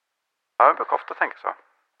 absolut. Ja, jag brukar ofta tänka så.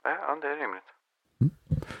 Ja, det är rimligt.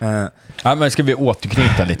 Ja, men ska vi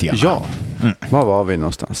återknyta lite grann? Ja. Var var vi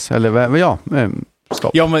någonstans? Eller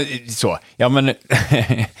stopp. Ja, men så. Ja, men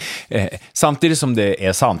samtidigt som det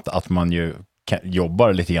är sant att man ju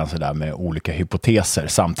jobbar lite grann sådär med olika hypoteser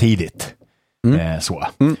samtidigt.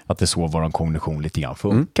 Att det är så vår kognition lite grann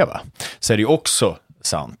funkar, va? Så är det ju också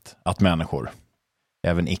sant att människor,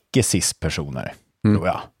 även icke-cis-personer, tror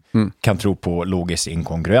jag, kan tro på logiskt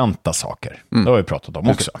inkongruenta saker. Det har vi pratat om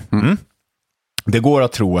också. Det går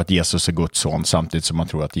att tro att Jesus är Guds son samtidigt som man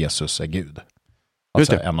tror att Jesus är Gud.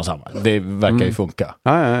 Alltså en och samma. Det verkar ju funka.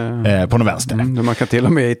 På någon vänster. Man kan till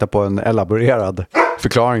och med hitta på en elaborerad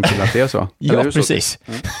förklaring till att det är så. Ja, precis.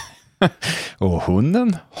 Och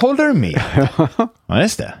hunden håller med. Ja,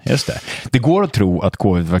 just det. Det går att tro att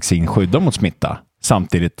covid-vaccin skyddar mot smitta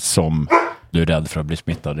samtidigt som du är rädd för att bli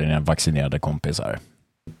smittad i dina vaccinerade kompisar.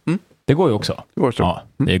 Det går ju också.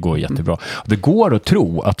 Det går jättebra. Det går att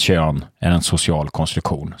tro att kön är en social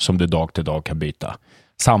konstruktion som du dag till dag kan byta.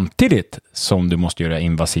 Samtidigt som du måste göra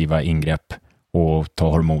invasiva ingrepp och ta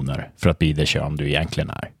hormoner för att bli det kön du egentligen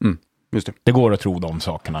är. Just det. Det går att tro de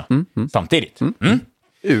sakerna samtidigt.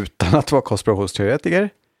 Utan att vara konspirationsteoretiker?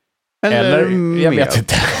 Eller jag vet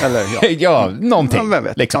inte. Eller, någonting. Vem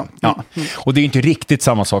vet. Liksom. Ja. Och det är ju inte riktigt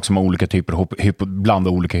samma sak som olika typer blanda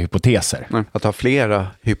olika hypoteser. Nej. Att ha flera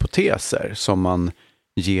hypoteser som man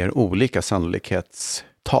ger olika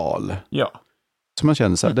sannolikhetstal. Ja. Så man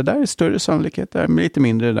känner så här, det där är större sannolikhet, det där är lite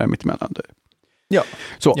mindre, det där är mittemellan. Ja.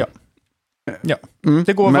 Så. Ja.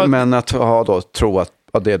 Det går men att tro att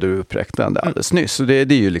det du uppräknade alldeles nyss, så det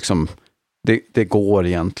är ju liksom, det går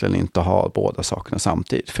egentligen inte att ha båda sakerna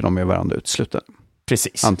samtidigt, för de är varandra utslutande.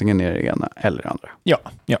 Precis. Antingen är det ena eller andra.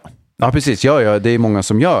 Ja, precis. Ja, det är många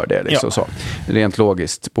som gör det. Liksom, så. Rent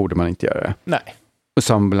logiskt borde man inte göra det. Nej. Och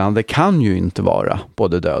samblande kan ju inte vara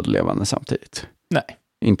både död och levande samtidigt. Nej.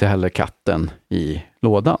 Inte heller katten i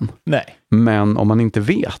lådan. Nej. Men om man inte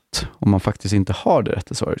vet, om man faktiskt inte har det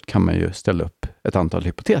rätta svaret, kan man ju ställa upp ett antal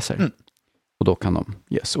hypoteser. Och då kan de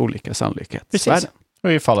ges olika sannolikhetsvärden.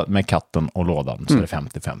 Och i fallet med katten och lådan så är det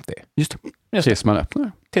 50-50. Just det. Tills man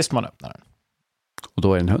öppnar. Den. Och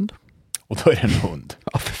då är det en hund.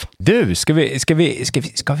 Ja, för fan. Du,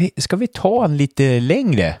 ska vi ta en lite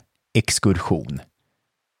längre exkursion?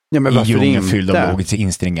 Ja, men varför i inte? Fylld av logiskt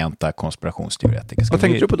instringenta konspirationsteoretiker. Vad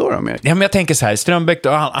tänker du på då, Erik? Ja, men jag tänker så här, Strömbäck,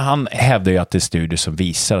 han hävdar ju att det är studier som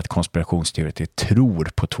visar att konspirationsteoretiker tror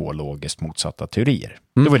på två logiskt motsatta teorier.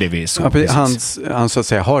 Det var det vi såg. Ja, han så att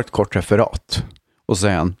säga har ett kort referat. Och så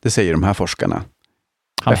säger han, det säger de här forskarna.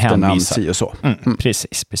 Han efternamn, si och så.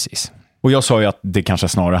 Precis. Och jag sa ju att det kanske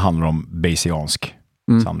snarare handlar om bayesiansk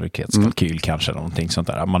sannolikhetskalkyl kanske, någonting sånt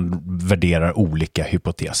där. Man värderar olika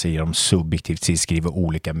hypoteser genom subjektivt skriver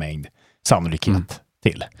olika mängd sannolikhet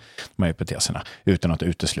till de här hypoteserna utan att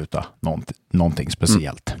utesluta någonting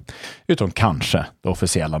speciellt. Utom kanske det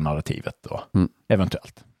officiella narrativet då.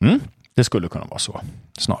 Eventuellt. Det skulle kunna vara så,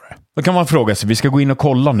 snarare. Då kan man fråga sig, vi ska gå in och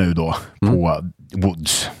kolla nu då på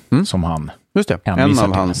Woods som han just det, en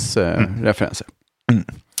av hans referenser.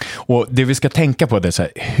 Och det vi ska tänka på det är så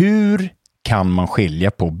här, hur kan man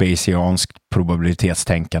skilja på bayesianskt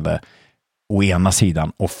probabilitetstänkande å ena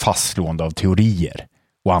sidan och fastslående av teorier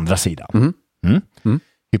å andra sidan?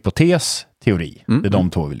 Hypotes, teori, det är de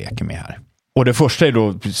två vi leker med här. Och det första är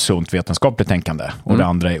då sunt vetenskapligt tänkande och det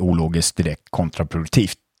andra är ologiskt direkt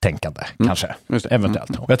kontraproduktivt tänkande, kanske,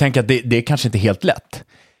 eventuellt. Och jag tänker att det är kanske inte helt lätt,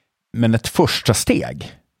 men ett första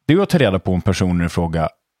steg, det är att ta reda på om personer i fråga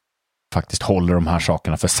faktiskt håller de här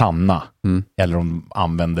sakerna för sanna eller om de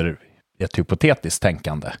använder ett hypotetiskt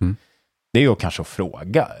tänkande. Det är ju kanske att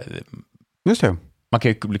fråga. Just det. Man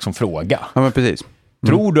kan ju liksom fråga. Ja, men precis.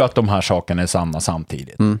 Tror du att de här sakerna är sanna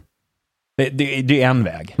samtidigt? Det är en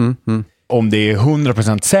väg. Om det är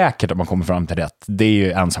 100% säkert att man kommer fram till rätt, det är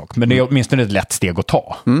ju en sak. Men det är åtminstone ett lätt steg att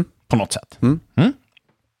ta på något sätt.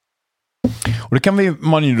 Och det kan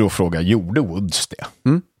man ju då fråga, gjorde Woods det?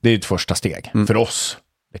 Det är ett första steg för oss.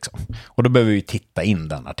 Liksom. Och då behöver vi titta in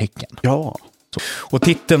den artikeln. Ja. Så. Och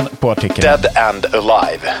titeln på artikeln... Dead and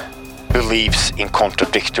Alive. Believes in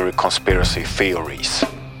contradictory conspiracy theories.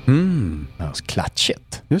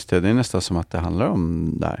 Klatschigt. Just det är nästan som att det handlar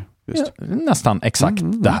om där. Just. Ja, nästan exakt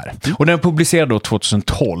det här. Och den publicerade då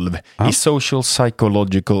 2012 i Social,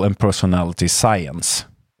 Psychological and Personality Science.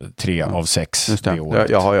 3 av 6 det året.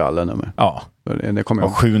 Jag har ju alla nummer. Ja. Det kommer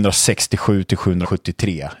och 767 till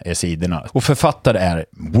 773 är sidorna. Och författare är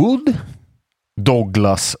Wood,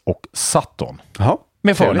 Douglas och Sutton. Aha.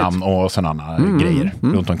 Med förnamn och sådana grejer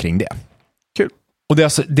runt omkring det. Kul. Och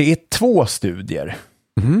det är 2 studier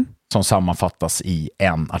som sammanfattas i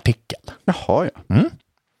en artikel. Jaha,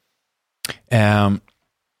 ja.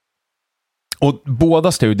 Och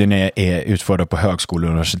båda studierna är utförda på högskole-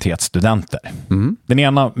 och universitetsstudenter. Den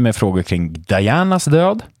ena med frågor kring Dianas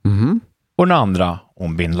död och den andra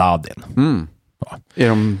om Bin Laden.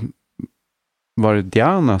 Ja. Var det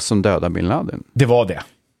Diana som dödade Bin Laden? Det var det.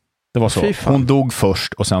 Det var så. Hon dog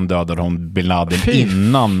först och sen dödade hon Bin Laden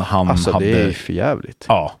innan han hade... det är för jävligt.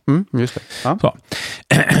 Ja. Just det. Ja. Så.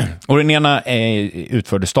 Och den ena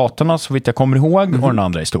utförde staterna så vitt jag kommer ihåg och den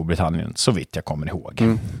andra i Storbritannien så vitt jag kommer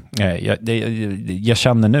ihåg. Jag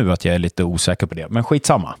känner nu att jag är lite osäker på det, men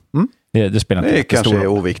skitsamma. Det spelar inte det kanske är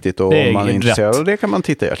oviktigt och om man är intresserad och det kan man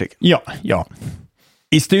titta i artikeln. Ja.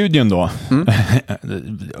 I studien då,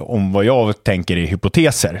 om vad jag tänker är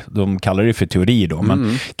hypoteser, de kallar det för teori då,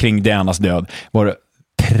 men kring Dianas död var det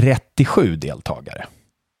 37 deltagare.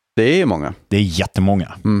 Det är många. Det är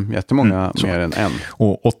jättemånga. Jättemånga, mer än en.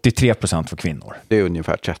 Och 83% för kvinnor. Det är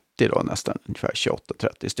ungefär 30 då nästan. Ungefär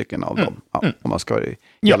 28-30 stycken av dem. Ja, om man ska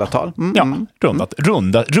i alla tal.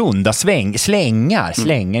 Runda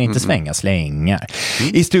slängar, inte svänga, slängar.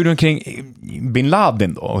 I studien kring Bin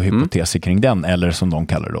Laden då, och hypoteser kring den, eller som de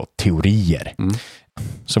kallar det då, teorier.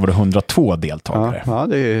 Så var det 102 deltagare. Ja,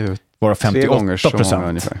 det är bara 58%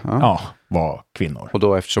 ungefär. Var kvinnor. Och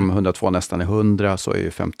då eftersom 102 nästan är 100 så är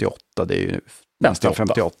ju 58, det är ju nästan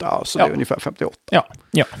 58. Så det är ungefär 58.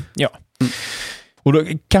 Ja. Och då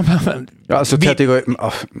kan man...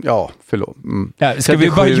 förlåt.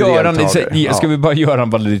 Ska vi bara göra en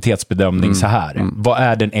validitetsbedömning så här? Vad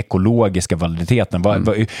är den ekologiska validiteten?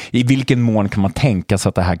 I vilken mån kan man tänka sig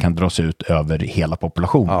att det här kan dras ut över hela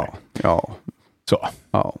populationen? Så.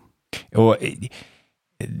 Och...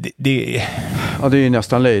 Det är ju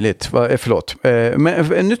nästan löjligt. Förlåt.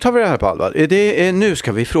 Men nu tar vi det här på allvar. Nu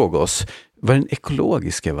ska vi fråga oss vad den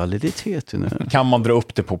ekologiska validiteten är. Kan man dra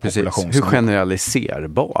upp det på population? Hur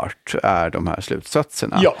generaliserbart är de här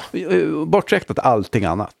slutsatserna? Borträknat allting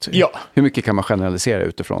annat. Hur mycket kan man generalisera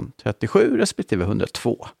utifrån 37 respektive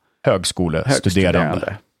 102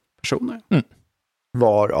 högskolestuderande personer?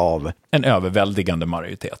 Varav en överväldigande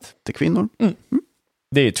majoritet till kvinnor.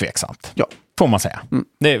 Det är tveksamt. Får man säga.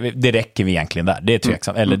 Det räcker vi egentligen där. Det är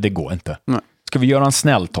tveksamt. Eller det går inte. Ska vi göra en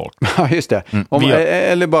snäll tolk? Ja, just det.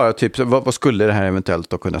 Eller bara typ, vad skulle det här eventuellt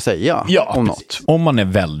då kunna säga om något? Om man är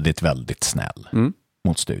väldigt, väldigt snäll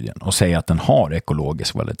mot studien och säger att den har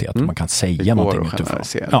ekologisk validitet och man kan säga någonting utifrån.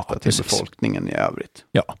 Till befolkningen i övrigt.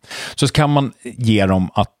 Så kan man ge dem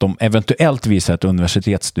att de eventuellt visar att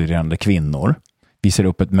universitetsstuderande kvinnor visar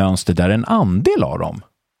upp ett mönster där en andel av dem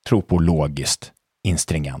tror på logiskt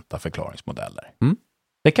instringenta förklaringsmodeller.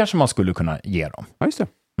 Det kanske man skulle kunna ge dem. Ja, just det.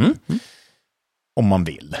 Om man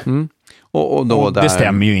vill. Och det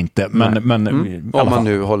stämmer ju inte. Men om man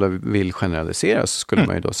nu vill generalisera så skulle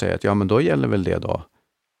man ju då säga att men då gäller väl det då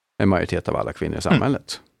en majoritet av alla kvinnor i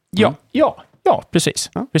samhället. Ja, precis.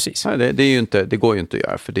 precis. Nej, det är ju inte, det går ju inte att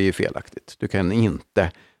göra för det är ju felaktigt. Du kan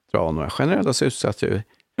inte dra några generella slutsatser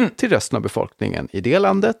till resten av befolkningen i det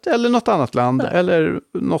landet eller något annat land eller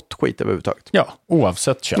något skit överhuvudtaget.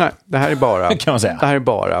 Oavsett kön. Nej, det här är bara kan man säga. Det här är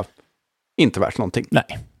bara inte värt någonting.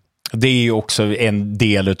 Nej. Det är ju också en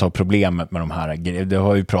del av problemet med de här grejerna. Det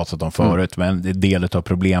har vi pratat om förut, men det är del av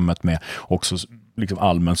problemet med också liksom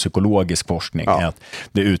allmän psykologisk forskning är att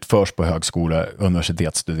det utförs på högskola,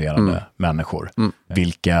 universitetsstuderande människor.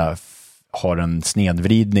 Vilka har en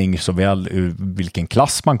snedvridning såväl ur vilken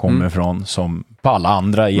klass man kommer ifrån som på alla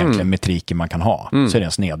andra egentligen metriker man kan ha. Så är det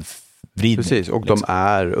en snedvridning. Precis, och de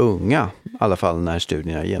är unga i alla fall när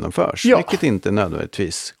studierna genomförs. Vilket inte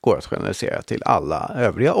nödvändigtvis går att generalisera till alla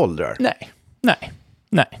övriga åldrar.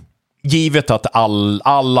 Nej. Givet att all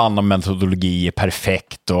annan metodologi är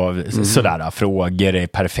perfekt och sådär, frågor är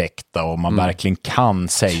perfekta och man verkligen kan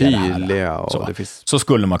säga tydliga det här. Så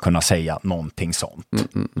skulle man kunna säga någonting sånt.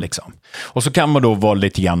 Liksom. Och så kan man då vara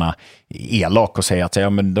lite grann elak och säga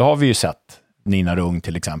att men då har vi ju sett Nina Rung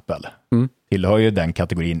till exempel. tillhör ju den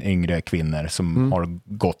kategorin yngre kvinnor som har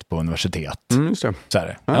gått på universitet. Just det. Så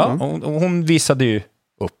här. Ja, och hon visade ju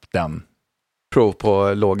upp den. Prov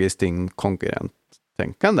på logiskt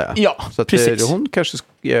inkonkurrenttänkande. Ja, så att precis. Hon kanske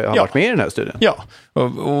har varit med i den här studien. Ja,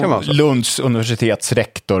 och Lunds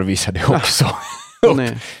universitetsrektor visade ju också upp.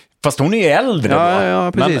 Fast hon är ju äldre då.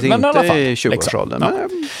 Ja, precis. Men inte i 20-årsåldern.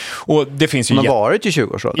 Liksom. Ja. Och det finns ju hon har varit i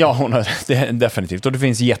 20-årsåldern. Ja, hon har definitivt. Och det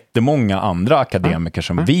finns jättemånga andra akademiker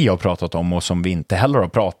som vi har pratat om och som vi inte heller har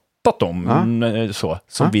pratat om.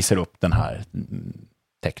 Som visar upp den här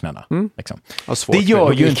tecknarna. Liksom. Det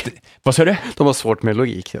gör ju inte... Vad sa du? De har svårt med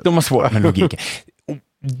logik. De har svårt med logik.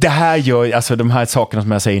 Det här gör, alltså de här sakerna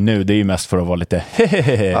som jag säger nu, det är ju mest för att vara lite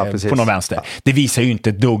på någon vänster. Ja. Det visar ju inte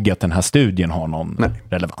ett dugg att den här studien har någon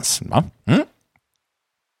relevans. Va?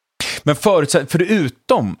 Men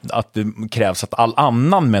förutom att det krävs att all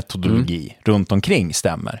annan metodologi runt omkring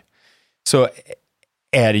stämmer, så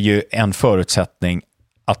är det ju en förutsättning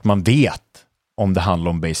att man vet om det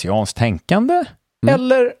handlar om bayesianskt tänkande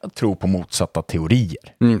eller att tro på motsatta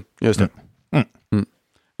teorier. Just det.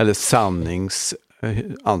 Eller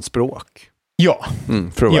sanningsanspråk. Ja.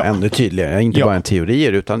 För att vara ännu tydligare. Inte bara en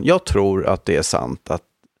teorier, utan jag tror att det är sant att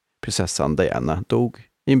prinsessan Diana dog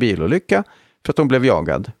i en bilolycka för att hon blev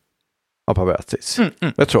jagad av paparazzis.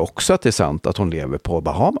 Jag tror också att det är sant att hon lever på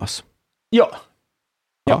Bahamas. Ja,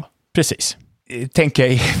 precis.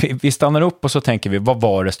 Vi stannar upp och så tänker vi, vad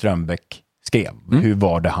var det Strömbäck skrev? Hur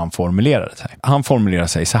var det han formulerade sig? Han formulerade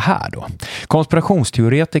sig så här då.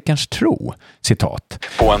 Konspirationsteoretikerns tro, citat,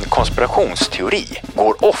 på en konspirationsteori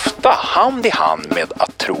går ofta hand i hand med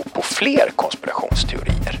att tro på fler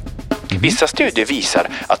konspirationsteorier. Vissa studier visar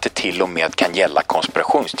att det till och med kan gälla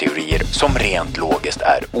konspirationsteorier som rent logiskt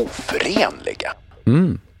är oförenliga.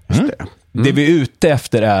 Just det. Det vi är ute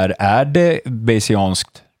efter är det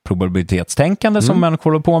bayesianskt probabilitetstänkande som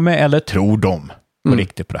människor håller på med, eller tror de på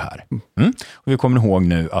riktigt på det här? Och vi kommer ihåg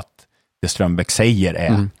nu att det Strömbäck säger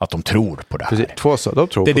är att de tror på det här. Precis. De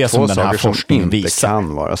tror det är på det två som den här saker forskningen som inte visar.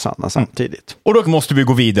 kan vara sanna samtidigt. Och då måste vi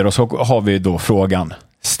gå vidare och så har vi då frågan.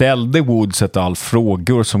 Ställde Woods ett all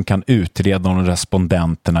frågor som kan utreda om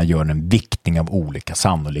respondenterna gör en viktning av olika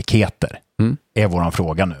sannolikheter? Är våran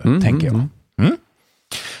fråga nu, tänker jag.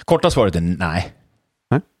 Korta svaret är nej.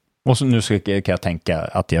 Och så nu kan jag tänka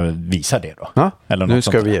att jag visar det då. Ja, eller nu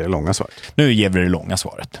ska vi ge det långa svaret. Nu ger vi det långa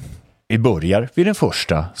svaret. Vi börjar vid den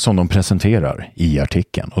första som de presenterar i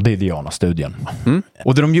artikeln, och det är Diana-studien.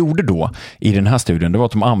 Och det de gjorde då i den här studien, det var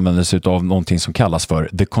att de använde sig av någonting som kallas för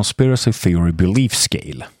The Conspiracy Theory Belief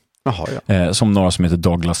Scale. Jaha, som några som heter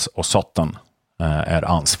Douglas och Sutton är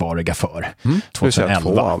ansvariga för. 2011.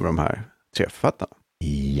 2 av de här 3 författarna.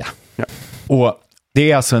 Ja. Och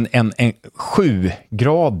det är alltså en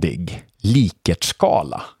 7-gradig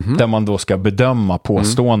likertskala där man då ska bedöma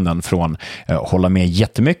påståenden från hålla med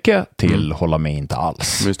jättemycket till hålla med inte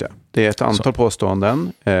alls. Just det. Det är ett antal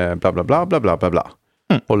påståenden, bla bla bla bla bla bla bla.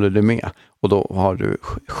 Håller du med? Och då har du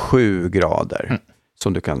 7 grader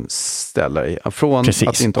som du kan ställa i. Från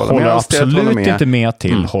att inte hålla med. Håller absolut inte med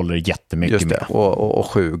till håller jättemycket just det. med. Och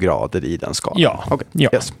 7 grader i den skalan. Ja, okay.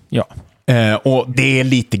 Ja. Och det är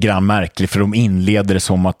lite grann märkligt, för de inleder det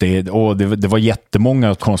som att det var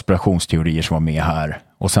jättemånga konspirationsteorier som var med här.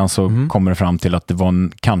 Och sen så kommer det fram till att det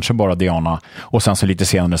var kanske bara Diana. Och sen så lite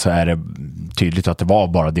senare så är det tydligt att det var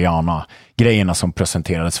bara Diana-grejerna som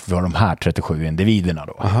presenterades för de här 37 individerna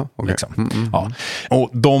då. Aha, okay. Liksom. Ja. Och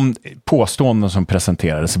de påståenden som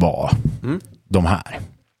presenterades var de här.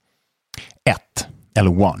 1.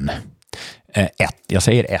 Jag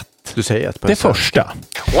säger 1. Du säger 1 på det första.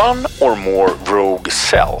 One or more rogue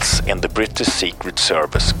cells in the British Secret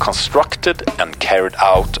Service constructed and carried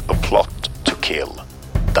out a plot to kill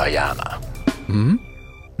Diana.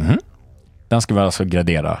 Den ska vi alltså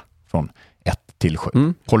gradera från 1 till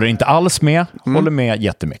 7. Håller inte alls med, håller med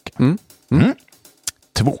jättemycket.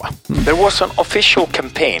 2. There was an official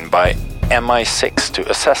campaign by MI6 to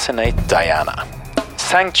assassinate Diana,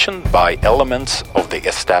 sanctioned by elements of the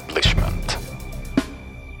establishment.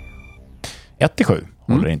 1 till 7.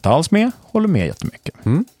 Håller inte alls med, håller med jättemycket.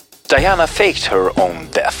 Diana faked her own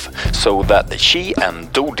death so that she and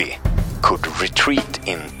Dodi could retreat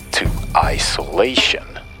into isolation.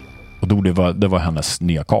 Och Dodi det var hennes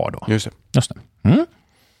nya karl då. Just det.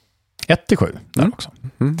 1 till 7. Där också.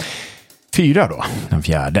 4 då, den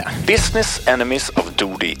fjärde. Business enemies of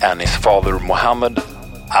Dodi and his father Mohammed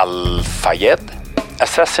Al-Fayed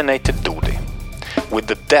assassinated Dodi with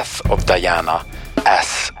the death of Diana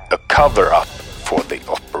as a cover-up for the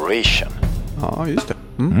operation. Ja, just det.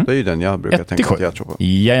 Det är ju den jag brukar tänka att jag tror på.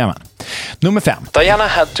 Jajamän. Nummer 5. Diana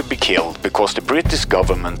had to be killed because the British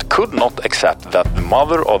government could not accept that the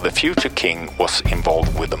mother of the future king was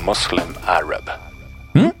involved with a Muslim Arab.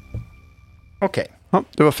 Okej. Ja,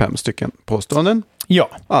 det var 5 stycken påståenden. Ja.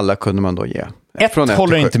 Alla kunde man då ge. 1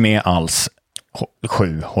 håller inte med alls.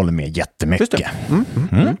 7 håller med jättemycket. Just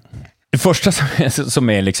det. Det första som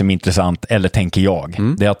är liksom intressant, eller tänker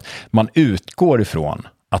jag, det är att man utgår ifrån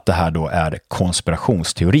att det här då är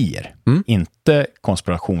konspirationsteorier. Inte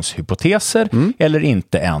konspirationshypoteser eller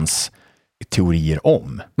inte ens teorier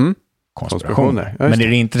om konspirationer. Men det är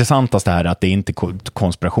det intressantaste här att det är inte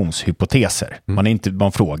konspirationshypoteser.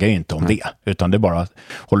 Man frågar ju inte om det, utan det är bara,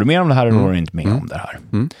 håller du med om det här eller håller du inte med om det här?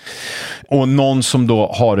 Och någon som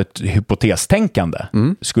då har ett hypotestänkande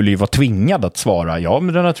skulle ju vara tvingad att svara, ja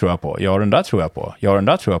men den där tror jag på, ja den där tror jag på, ja den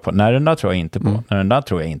där tror jag på, nej den där tror jag inte på, nej den där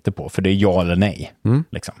tror jag inte på, för det är ja eller nej.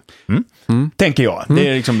 Liksom. Tänker jag. Det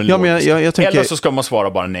är liksom ja, men jag tänker... Eller så ska man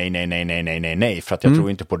svara bara nej, för att jag tror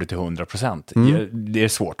inte på det till 100%. Det är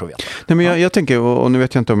svårt att veta. Nej, men jag tänker, och nu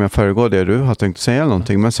vet jag inte om jag föregår det du har tänkt säga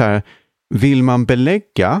någonting, men så här, vill man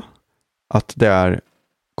belägga att det är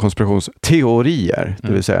konspirationsteorier,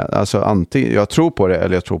 det vill säga, alltså antingen jag tror på det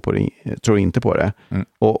eller jag tror inte på det.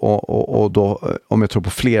 Och då, om jag tror på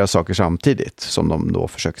flera saker samtidigt, som de då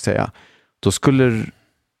försöker säga, då skulle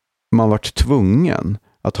man varit tvungen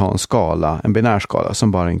att ha en binärskala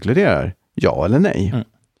som bara inkluderar ja eller nej.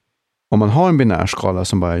 Om man har en binärskala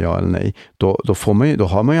som bara är ja eller nej, då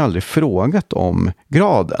har man ju aldrig frågat om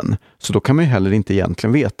graden. Så då kan man ju heller inte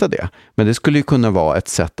egentligen veta det. Men det skulle ju kunna vara ett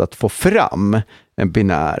sätt att få fram en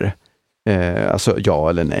binär, alltså ja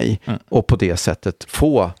eller nej. Och på det sättet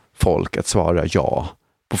få folk att svara ja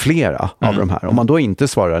på flera av de här. Om man då inte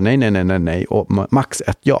svarar nej och max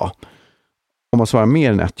ett ja. Om man svarar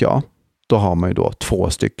mer än ett ja, då har man ju då 2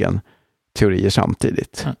 stycken teorier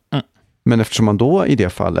samtidigt. Men eftersom man då i det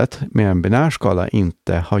fallet med en binärskala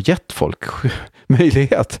inte har gett folk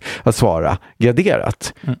möjlighet att svara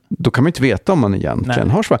graderat, då kan man inte veta om man egentligen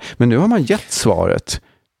har svar. Men nu har man gett svaret.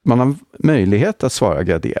 Man har möjlighet att svara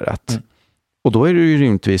graderat. Och då är det ju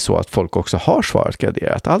rimligtvis så att folk också har svarat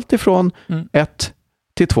graderat. Allt ifrån 1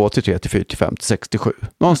 till 2 till 3 till 4 till 5 till 6 till 7.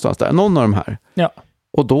 Någonstans där. Någon av de här. Ja.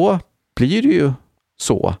 Och då blir det ju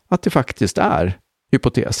så att det faktiskt är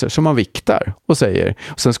hypoteser som man viktar och säger.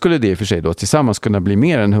 Och sen skulle det i och för sig då tillsammans kunna bli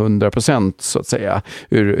mer än 100% så att säga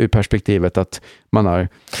ur perspektivet att man har...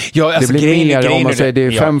 Ja, alltså, det blir mer om man säger det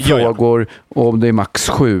är 5 frågor och om det är max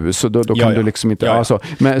 7 så då kan du liksom inte... Ja.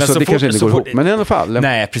 Men så det kanske inte går ihop. Men i alla fall...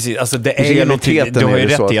 Nej, precis. Alltså, det är någonting, du har ju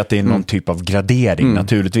rätt i att det är någon typ av gradering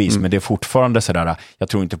naturligtvis, men det är fortfarande sådär, jag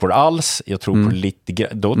tror inte på det alls, jag tror på lite...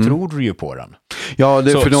 Då tror du ju på den. Ja,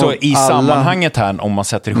 så i sammanhanget här, om man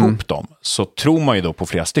sätter ihop dem, så tror man ju då på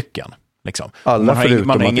flera stycken. Liksom. Alla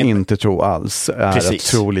förutom att inte tro alls är att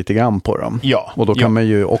tro lite grann på dem. Ja, och då kan man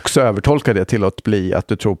ju också övertolka det till att bli att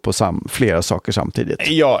du tror på flera saker samtidigt.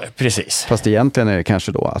 Ja, precis. Fast egentligen är det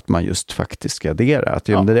kanske då att man just faktiskt graderar. Att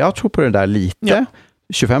jag tror på det där lite,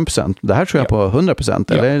 25%. Det här tror jag på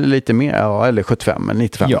 100%. Eller lite mer, eller 75 eller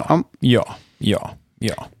 95. Ja.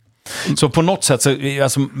 Så på något sätt,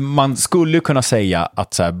 alltså, man skulle kunna säga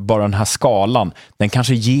att så här, bara den här skalan, den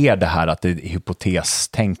kanske ger det här att det är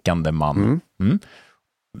hypotestänkande man.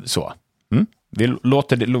 Vi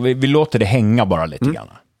låter det hänga bara lite grann.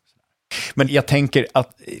 Men jag tänker att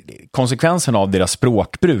konsekvensen av deras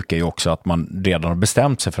språkbruk är ju också att man redan har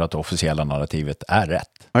bestämt sig för att det officiella narrativet är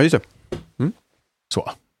rätt. Ja, just det.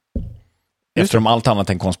 Så. Eftersom allt annat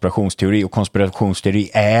än konspirationsteori, och konspirationsteori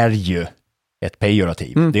är ju ett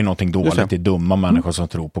pejorativ. Det är någonting dåligt. Det är dumma människor som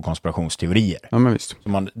tror på konspirationsteorier. Ja, men visst.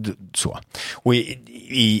 Så. Och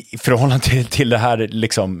i förhållande till det här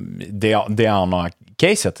liksom, det andra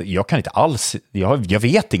caset, jag kan inte alls, jag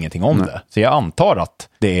vet ingenting om det. Så jag antar att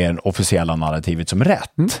det är officiella narrativet som är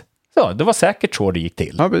rätt. Så, det var säkert så det gick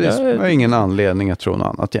till. Ja, det var ingen anledning att tro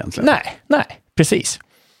något annat egentligen. Nej, precis.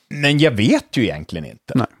 Men jag vet ju egentligen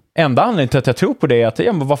inte. Nej. Enda anledningen till att jag tror på det är att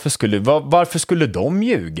men varför skulle de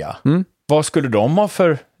ljuga? Vad skulle de ha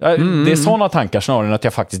för... Det är sådana tankar snarare än att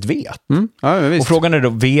jag faktiskt vet. Ja, och frågan är då,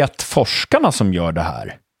 vet forskarna som gör det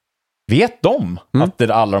här? Vet de att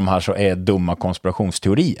alla de här så är dumma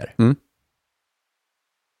konspirationsteorier?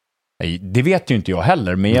 Det vet ju inte jag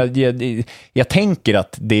heller, men jag tänker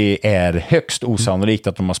att det är högst osannolikt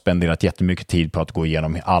att de har spenderat jättemycket tid på att gå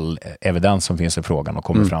igenom all evidens som finns i frågan och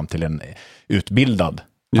kommer fram till en utbildad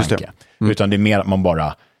tanke. Utan det är mer att man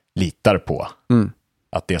bara litar på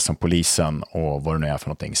att det som polisen och vad det nu är för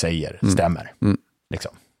någonting säger stämmer.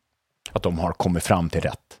 Liksom. Att de har kommit fram till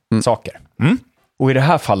rätt saker. Och i det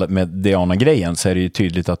här fallet med Diana-grejen så är det ju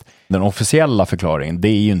tydligt att den officiella förklaringen, det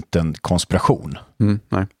är ju inte en konspiration.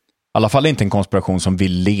 Nej. alla fall inte en konspiration som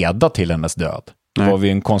vill leda till hennes död. Det var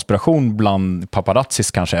en konspiration bland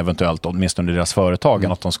paparazzis kanske eventuellt, åtminstone deras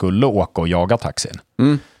företagen, att de skulle åka och jaga taxin.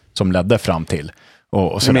 Som ledde fram till.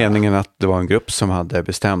 Och meningen att det var en grupp som hade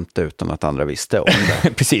bestämt det utan att andra visste om det.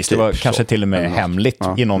 Precis, det var kanske till och med hemligt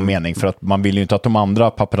i någon mening. För att man vill ju inte att de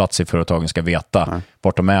andra paparazzi-företagen ska veta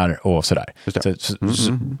vart de är och sådär.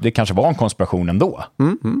 Så det kanske var en konspiration ändå.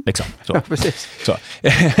 Liksom, så. Ja, precis. Så.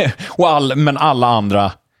 Men alla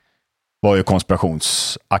andra var ju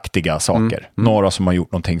konspirationsaktiga saker. Några som har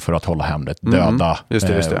gjort någonting för att hålla hemligt, döda, just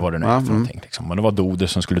det. vad det nu är för någonting. Liksom. Och det var Dodi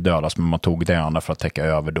som skulle dödas, men man tog det andra för att täcka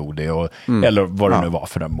över Dodi, eller vad det nu var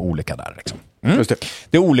för de olika där. Liksom. Just det.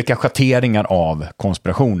 Det är olika schatteringar av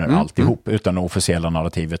konspirationer alltihop, utan det officiella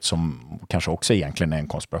narrativet som kanske också egentligen är en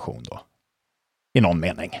konspiration då. I någon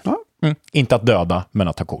mening. Inte att döda, men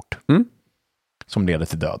att ta kort. Som leder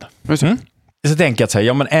till död. Så tänker jag att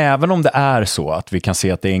säga, men även om det är så att vi kan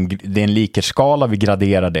se att det är en likerskala, vi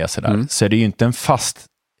graderar det sådär, så är det ju inte en fast,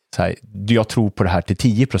 såhär, jag tror på det här till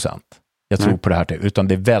 10%. Jag tror på det här till, utan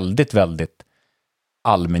det är väldigt, väldigt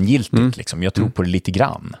allmängiltigt. Liksom. Jag tror på det lite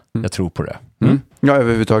grann. Jag tror på det. Ja,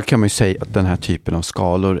 överhuvudtaget kan man ju säga att den här typen av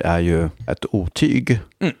skalor är ju ett otyg.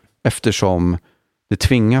 Eftersom det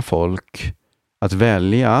tvingar folk att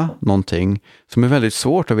välja någonting som är väldigt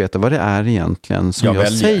svårt att veta vad det är egentligen som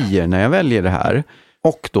jag säger när jag väljer det här.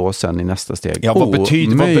 Och då sen i nästa steg vad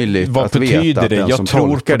betyder det? Jag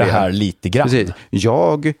tror på det här lite grann. Precis.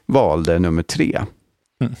 Jag valde nummer 3.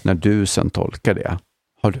 När du sen tolkar det,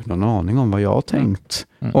 har du någon aning om vad jag har tänkt?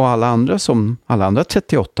 Och alla andra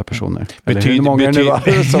 38 personer, eller hur många nu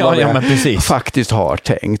var, faktiskt har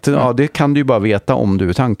tänkt. Ja, det kan du ju bara veta om du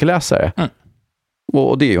är tankeläsare.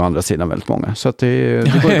 Och det är ju å andra sidan väldigt många. Så att det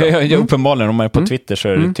går bra. Uppenbarligen, om man är på Twitter så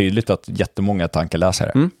är det tydligt att jättemånga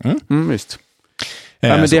tankeläsare. Visst.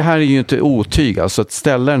 Ja, men det här är ju inte otyg. Alltså att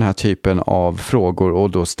ställa den här typen av frågor och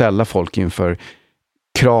då ställa folk inför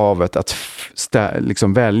kravet att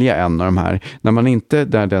liksom välja en av de här.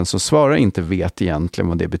 Där den som svarar inte vet egentligen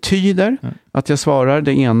vad det betyder. Att jag svarar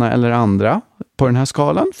det ena eller andra på den här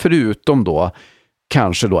skalan. Förutom då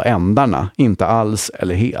kanske då ändarna, inte alls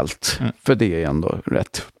eller helt. För det är ändå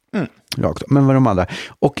rätt rakt. Men vad de andra.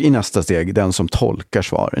 Och i nästa steg, den som tolkar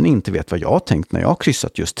svaren inte vet vad jag har tänkt när jag har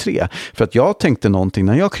kryssat just 3. För att jag tänkte någonting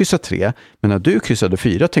när jag kryssade 3, men när du kryssade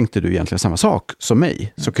 4 tänkte du egentligen samma sak som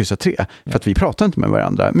mig, så kryssa 3. För att vi pratade inte med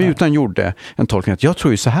varandra, men utan gjorde en tolkning att jag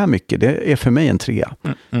tror ju så här mycket, det är för mig en 3.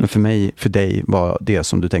 Men för dig var det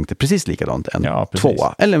som du tänkte precis likadant en 2,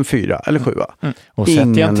 eller en 4, eller 7. Och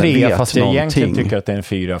sätter jag en 3 fast jag egentligen tycker att det är en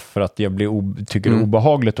 4 för att jag tycker det är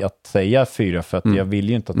obehagligt att säga 4 för att jag vill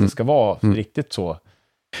ju inte att det ska vara riktigt så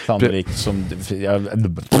sannolikt som...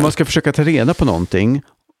 Om man ska försöka ta reda på någonting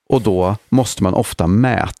och då måste man ofta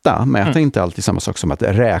mäta. Mäta är inte alltid samma sak som att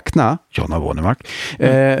räkna. Jonna Wånemark.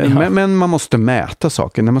 Men man måste mäta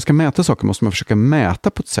saker. När man ska mäta saker måste man försöka mäta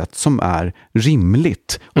på ett sätt som är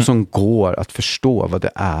rimligt och som går att förstå vad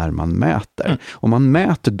det är man mäter. Om man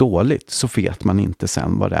mäter dåligt så vet man inte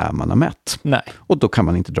sen vad det är man har mätt. Nej. Och då kan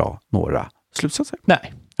man inte dra några slutsatser.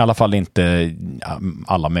 Nej. I alla fall inte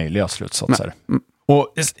alla möjliga slutsatser.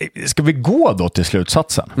 Och ska vi gå då till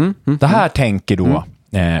slutsatsen? Det här tänker då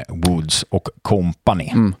Woods och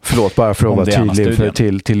Company. Förlåt, bara för att vara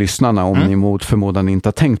tydlig till lyssnarna om ni mot förmodan inte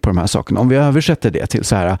har tänkt på de här sakerna. Om vi översätter det till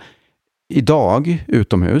så här: idag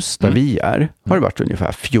utomhus där vi är har det varit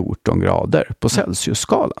ungefär 14 grader på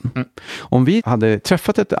Celsius-skalan. Om vi hade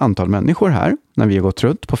träffat ett antal människor här när vi har gått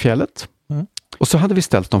runt på fjället och så hade vi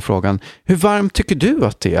ställt dem frågan: hur varmt tycker du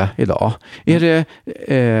att det är idag? Är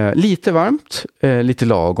det lite varmt, lite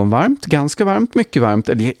lagom varmt, ganska varmt, mycket varmt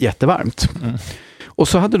eller jättevarmt? Och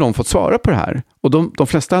så hade de fått svara på det här. Och de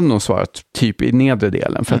flesta hade nog svarat typ i nedre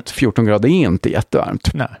delen. För att 14 grader är inte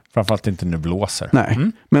jättevarmt. Nej, framförallt inte när det blåser. Nej,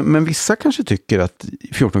 men vissa kanske tycker att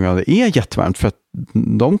 14 grader är jättevarmt. För att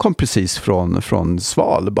de kom precis från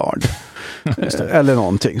Svalbard. Eller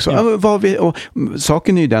någonting. Så,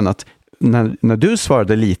 saken är ju den att när du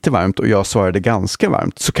svarade lite varmt och jag svarade ganska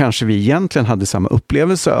varmt så kanske vi egentligen hade samma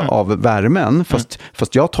upplevelse av värmen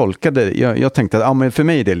fast jag tolkade, jag tänkte att men för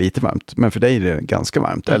mig är det lite varmt men för dig är det ganska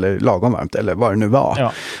varmt eller lagom varmt eller vad det nu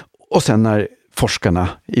var. Och sen när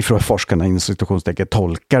forskarna inom situationstecken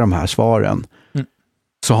tolkar de här svaren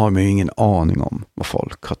så har man ju ingen aning om vad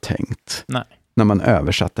folk har tänkt. Nej. När man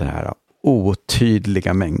översatt det här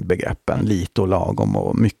otydliga mängdbegreppen, lite och lagom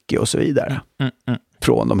och mycket och så vidare.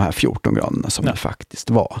 Från de här 14 graderna som det faktiskt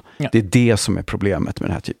var. Ja. Det är det som är problemet med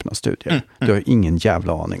den här typen av studier. Du har ingen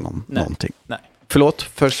jävla aning om någonting. Nej. Förlåt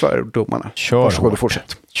för svärdomarna. Varsågod och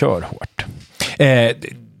fortsätt. Kör hårt.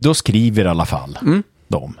 Då skriver i alla fall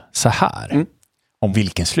de så här. om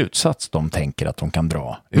vilken slutsats de tänker att de kan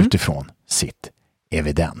dra utifrån sitt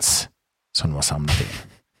evidens som de har samlat in.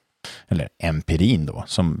 Eller empirin då,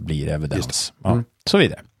 som blir evidens. Ja, så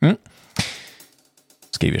vidare.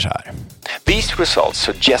 Skriver så här. These results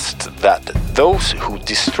suggest that those who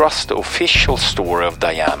distrust the official story of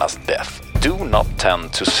Diana's death do not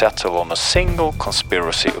tend to settle on a single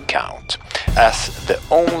conspiracy account as the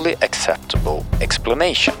only acceptable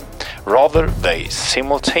explanation. Rather, they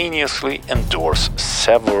simultaneously endorse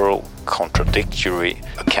several contradictory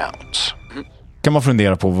accounts. Kan man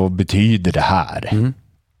fundera på vad betyder det här?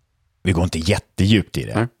 Vi går inte jättedjupt i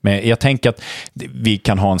det. Men jag tänker att vi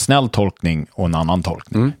kan ha en snäll tolkning och en annan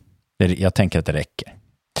tolkning. Jag tänker att det räcker.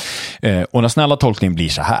 Och den snälla tolkningen blir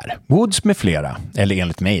så här. Woods med flera, eller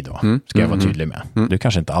enligt mig då, ska jag vara tydlig med. Du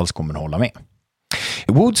kanske inte alls kommer att hålla med.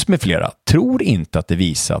 Woods med flera tror inte att det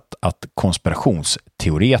visat att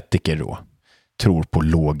konspirationsteoretiker då tror på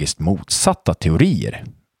logiskt motsatta teorier,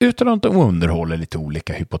 utan att de underhåller lite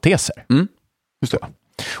olika hypoteser. Just det.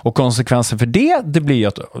 Och konsekvensen för det blir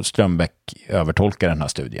att Strömbäck övertolkar den här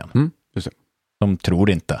studien. Just det. De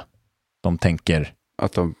tror inte. De tänker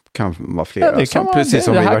att de kan vara flera. Det kan precis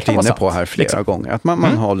som vi varit inne på här flera gånger. Att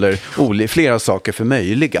man håller flera saker för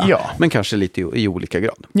möjliga. Men kanske lite i olika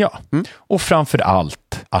grad. Ja. Och framför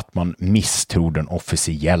allt att man misstror den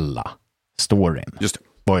officiella storyn. Just det.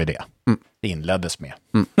 Vad är det? Det inleddes med.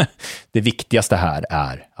 Det viktigaste här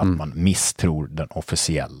är att man misstror den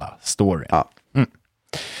officiella storyn. Ja.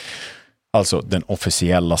 Alltså den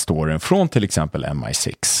officiella storyn från till exempel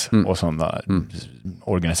MI6 och sådana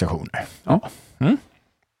organisationer. Ja.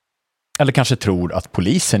 Eller kanske tror att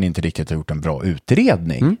polisen inte riktigt har gjort en bra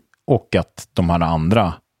utredning och att de här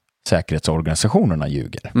andra säkerhetsorganisationerna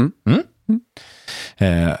ljuger.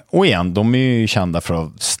 Och igen, de är ju kända för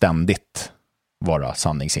att ständigt vara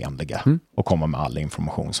sanningsenliga och komma med all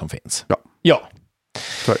information som finns. Ja.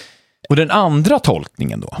 Sorry. Och den andra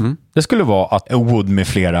tolkningen då, det skulle vara att Wood med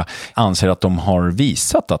flera anser att de har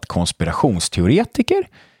visat att konspirationsteoretiker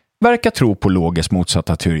verkar tro på logiskt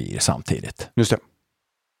motsatta teorier samtidigt. Just det.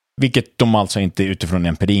 Vilket de alltså inte utifrån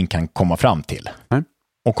empirin kan komma fram till. Nej.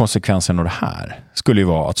 Och konsekvensen av det här skulle ju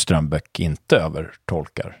vara att Strömbäck inte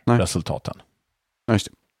övertolkar resultaten. Just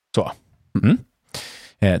det. Så.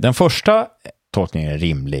 Den första tolkningen är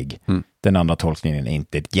rimlig. Den andra tolkningen är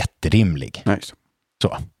inte jätterimlig. Nej.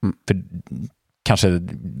 Så. För, kanske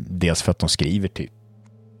dels för att de skriver typ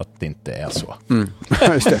att det inte är så.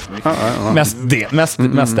 Just det. Mest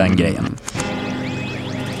den grejen.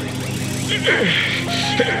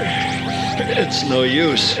 It's no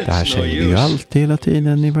use. Det här säger vi ju alltid hela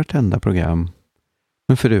tiden i vartenda program.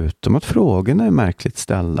 Men förutom att frågorna är märkligt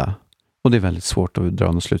ställda och det är väldigt svårt att dra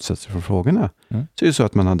några slutsatser från frågorna, så är det så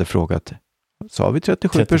att man hade frågat, sa vi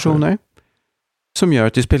 37 personer? Som gör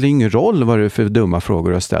att det spelar ingen roll vad det är för dumma frågor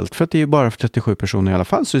du har ställt. För att det är ju bara för 37 personer i alla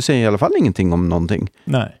fall. Så det säger i alla fall ingenting om någonting.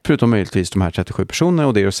 Nej. Förutom möjligtvis de här 37 personerna.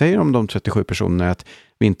 Och det du säger om de 37 personerna är att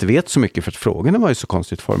vi inte vet så mycket. För att frågorna var ju så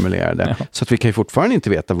konstigt formulerade. Ja. Så att vi kan ju fortfarande inte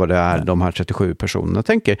veta vad det är de här 37 personerna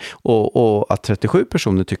tänker. Och att 37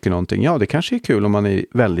 personer tycker någonting. Ja, det kanske är kul om man är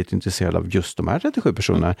väldigt intresserad av just de här 37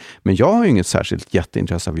 personerna. Men jag har ju inget särskilt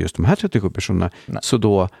jätteintresse av just de här 37 personerna. Nej. Så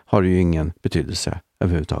då har det ju ingen betydelse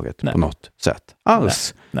överhuvudtaget på något sätt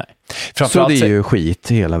alls. Nej. Så det är ju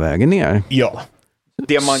skit hela vägen ner. Ja.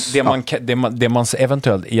 Det man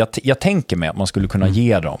eventuellt, jag tänker mig att man skulle kunna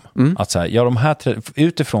ge dem att så här, ja, de här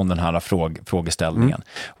utifrån den här frågeställningen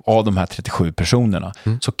av de här 37 personerna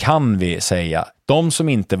så kan vi säga de som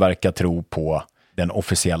inte verkar tro på den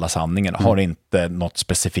officiella sanningen har inte något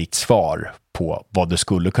specifikt svar på vad det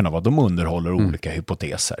skulle kunna vara. De underhåller olika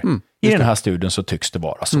hypoteser. I den här studien så tycks det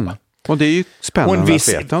vara så. Och det är ju spännande att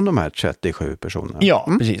veta om de här 37 personerna. Ja,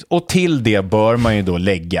 precis. Och till det bör man ju då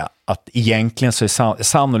lägga att egentligen så är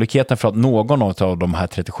sannolikheten för att någon av de här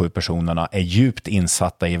 37 personerna är djupt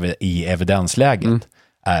insatta i evidensläget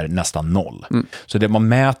är nästan 0. Så det man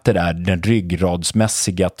mäter är den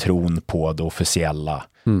ryggradsmässiga tron på det officiella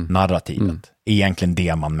narrativet. Egentligen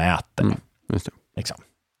det man mäter. Just det. Liksom.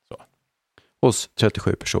 Så. Hos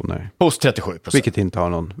 37 personer. Hos 37%. Vilket inte har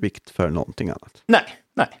någon vikt för någonting annat. Nej.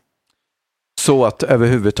 Så att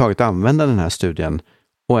överhuvudtaget använda den här studien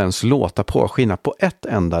och ens låta påskina på ett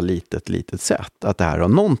enda litet sätt att det här har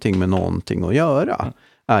någonting med någonting att göra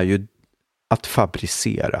är ju att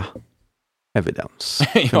fabricera evidens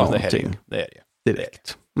för någonting. Det är det.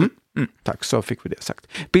 Direkt. Tack, så fick vi det sagt.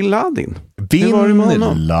 Bin Laden. Det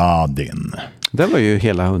var ju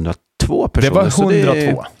hela 102 personer. Det var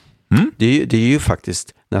 102. Det är ju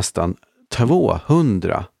faktiskt nästan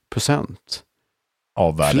 200%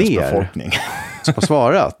 av världens befolkning som har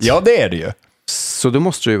svarat. Ja, det är det ju. Så då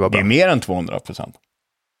måste det ju vara bra. Det är mer än 200%.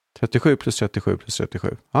 37 plus 37 plus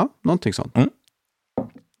 37. Ja, någonting sånt.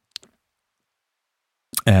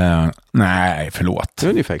 Nej, förlåt. Det är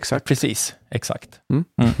ungefär exakt. Precis, exakt.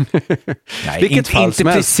 Nej, Vilket inte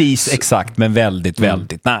precis exakt, men väldigt,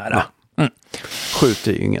 väldigt nära.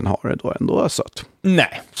 Skjuter ju ingen hare då ändå, så att...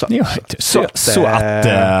 Nej, det gör inte. Så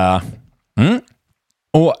att...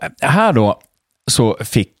 Och här då så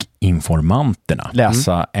fick informanterna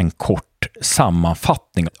läsa en kort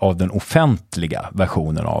sammanfattning av den offentliga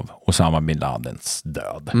versionen av Osama bin Ladens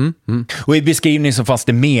död. Och i beskrivningen så fanns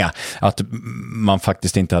det med att man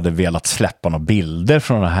faktiskt inte hade velat släppa några bilder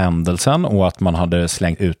från den här händelsen och att man hade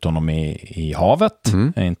slängt ut honom i havet.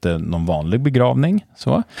 Inte någon vanlig begravning.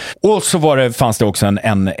 Så. Och så fanns det också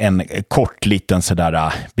en kort liten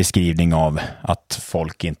sådär beskrivning av att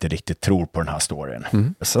folk inte riktigt tror på den här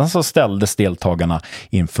storyn. Sen så ställdes deltagarna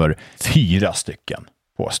inför 4 stycken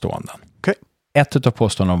påståenden. Okay. Ett av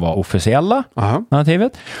påståendena var officiella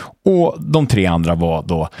narrativet och de 3 andra var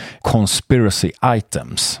då conspiracy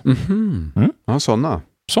items. Ja, sådana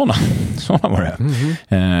var det.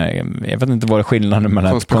 Jag vet inte vad det är skillnaden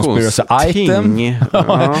mellan conspiracy item.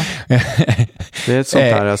 Ja. Det är ett sånt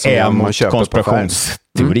här som man köper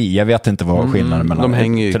konspirationsteori. Jag vet inte vad skillnaden mellan. De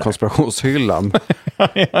hänger ju i konspirationshyllan.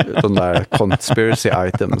 De där conspiracy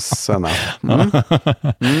items.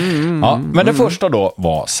 Ja, men det första då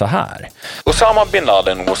var så här. Osama bin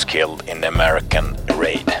Laden was killed in the American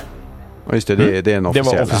raid. Ja, just det, det är en officiell.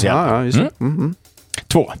 Det var officiellt. Ja, just det.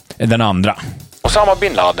 2. Den andra. Osama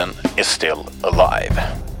bin Laden is still alive.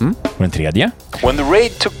 Och den tredje. When the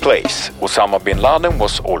raid took place, Osama bin Laden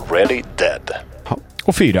was already dead.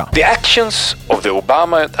 Och 4. The actions of the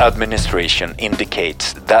Obama administration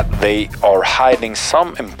indicates that they are hiding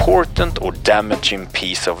some important or damaging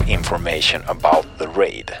piece of information about the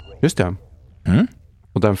raid. Just det.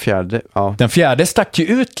 Och den fjärde, Den fjärde stack ju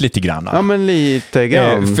ut lite grann. Ja, men lite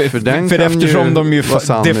grann. För den kan eftersom ju de ju vara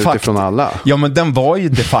sann utifrån alla. Ja, men den var ju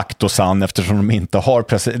de facto sann eftersom de inte har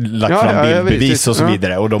lagt fram bildbevis och så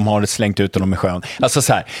vidare. Och de har slängt ut dem i sjön. Alltså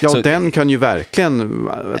så här. Ja, så, den kan ju verkligen,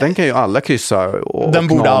 den kan ju alla kryssa. Och den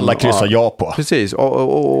borde alla kryssa ja på. Precis,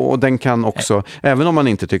 och den kan också, även om man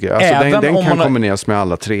inte tycker, alltså den kan kombineras med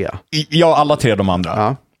alla 3. Ja, alla 3 de andra.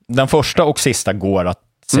 Ja. Den första och sista går att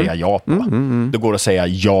säga ja på. Det går att säga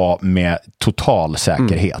ja med total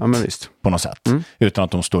säkerhet på något sätt. Utan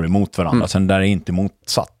att de står emot varandra. Sen där är inte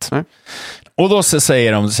motsatt. Nej. Och då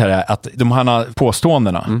säger de så här att de här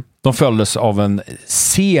påståendena de följdes av en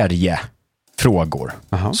serie frågor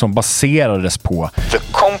som baserades på The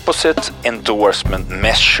Composite Endorsement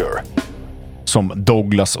Measure som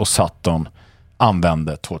Douglas och Sutton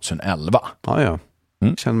använde 2011. Ja.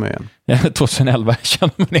 Känner man igen. 2011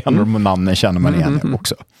 känner man igen och de namnen känner man igen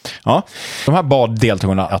också. Ja. De här bad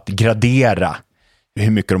deltagarna att gradera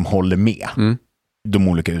hur mycket de håller med de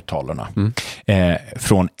olika uttalarna.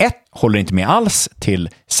 Från 1 håller inte med alls till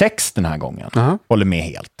 6 den här gången. Håller med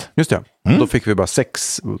helt. Just det. Då fick vi bara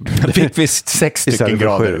 6. Då fick vi 6 stycken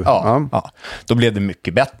grader. Ja. Då blev det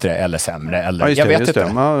mycket bättre eller sämre. Eller, jag vet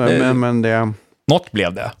inte. Men det... Något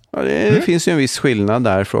blev det. Ja, det finns ju en viss skillnad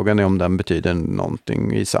där. Frågan är om den betyder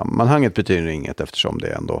någonting i sammanhanget. Betyder inget eftersom det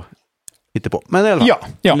ändå hittar på. Men i alla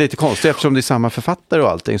fall, lite konstigt eftersom det är samma författare och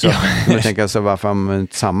allting. Så man tänker sig varför använder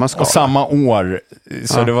samma skala. Och samma år.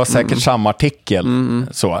 Så det var säkert samma artikel.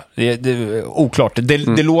 Så. Det oklart.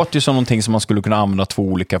 Det låter ju som någonting som man skulle kunna använda 2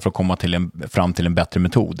 olika för att komma fram till en bättre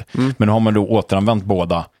metod. Men nu har man då återanvänt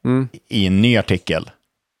båda i en ny artikel.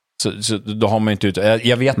 Så då har man inte ut...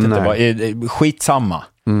 Jag vet inte, skitsamma.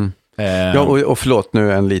 Ja, och förlåt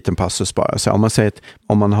nu en liten passus bara. Så om man säger att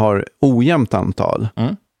om man har ojämnt antal,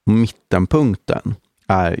 mittenpunkten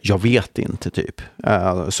är jag vet inte typ.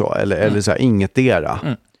 Så, eller så här, ingetdera.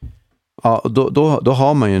 Ja, då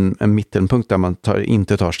har man ju en mittenpunkt där man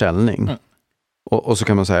inte tar ställning. Och så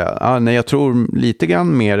kan man säga, nej jag tror lite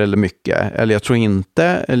grann mer eller mycket. Eller jag tror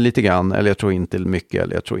inte lite grann. Eller jag tror inte mycket.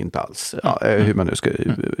 Eller jag tror inte alls. Hur man nu ska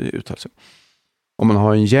uttala sig. Om man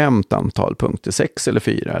har en jämnt antal punkter, 6 eller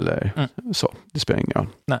 4 eller så. Det spelar ingen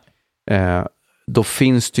roll. Då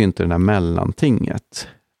finns det ju inte den här mellantinget.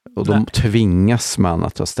 Och då tvingas man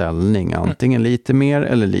att ta ställning. Antingen lite mer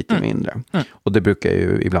eller lite mindre. Och det brukar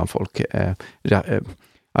ju ibland folk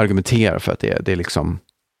argumentera för att det är liksom...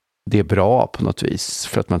 Det är bra på något vis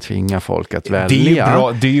för att man tvingar folk att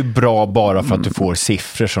välja. Det är ju bra bara för att du får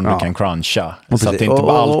siffror som du kan cruncha. Så att det inte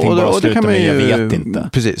bara allting bara slutar med jag vet inte.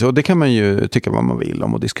 Precis, och det kan man ju tycka vad man vill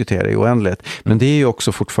om och diskutera i oändlighet. Men det är ju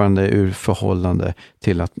också fortfarande ur förhållande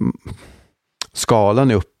till att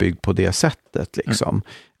skalan är uppbyggd på det sättet. Liksom.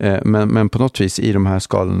 Men på något vis i de här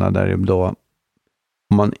skalorna där det då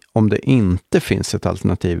Om det inte finns ett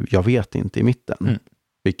alternativ, jag vet inte, i mitten.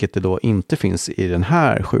 Vilket det då inte finns i den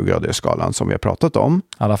här 7-gradiga skalan som vi har pratat om.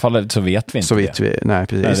 I alla fall så vet vi inte nej,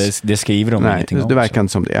 precis. Nej, det skriver de ingenting om. Det verkar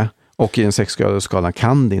inte som det. Och i en 6-gradiga skalan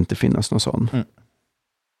kan det inte finnas någon sån.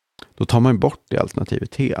 Då tar man bort det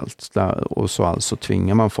alternativet helt. Och så alltså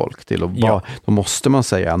tvingar man folk till att då måste man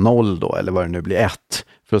säga 0 då, eller vad det nu blir 1,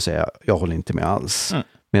 för att säga jag håller inte med alls.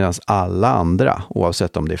 Medan alla andra,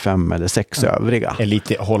 oavsett om det är 5 eller 6 övriga,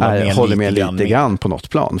 håller med lite grann på något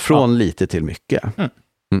plan. Från lite till mycket.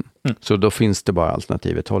 Så då finns det bara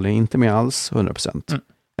alternativet håller inte med alls 100%.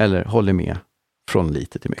 Eller håller med från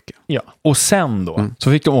lite till mycket. Ja. Och sen då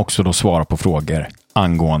så fick de också då svara på frågor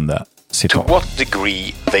angående citat. To what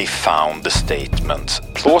degree they found the statements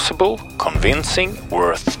plausible, convincing,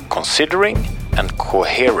 worth considering and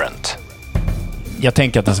coherent. Jag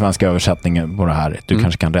tänker att den svenska översättningen på det här, du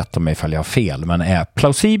kanske kan rätta mig ifall jag har fel, men är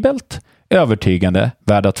plausibelt, övertygande,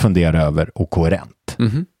 värd att fundera över och koherent.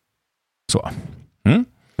 Så.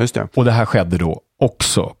 Just det. Och det här skedde då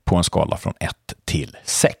också på en skala från 1 till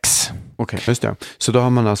 6. Okej, just det. Så då har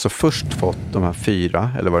man alltså först fått de här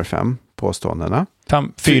 4, eller var det 5 påståendena?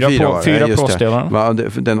 4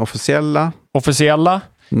 påståenden. Den officiella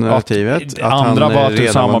narrativet. Andra var att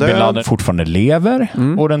Usama bin Laden fortfarande lever.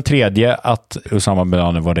 Och den tredje att Usama bin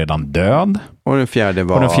Laden var redan död. Och den fjärde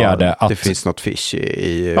var att det finns något fish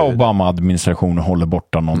i Obama-administrationen håller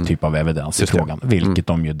borta någon typ av evidens i frågan. Vilket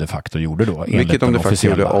de ju de facto gjorde då. Vilket de de facto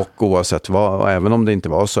gjorde, och oavsett vad, även om det inte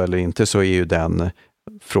var så eller inte, så är ju den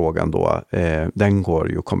frågan då, den går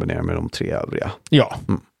ju att kombinera med de 3 övriga. Ja.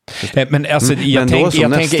 Men alltså, jag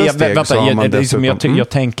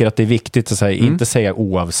tänker att det är viktigt att säga, inte säga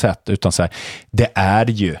oavsett, utan så här, det är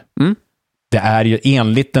ju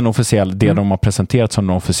enligt den officiella, det de har presenterat som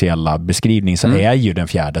den officiella beskrivning, så är ju den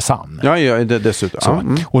fjärde sann. Ja, det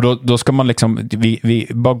dessutom. Och då ska man liksom, vi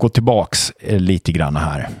bara gå tillbaks lite grann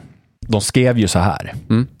här. De skrev ju så här.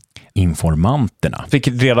 Informanterna fick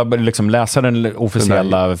redan liksom läsa den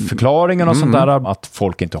officiella förklaringen och sånt där, att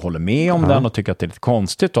folk inte håller med om den och tycker att det är lite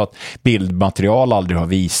konstigt, och att bildmaterial aldrig har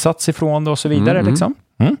visats ifrån det och så vidare liksom.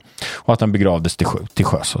 Och att den begravdes till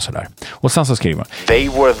sjöss och sådär. Och sen så skriver man: They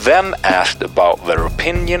were then asked about their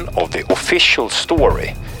opinion of the official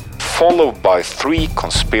story, followed by 3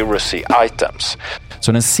 conspiracy items.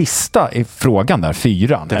 Så den sista i frågan där,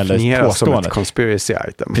 4, eller påståendet, som ett conspiracy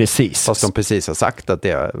item. Precis. Fast de precis har sagt att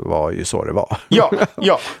det var ju så det var. Ja.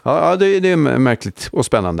 Ja, det är märkligt och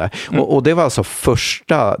spännande. Och det var alltså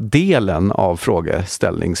första delen av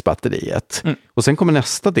frågeställningsbatteriet. Och sen kommer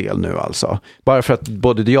nästa del nu alltså. Bara för att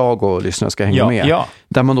både jag och lyssnarna ska hänga med. Ja.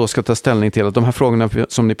 Där man då ska ta ställning till att de här frågorna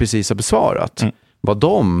som ni precis har besvarat, vad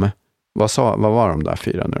var de där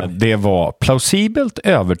 4 nu? Det var plausibelt,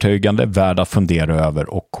 övertygande, värd att fundera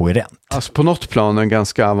över och koherent. Alltså på något plan en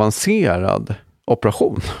ganska avancerad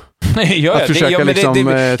operation. Att försöka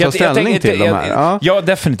ta ställning till de här. Ja,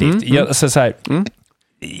 definitivt.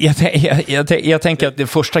 Jag tänker att det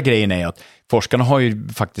första grejen är att forskarna har ju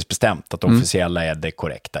faktiskt bestämt att det officiella är det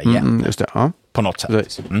korrekta igen. Just det, ja. På något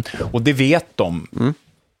sätt. Och det vet de.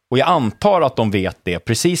 Och jag antar att de vet det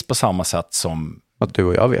precis på samma sätt som att du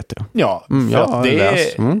och jag vet det. Ja,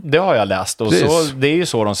 det har jag läst. Och det är ju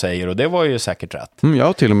så de säger, och det var ju säkert rätt. Jag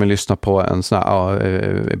har till och med lyssnat på en sån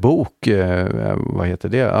här bok, vad heter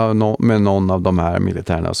det? Med någon av de här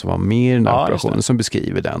militärerna som var med i den här operationen, som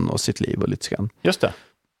beskriver den och sitt liv och lite grann. Just det.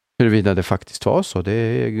 Huruvida det faktiskt var så, det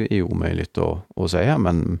är omöjligt att säga,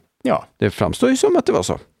 men det framstår ju som att det var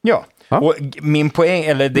så. Ja. Och min poäng,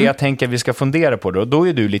 eller det jag tänker vi ska fundera på då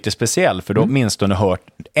är du lite speciell, för då åtminstone hört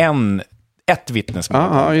ett vittnesmål.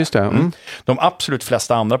 Ja, just det. De absolut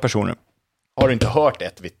flesta andra personer har inte hört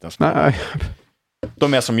ett vittnesmål. Nej.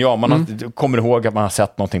 De är som jag, man kommer ihåg att man har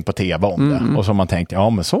sett någonting på tv om det, och så har man tänkt,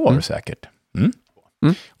 men så var det säkert.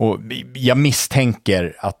 Och jag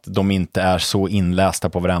misstänker att de inte är så inlästa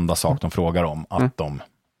på varenda sak de frågar om, att de...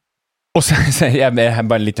 Och sen säger jag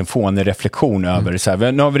bara en liten fånig reflektion över så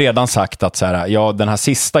här, nu har vi redan sagt att så här, den här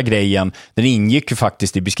sista grejen, den ingick ju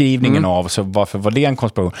faktiskt i beskrivningen av, så varför var det en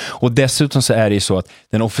konspiration? Och dessutom så är det ju så att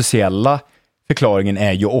den officiella förklaringen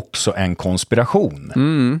är ju också en konspiration.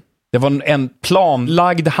 Det var en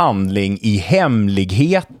planlagd handling i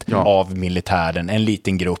hemlighet av militären, en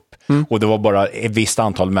liten grupp. Och det var bara ett visst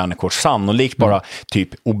antal människor, sannolikt bara typ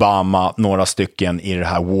Obama, några stycken i det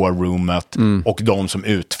här war roomet, och de som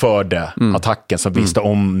utförde attacken som visste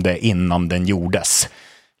om det innan den gjordes.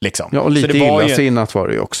 Liksom. Ja, och lite illasinnat var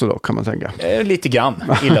det ju också då, kan man tänka. Lite grann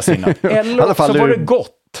illasinnat. Eller så var det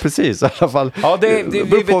gott. Precis, i alla fall. Ja, det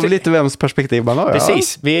beror på lite vems perspektiv man har.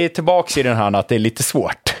 Precis, vi är tillbaka i den här att det är lite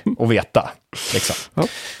svårt att veta. Liksom.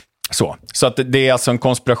 Så att det är alltså en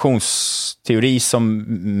konspirationsteori som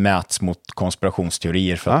mäts mot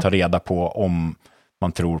konspirationsteorier för att ta reda på om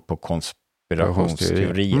man tror på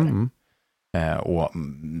konspirationsteorier. Och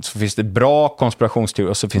så finns det bra konspirationsteorier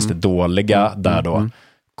och så finns det dåliga där då.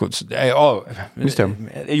 Ja, det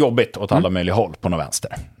är jobbigt åt alla möjliga håll på något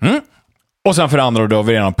vänster. Och sen för det andra, då har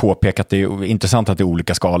vi redan påpekat att det är intressant att det är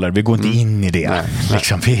olika skalor. Vi går inte in i det. Nej.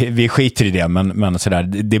 Liksom, vi skiter i det, men sådär,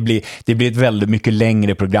 det blir ett väldigt mycket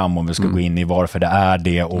längre program om vi ska gå in i varför det är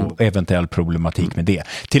det och eventuell problematik med det.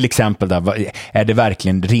 Till exempel, där, är det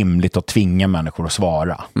verkligen rimligt att tvinga människor att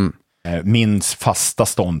svara? Min fasta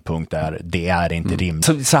ståndpunkt är det är inte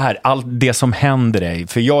rimligt. Så här, allt det som händer är,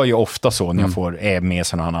 för jag är ju ofta så när jag är med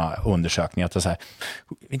sådana undersökningar att jag säger,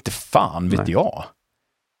 inte fan vet jag.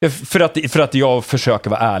 För att jag försöker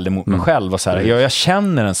vara ärlig mot mig själv och så här, jag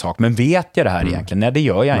känner en sak, men vet jag det här egentligen? Nej, det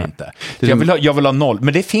gör jag inte. Jag vill ha 0,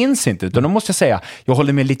 men det finns inte, utan då måste jag säga, jag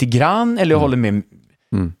håller med lite grann, eller jag håller med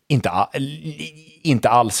inte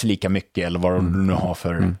alls lika mycket, eller vad du nu har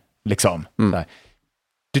för liksom, så här.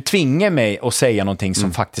 Du tvingar mig att säga någonting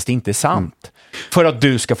som faktiskt inte är sant. För att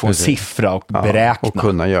du ska få en siffra och beräkna. Och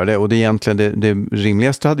kunna göra det. Och det är egentligen det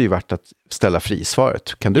rimligaste hade ju varit att ställa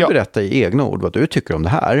frisvaret. Kan du berätta i egna ord vad du tycker om det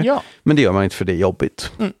här? Ja. Men det gör man inte för det är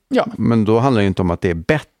jobbigt. Men då handlar det inte om att det är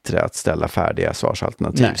bättre att ställa färdiga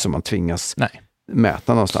svarsalternativ som man tvingas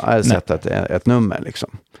mäta någonstans. Eller sätta ett nummer liksom.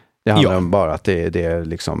 Det handlar om bara att det är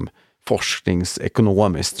liksom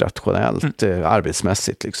forskningsekonomiskt, rationellt,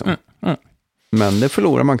 arbetsmässigt liksom. Men det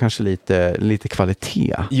förlorar man kanske lite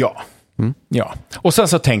kvalitet. Ja. Ja. Och sen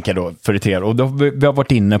så tänker jag då för det och då vi har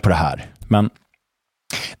varit inne på det här. Men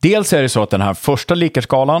dels är det så att den här första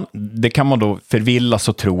likarskalan, det kan man då förvillas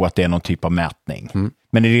och tro att det är någon typ av mätning.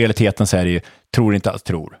 Men i realiteten så är det ju tror inte alls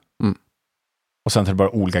tror. Och sen är det bara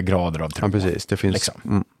olika grader av tro. Ja, precis. Det finns.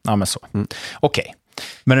 Liksom. Ja, men så. Okej.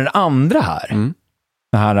 Men den andra här,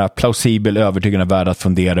 den här plausibel, övertygande, värd att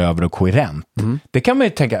fundera över och koherent. Det kan man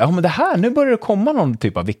ju tänka, men det här, nu börjar det komma någon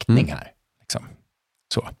typ av viktning här. Liksom.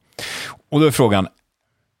 Så. Och då är frågan,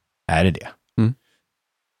 är det det?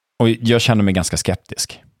 Och jag känner mig ganska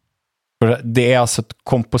skeptisk. För det är alltså ett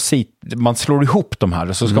komposit, man slår ihop de här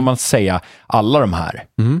och så ska man säga alla de här.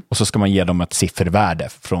 Och så ska man ge dem ett siffervärde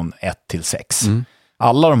från 1 till 6.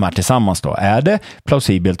 Alla de här tillsammans då, är det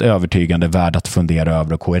plausibelt, övertygande, värd att fundera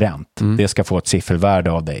över och koherent. Det ska få ett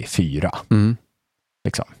siffervärde av dig 4.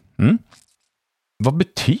 Liksom. Vad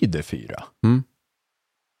betyder 4?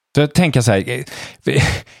 Så jag tänker så här,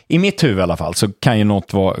 i mitt huvud i alla fall så kan ju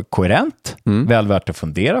något vara koherent, väl värt att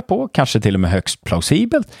fundera på, kanske till och med högst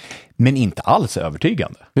plausibelt, men inte alls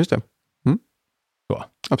övertygande. Just det. Så.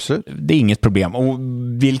 Absolut. Det är inget problem. Och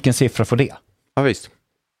vilken siffra får det? Ja, visst.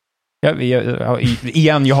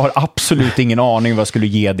 Jag har absolut ingen aning vad jag skulle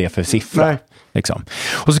ge det för siffra. Nej. Liksom.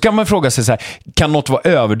 Och så kan man fråga sig så här, kan något vara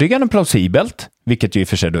övertygande plausibelt, vilket ju i och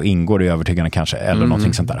för sig då ingår i övertygande kanske, eller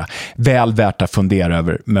någonting sånt där, väl värt att fundera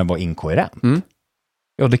över, men vara inkoherent?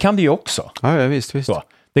 Ja, det kan det ju också. Ja, visst. Så.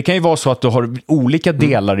 Det kan ju vara så att du har olika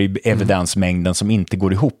delar i evidensmängden som inte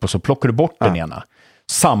går ihop och så plockar du bort den ena.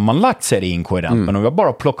 Sammanlagt så är det inkoherent, men om jag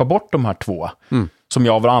bara plockar bort de här två som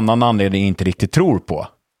jag av annan anledning inte riktigt tror på,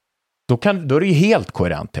 då är det ju helt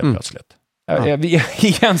koherent helt plötsligt.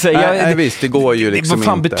 Visst, det går ju liksom vad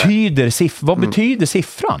fan inte. Vad betyder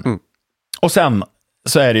siffran? Och sen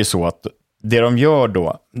så är det ju så att det de gör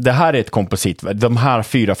då, det här är ett komposit, de här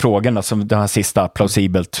 4 frågorna som den här sista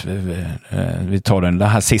plausibelt, vi tar den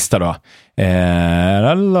här sista då, det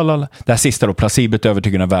här sista då, plausibelt,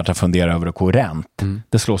 övertygande, värt att fundera över och koherent,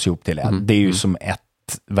 det slås ihop till ett. Det är ju som ett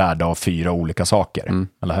värde av 4 olika saker,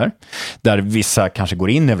 eller hur? Där vissa kanske går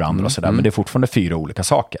in i varandra och sådär, men det är fortfarande 4 olika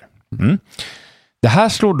saker. Det här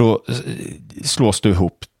slås då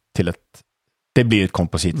ihop till det blir ett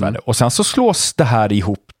kompositvärde. Och sen så slås det här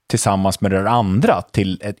ihop tillsammans med det andra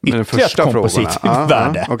till ett ytterligare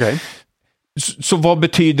kompositvärde. Okay. Så vad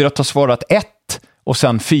betyder att ha svarat 1 och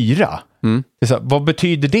sen 4? Så, vad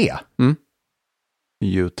betyder det?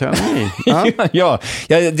 You tell me.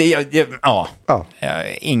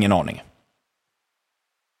 Ingen aning.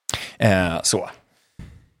 Så.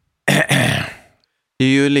 Det är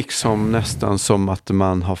ju liksom nästan som att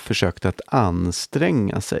man har försökt att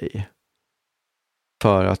anstränga sig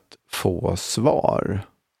för att få svar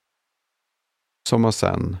som man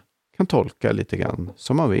sen kan tolka lite grann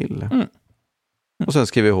som man vill. Och sen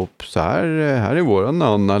skriver vi ihop så här är vår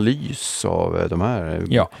analys av de här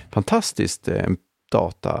fantastiskt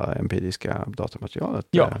empiriska datamaterialet.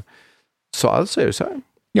 Så alltså är det så här.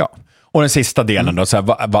 Ja, och den sista delen då, så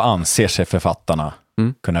här, vad anser sig författarna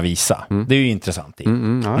kunna visa? Det är ju intressant.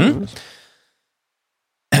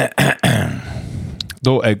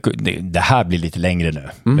 Det här blir lite längre nu,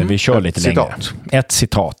 men vi kör lite längre. Ett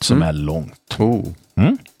citat som är långt.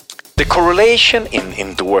 The correlation in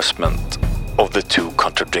endorsement of the two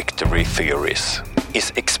contradictory theories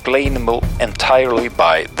is explainable entirely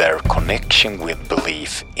by their connection with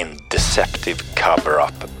belief in deceptive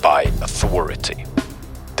cover-up by authority.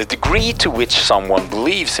 The degree to which someone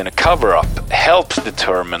believes in a cover-up helps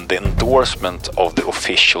determine the endorsement of the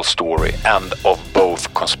official story and of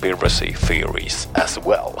both conspiracy theories as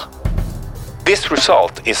well. This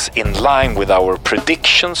result is in line with our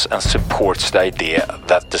predictions and supports the idea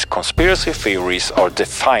that the conspiracy theories are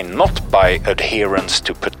defined not by adherence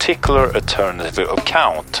to particular alternative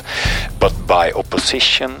account, but by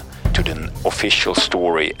opposition to the official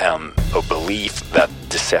story and a belief that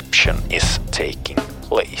deception is taking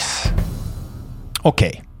place.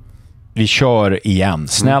 Okej. Vi kör igen.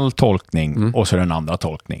 Snäll tolkning och så den andra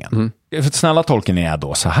tolkningen. För snälla tolkningen är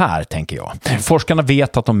då så här, tänker jag. Forskarna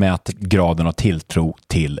vet att de mäter graden av tilltro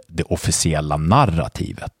till det officiella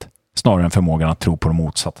narrativet. Snarare än förmågan att tro på de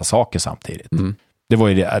motsatta saker samtidigt. Det var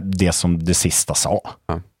ju det som det sista sa.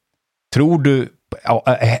 Tror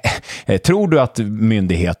du att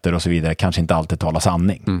myndigheter och så vidare kanske inte alltid talar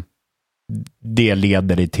sanning? Det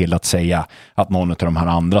leder dig till att säga att någon av de här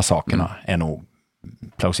andra sakerna är nog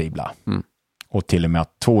plausibla. Och till och med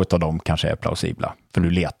att 2 av dem kanske är plausibla. För du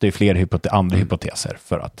letar ju fler andra hypoteser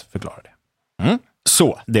för att förklara det.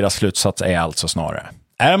 Så, deras slutsats är alltså snarare: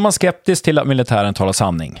 är man skeptisk till att militären talar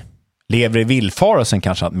sanning? Lever i villfarelsen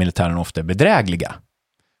kanske att militären ofta är bedrägliga?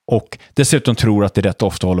 Och dessutom tror att det rätt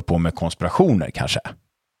ofta håller på med konspirationer kanske.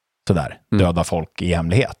 Sådär, döda folk i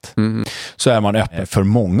hemlighet. Så är man öppen för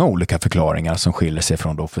många olika förklaringar som skiljer sig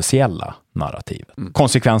från det officiella narrativet.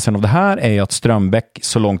 Konsekvensen av det här är ju att Strömbäck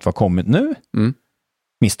så långt var kommit nu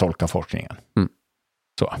misstolkar forskningen.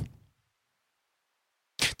 Så.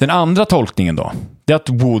 Den andra tolkningen då, det är att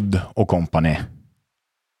Wood och company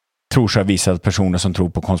tror sig visa att personer som tror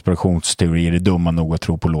på konspirationsteorier är dumma nog att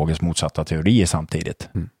tro på logiskt motsatta teorier samtidigt.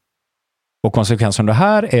 Och konsekvensen av det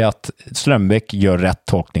här är att Strömbäck gör rätt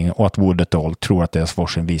tolkning och att Wood et al. Tror att deras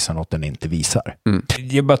forskning visar något den inte visar.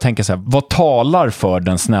 Jag bara tänker så här, vad talar för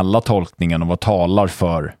den snälla tolkningen och vad talar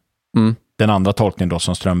för den andra tolkningen då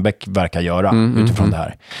som Strömbäck verkar göra utifrån det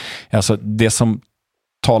här? Alltså det som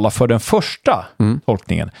talar för den första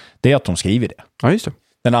tolkningen, det är att de skriver det. Ja, just det.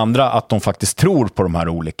 Den andra, att de faktiskt tror på de här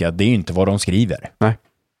olika, det är ju inte vad de skriver. Nej.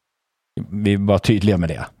 Vi är bara tydliga med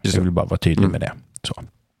det. Jag vill bara vara tydlig med det. Så.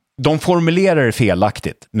 De formulerar det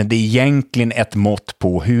felaktigt, men det är egentligen ett mått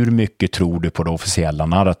på hur mycket tror du på det officiella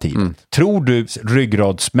narrativet. Tror du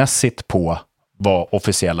ryggradsmässigt på vad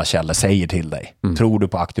officiella källor säger till dig? Tror du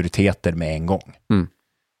på auktoriteter med en gång?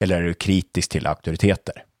 Eller är du kritisk till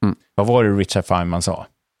auktoriteter? Vad var det Richard Feynman sa?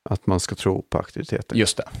 Att man ska tro på auktoriteter.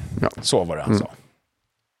 Just det. Ja. Så var det han sa.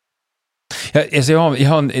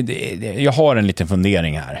 Jag har en liten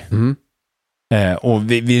fundering här.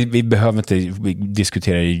 Och vi behöver inte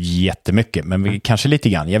diskutera det jättemycket, men vi kanske lite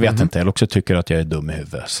grann. Jag vet inte, eller också tycker att jag är dum i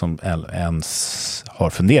huvudet som ens har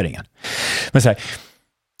funderingen. Men så här,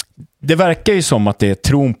 det verkar ju som att det är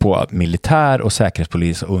tron på att militär och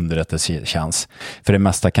säkerhetspolis och underrättelsetjänst för det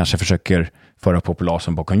mesta kanske försöker föra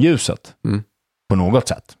populasen bakom ljuset på något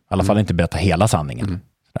sätt. I alla fall inte berätta hela sanningen.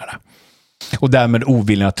 Och därmed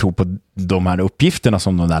ovilliga att tro på de här uppgifterna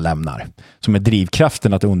som de där lämnar. Som är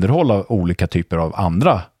drivkraften att underhålla olika typer av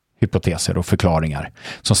andra hypoteser och förklaringar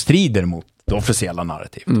som strider mot det officiella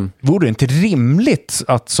narrativet. Vore det inte rimligt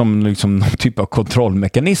att som liksom någon typ av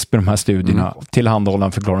kontrollmekanism i de här studierna tillhandahålla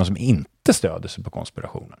en förklaring som inte stöder sig på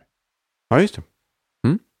konspirationer? Ja, just det.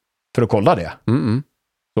 För att kolla det.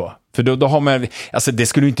 Så. För då har man, alltså det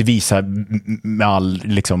skulle ju inte visa med all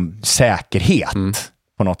liksom säkerhet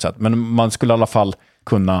på något sätt. Men man skulle i alla fall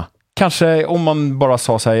kunna, kanske om man bara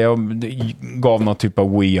sa så här, jag gav någon typ av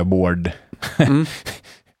Ouija-board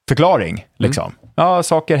förklaring liksom. Ja,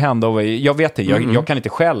 saker händer och jag vet det, jag kan inte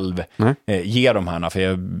själv ge de här, för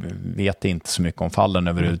jag vet inte så mycket om fallen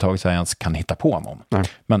överhuvudtaget så jag ens kan hitta på någon.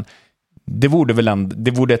 Men det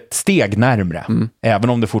vore ett steg närmre. Även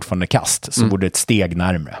om det fortfarande är kast så vore det ett steg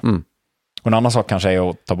närmre. Och en annan sak kanske är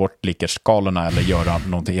att ta bort Likert-skalorna eller göra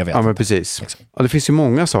någonting, jag vet inte. Men precis. Ja, det finns ju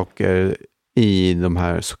många saker i de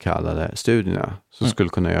här så kallade studierna som skulle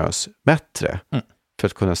kunna göras bättre för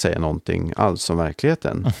att kunna säga någonting alls om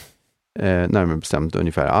verkligheten. Närmare bestämt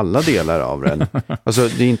ungefär alla delar av den. Alltså,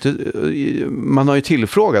 det är inte, man har ju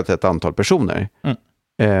tillfrågat ett antal personer.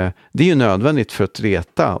 Det är ju nödvändigt för att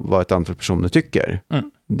veta vad ett antal personer tycker.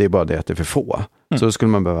 Det är bara det att det är för få. Så då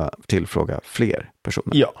skulle man behöva tillfråga fler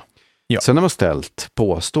personer. Ja. Sen har man ställt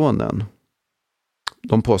påståenden.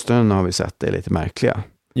 De påståenden har vi sett är lite märkliga.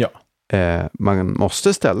 Ja. man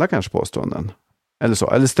måste ställa kanske påståenden. Eller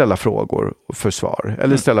så. Eller ställa frågor för svar.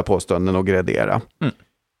 Eller ställa påståenden och gradera.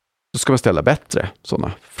 Då ska man ställa bättre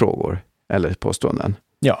sådana frågor eller påståenden.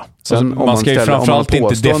 Ja, sen, man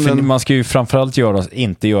ska ju framförallt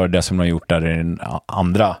inte göra det som de har gjort där i den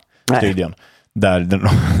andra studien. Där den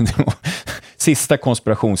sista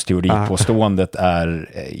konspirationsteoripåståendet är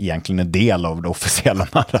egentligen en del av det officiella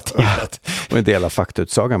narrativet. Och en del av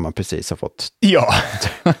faktautsagan man precis har fått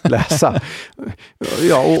läsa.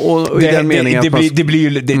 Ja, och i den meningen det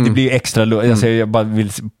blir extra alltså jag bara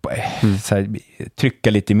vill så här, trycka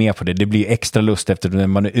lite mer på det. Det blir extra lust efter det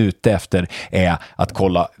man är ute efter är att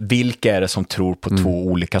kolla vilka är det som tror på två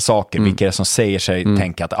olika saker. Vilka är det som säger sig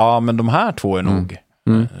tänka att men de här två är nog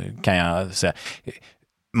kan jag säga.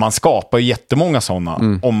 Man skapar ju jättemånga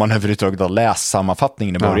sådana om man överhuvudtaget har läst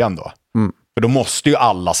sammanfattningen i början då. För då måste ju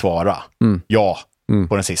alla svara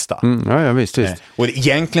på den sista. Ja, visst. Och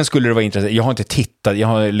egentligen skulle det vara intressant. Jag har inte tittat, jag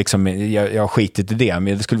har skitit i det,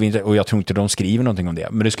 men det skulle vara, och jag tror inte de skriver någonting om det.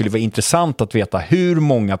 Men det skulle vara intressant att veta hur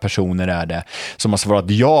många personer är det som har svarat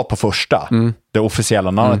ja på första, det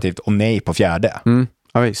officiella narrativet, och nej på fjärde.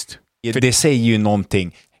 Ja, visst. För det säger ju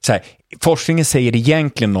någonting. Så här, forskningen säger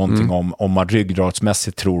egentligen någonting om man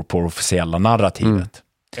ryggradsmässigt tror på det officiella narrativet.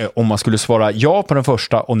 Om man skulle svara ja på den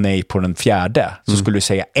första och nej på den fjärde så skulle det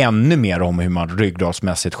säga ännu mer om hur man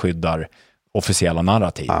ryggradsmässigt skyddar officiella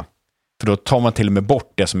narrativ. För då tar man till och med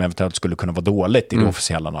bort det som eventuellt skulle kunna vara dåligt i det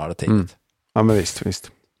officiella narrativet. Ja, men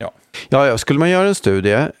visst. Ja, skulle man göra en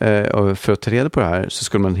studie för att ta reda på det här så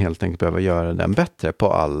skulle man helt enkelt behöva göra den bättre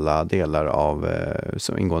på alla delar av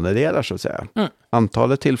som ingående delar så att säga.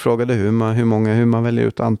 Antalet tillfrågade, hur man väljer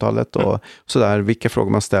ut antalet och sådär, vilka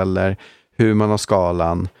frågor man ställer, hur man har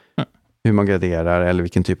skalan, hur man graderar eller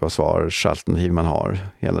vilken typ av svarsalternativ man har,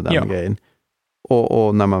 hela den grejen.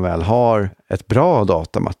 Och när man väl har ett bra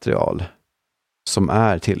datamaterial som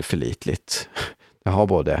är tillförlitligt, det har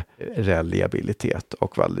både reliabilitet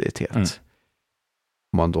och validitet.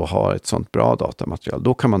 Om man då har ett sånt bra datamaterial,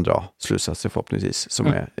 då kan man dra slutsatser förhoppningsvis som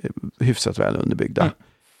är hyfsat väl underbyggda.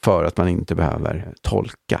 För att man inte behöver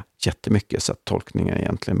tolka jättemycket, så att tolkningen är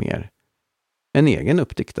egentligen mer en egen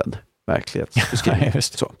uppdiktad verklighetsbeskrivning.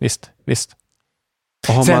 Visst.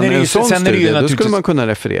 Och har man en sån studie, då skulle man kunna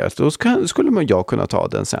referera. Då skulle jag kunna ta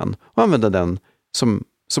den sen och använda den som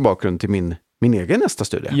bakgrund till min egen nästa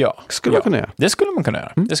studie. Skulle man kunna göra. Det skulle man kunna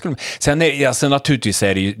göra. Sen är naturligtvis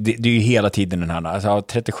är det är ju hela tiden den här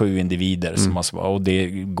 37 individer som och det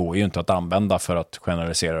går ju inte att använda för att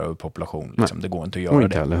generalisera över population. Liksom. Det går inte att göra och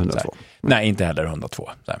inte heller 102. Nej, inte heller 102.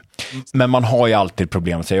 Men man har ju alltid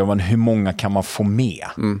problem att säga, hur många kan man få med?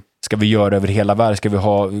 Ska vi göra över hela världen? Ska vi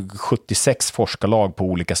ha 76 forskarlag på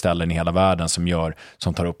olika ställen i hela världen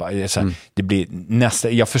som tar upp? Det blir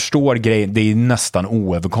jag förstår grejen, det är nästan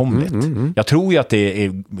oöverkomligt. Jag tror ju att det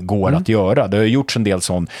går att göra. Det har gjorts en del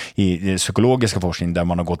sån i psykologiska forskning där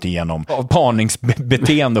man har gått igenom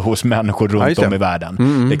parningsbeteende hos människor runt om i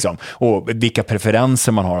världen. Liksom. Och vilka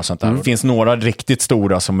preferenser man har och sånt där. Det finns några riktigt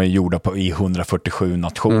stora som är gjorda i 147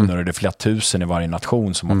 nationer och det är flera tusen i varje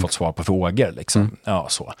nation som har fått svar på frågor. Liksom. Ja,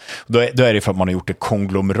 så. Då är det för att man har gjort ett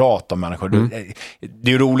konglomerat av människor. Det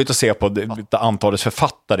är ju roligt att se på antalet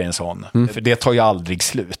författare i en sån. För det tar ju aldrig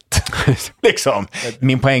slut. Liksom.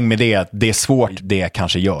 Min poäng med det är att det är svårt, det är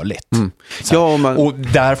kanske görligt. Och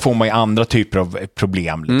där får man ju andra typer av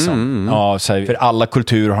problem. Liksom. För alla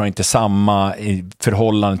kulturer har inte samma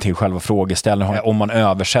förhållande till själva frågeställningen. Om man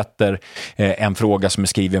översätter en fråga som är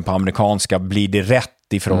skriven på amerikanska, blir det rätt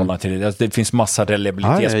i förhållande till det? Det finns massa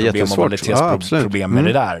reliabilitetsproblem och kvalitetsproblem med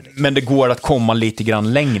det där. Men det går att komma lite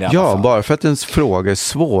grann längre. Ja, bara för att ens fråga är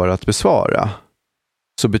svår att besvara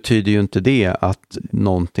så betyder ju inte det att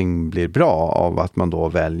någonting blir bra av att man då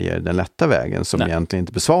väljer den lätta vägen som egentligen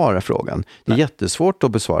inte besvarar frågan. Det är jättesvårt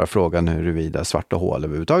att besvara frågan huruvida svarta hål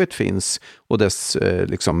överhuvudtaget finns och dess,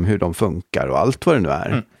 liksom, hur de funkar och allt vad det nu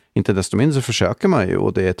är. Inte desto mindre så försöker man ju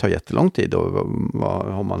och det tar jättelång tid och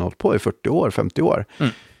har man hållit på i 40 år, 50 år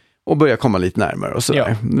och börjar komma lite närmare och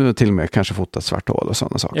sådär. Nu till och med kanske fotat svarta hål och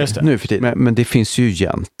sådana saker. Nu för tiden. Men det finns ju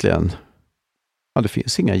egentligen det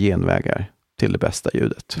finns inga genvägar till det bästa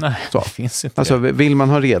ljudet. Nej, det finns inte. Alltså vill man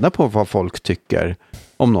ha reda på vad folk tycker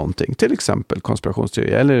om någonting, till exempel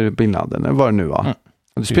konspirationsteori eller Bin Laden eller vad det nu var.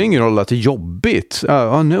 Det spelar ingen roll att det är jobbigt. Det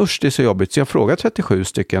är så jobbigt. Så jag frågar 37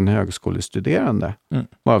 stycken högskolestuderande.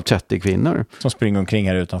 Varav 30 kvinnor. Som springer omkring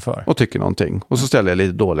här utanför. Och tycker någonting. Och så ställer jag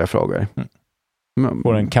lite dåliga frågor.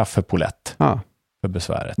 Får en kaffepolett för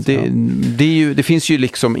besväret. Det finns ju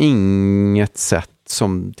liksom inget sätt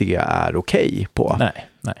som det är okej på. Nej.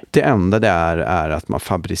 Det enda det är att man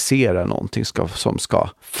fabricerar någonting som ska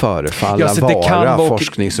förefalla vara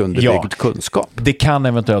forskningsunderbyggd kunskap. Det kan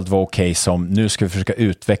eventuellt vara okej som nu ska vi försöka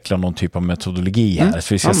utveckla någon typ av metodologi här.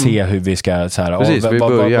 Så vi ska se hur vi ska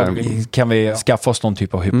kan vi skaffa oss någon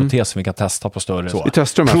typ av hypotes som vi kan testa på större vi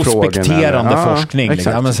testar de här prospekterande forskning.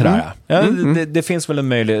 Det finns väl en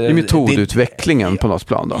möjlighet. Det är metodutvecklingen på något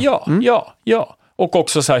plan då. Ja. Och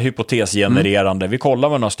också så här hypotesgenererande. Vi kollar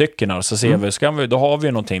med några stycken och så ser vi, då har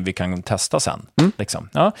vi någonting vi kan testa sen. Liksom.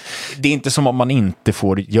 Ja. Det är inte som om man inte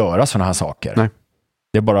får göra sådana här saker. Nej.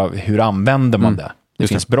 Det är bara hur använder man det. Det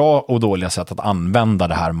finns bra och dåliga sätt att använda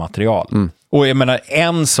det här material. Och jag menar,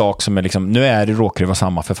 en sak som är liksom, nu råkar det vara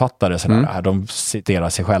samma författare sådär, de citerar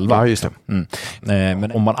sig själva. Ja, just det.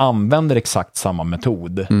 Men om man använder exakt samma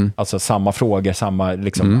metod, alltså samma frågor, samma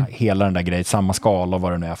liksom, hela den där grejen, samma skala och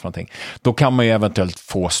vad det nu är för någonting, då kan man ju eventuellt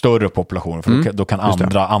få större populationer, för då kan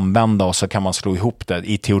andra använda och så kan man slå ihop det,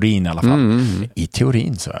 i teorin i alla fall. I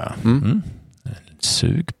teorin, så är det.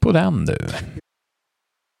 Sug på den du.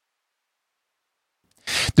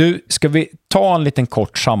 Du, ska vi ta en liten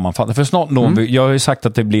kort sammanfattning? För snart jag har ju sagt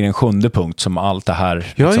att det blir en 7:e punkt som allt det här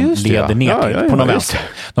liksom leder ner till på något vänster.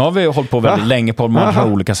 Nu har vi hållit på väldigt länge på många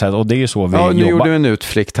olika sätt och det är ju så vi jobbar. Nu gjorde vi en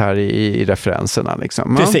utflykt här i referenserna.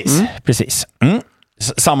 Liksom. Precis.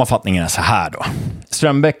 Sammanfattningen är så här då.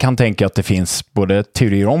 Strömbäck kan tänka att det finns både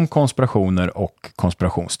teorier om konspirationer och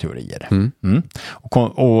konspirationsteorier.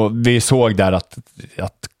 Och vi såg där att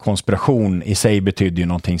konspiration i sig betyder ju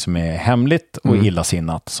någonting som är hemligt och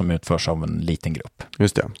illasinnat som utförs av en liten grupp.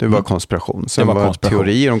 Just det var konspiration. Sen var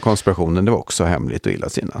teorier om konspirationen, det var också hemligt och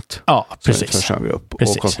illasinnat. Ja, precis. Som utförs av en grupp.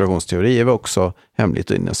 Och konspirationsteorier var också hemligt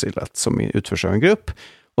och illasinnat som utförs av en grupp.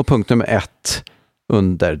 Och punkt nummer 1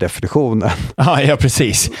 under definitionen. Ja,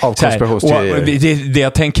 precis. Av konspirationsteorier. Det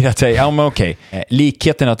jag tänker att säga, men okej.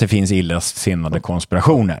 Likheten att det finns illasinnade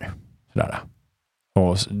konspirationer. Sådär.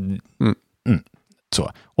 Och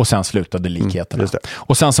så. Och sen slutade likheterna.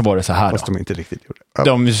 Och sen så var det så här. Fast de inte riktigt gjorde. Ja.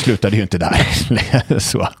 De slutade ju inte där.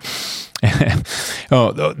 Så.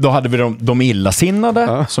 Då hade vi de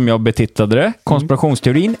illasinnade, som jag betittade det.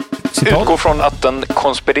 Konspirationsteorin. Citat. Utgår från att den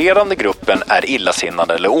konspirerande gruppen är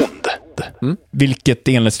illasinnad eller ond. Vilket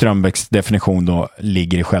enligt Strömbäcks definition då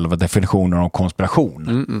ligger i själva definitionen av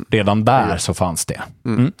konspiration. Redan där så fanns det.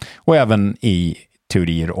 Och även i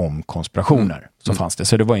teorier om konspirationer så fanns det.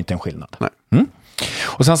 Så det var inte en skillnad.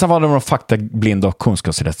 Och sen så var de faktablinda och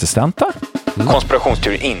kunskapsresistenta.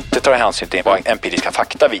 Konspirationsteorier inte tar hänsyn till vad empiriska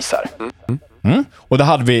fakta visar. Och då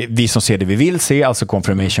hade vi som ser det vi vill se, alltså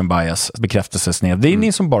confirmation bias,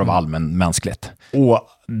 bekräftelsesnedvridning som bara var allmänmänskligt. Och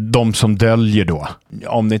de som döljer då,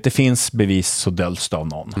 om det inte finns bevis så döljs det av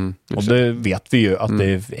någon. Och det vet vi ju att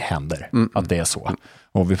det händer, att det är så.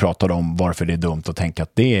 Och vi pratade om varför det är dumt att tänka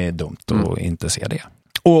att det är dumt och inte se det.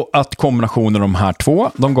 Och att kombinationen av de här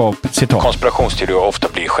två, de gav citat. Konspirationsteorier ofta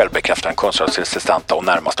blir självbekräftande, kunskapsresistenta och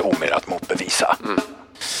närmast omöjliga att motbevisa.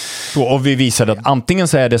 Och vi visade att antingen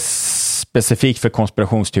så är det specifikt för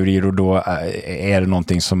konspirationsteorier och då är det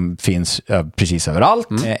någonting som finns precis överallt,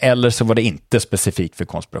 eller så var det inte specifikt för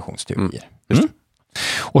konspirationsteorier.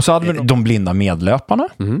 Och så hade vi de blinda medlöparna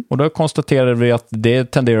och då konstaterade vi att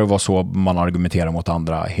det tenderar att vara så man argumenterar mot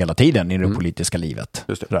andra hela tiden i det politiska livet.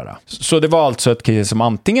 Så det var alltså ett kris som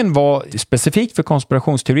antingen var specifikt för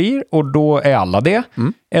konspirationsteorier och då är alla det,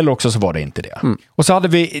 eller också så var det inte det. Och så hade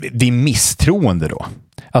vi misstroende då.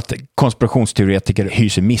 Att konspirationsteoretiker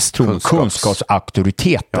hyser misstro mot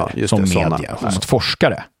kunskapsauktoriteter som media, mot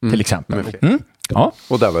forskare till exempel. Ja.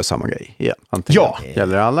 Och där var det samma grej igen. Antingen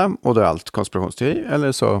gäller alla och då är allt konspirationsteori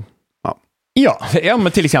eller så Ja,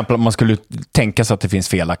 men till exempel om man skulle tänka sig att det finns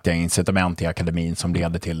felaktiga incitament i akademin som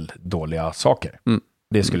leder till dåliga saker.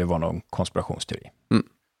 Det skulle vara någon konspirationsteori.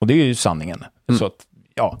 Och det är ju sanningen. Så att,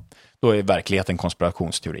 då är verkligheten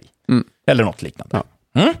konspirationsteori. Eller något liknande.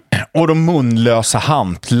 Och de munlösa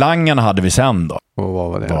hantlangarna hade vi sen då. Och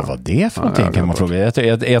vad var det? Vad var det för någonting kan man fråga.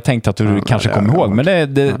 Jag tänkte att du kanske kommer ihåg.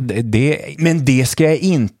 Men det ska jag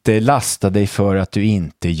inte lasta dig för att du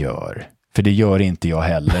inte gör. För det gör inte jag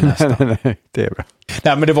heller nästan. Nej, det är bra.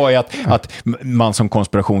 Nej, men det var ju att man som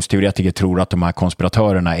konspirationsteoretiker tror att de här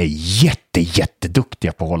konspiratörerna är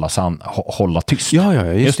jätteduktiga på att hålla tyst. Ja,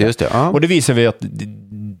 just det. Ja. Och det visar vi att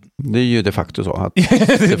det är ju de facto så att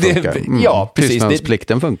det funkar. Ja, precis.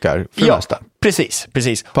 Tystnadsplikten funkar för det mesta.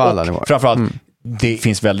 Precis. På alla nivåer. Framförallt, det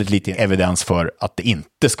finns väldigt lite evidens för att det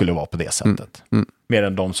inte skulle vara på det sättet. Mer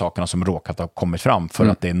än de sakerna som råkat ha kommit fram för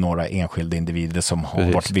att det är några enskilda individer som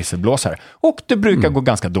har varit visselblåsare. Och det brukar gå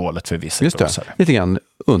ganska dåligt för visselblåsare. Just det. Lite grann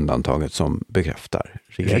undantaget som bekräftar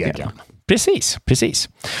regeln. Precis.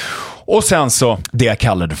 Och sen så, det jag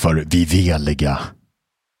kallade för vi veliga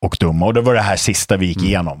och dumma. Och det var det här sista vi gick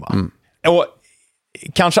igenom. Va? Och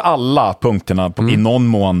kanske alla punkterna i någon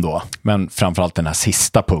mån då, men framförallt den här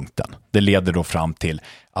sista punkten. Det leder då fram till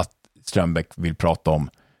att Strömbäck vill prata om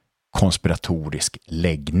konspiratorisk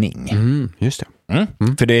läggning. Just det.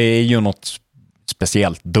 För det är ju något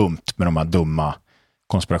speciellt dumt med de här dumma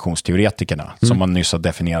konspirationsteoretikerna som man nyss har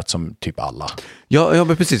definierat som typ alla. Ja,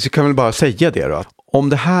 men precis. Vi kan väl bara säga det då. Att om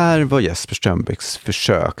det här var Jesper Strömbäcks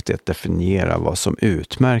försök till att definiera vad som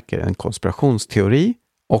utmärker en konspirationsteori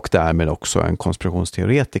och därmed också en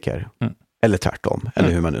konspirationsteoretiker, eller tvärtom, eller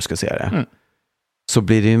hur man nu ska säga det, så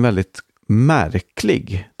blir det en väldigt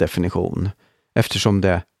märklig definition, eftersom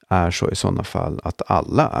det är så i sådana fall att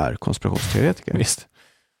alla är konspirationsteoretiker.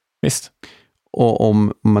 Visst. Och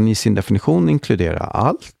om man i sin definition inkluderar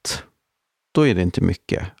allt, då är det inte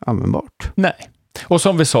mycket användbart. Nej. Och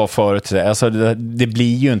som vi sa förut, alltså det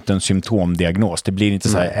blir ju inte en symptomdiagnos. Det blir inte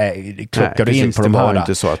så här, klockar du in på de här. Det var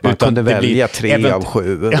inte så att man kunde välja 3 av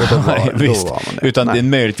 7. Och då var man det. Utan det är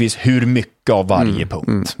möjligtvis hur mycket av varje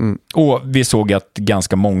punkt. Och vi såg att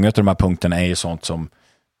ganska många av de här punkterna är ju sånt som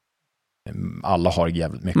alla har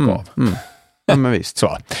jävligt mycket av. Ja, men visst.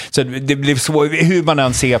 Så det blir så, hur man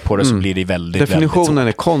än ser på det så blir det väldigt, definitionen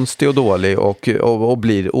väldigt är konstig och dålig och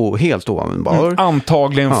blir helt oanvändbar.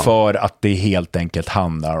 Antagligen för att det helt enkelt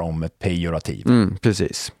handlar om ett pejorativ.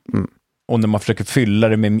 Precis. Och när man försöker fylla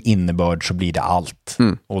det med innebörd så blir det allt.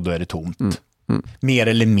 Och då är det tomt. Mer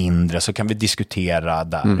eller mindre så kan vi diskutera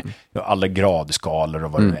där alla gradskalor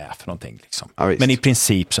och vad det är för någonting. Liksom. Ja, men i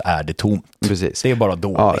princip så är det tomt. Precis. Det är bara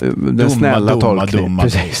dåligt. Ja,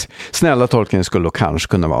 snälla tolkningen skulle då kanske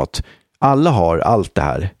kunna vara att alla har allt det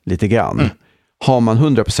här lite grann. Har man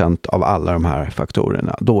 100% av alla de här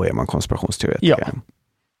faktorerna, då är man konspirationsteoretiker. Ja.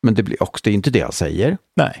 Men det blir också, det är inte det jag säger.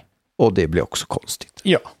 Nej. Och det blir också konstigt.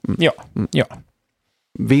 Ja.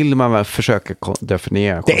 Vill man väl försöka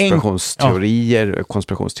definiera konspirationsteorier,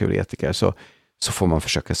 konspirationsteoretiker, så får man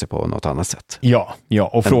försöka sig på något annat sätt. Ja.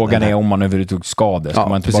 Och frågan är om man överhuvudtaget ska det. Ska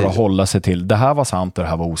man inte bara hålla sig till, det här var sant och det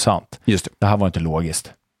här var osant. Just det. Det här var inte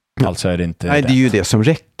logiskt. Alltså är det inte... Nej, det är ju det som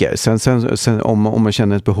räcker. Sen om man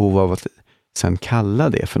känner ett behov av att sen kalla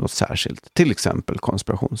det för något särskilt, till exempel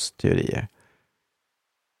konspirationsteorier.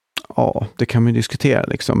 Ja, det kan man diskutera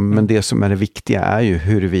liksom. Men det som är det viktiga är ju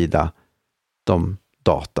huruvida de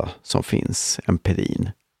data som finns, empirin,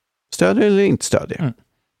 stödjer eller inte stödjer.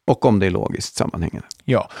 Och om det är logiskt sammanhängande.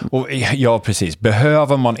 Ja, precis.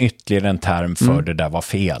 Behöver man ytterligare en term för det där var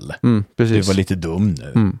fel? Du var lite dum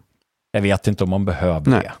nu. Jag vet inte om man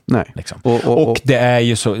behöver det. Nej. Liksom. Och det är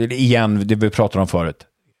ju så, igen, det vi pratade om förut.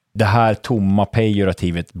 Det här tomma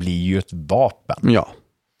pejorativet blir ju ett vapen. Ja.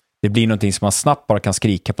 Det blir någonting som man snabbt bara kan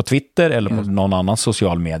skrika på Twitter eller på någon annan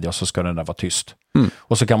social media och så ska den där vara tyst.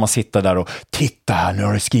 Och så kan man sitta där och titta här, nu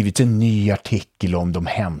har det skrivit en ny artikel om de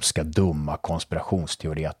hemska, dumma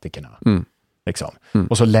konspirationsteoretikerna. Liksom.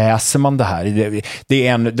 Och så läser man det här.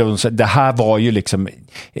 Det här var ju liksom,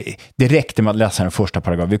 det räckte med att läsa den första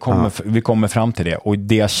paragrafen. Vi kommer fram till det. Och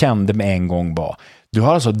det jag kände med en gång var, du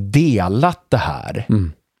har alltså delat det här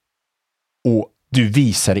och du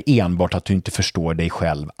visar enbart att du inte förstår dig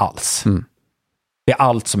själv alls. Det är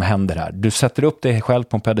allt som händer här. Du sätter upp dig själv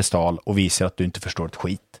på en pedestal och visar att du inte förstår ett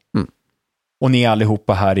skit. Och ni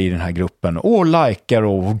allihopa här i den här gruppen likar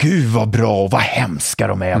och gud vad bra, vad hemska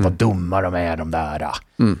de är, vad dumma de är, de där.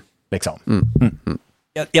 Liksom.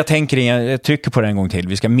 Jag trycker på det en gång till.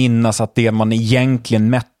 Vi ska minnas att det man egentligen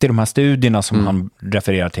mätte i de här studierna som han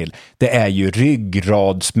refererar till, det är ju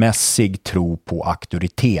ryggradsmässig tro på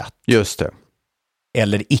auktoritet. Just det.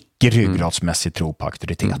 Eller icke ryggradsmässig tro på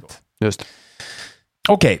auktoritet. Just det.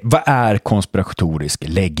 Okej, vad är konspiratorisk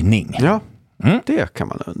läggning? Ja, det kan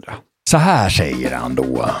man undra. Så här säger han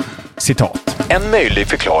då, citat. En möjlig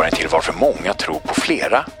förklaring till varför många tror på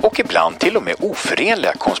flera och ibland till och med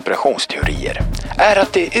oförenliga konspirationsteorier är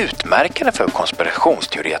att det utmärkande för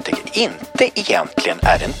konspirationsteoretiker inte egentligen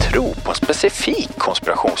är en tro på en specifik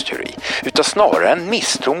konspirationsteori utan snarare en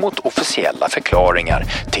misstro mot officiella förklaringar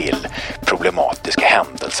till problematiska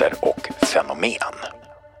händelser och fenomen.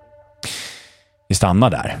 Vi stannar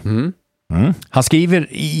där. Han skriver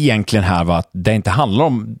egentligen här att det inte handlar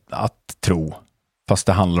om att tro, fast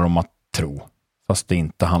det handlar om att tro, fast det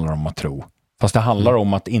inte handlar om att tro, fast det handlar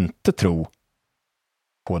om att inte tro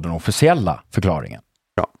på den officiella förklaringen.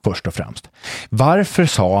 Först och främst. Varför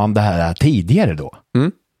sa han det här tidigare då?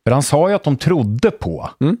 För han sa ju att de trodde på,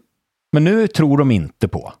 men nu tror de inte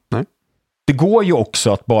på. Nej. Det går ju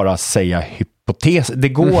också att bara säga hypotes. Det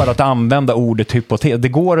går att använda ordet hypotes. Det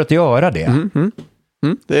går att göra det.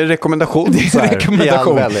 Det är rekommendation. Det är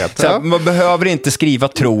rekommendation. Ja. Man behöver inte skriva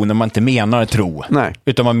tro när man inte menar tro. Nej.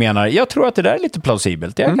 Utan man menar, jag tror att det där är lite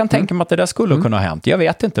plausibelt. Jag kan tänka mig att det där skulle kunna ha hänt. Jag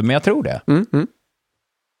vet inte, men jag tror det.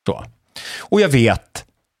 Så. Och jag vet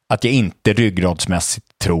att jag inte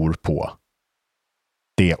ryggradsmässigt tror på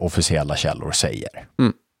det officiella källor säger.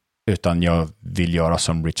 Utan jag vill göra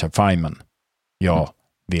som Richard Feynman. Jag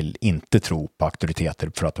vill inte tro på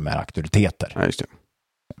auktoriteter för att de är auktoriteter. Ja, just det.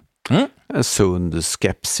 En sund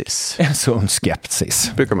skepsis. En sund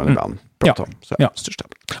skepsis. Brukar man ibland prata om.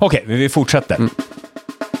 Okej, vi fortsätter.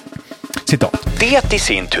 Citat. Det i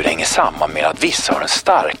sin tur hänger samman med att vissa har en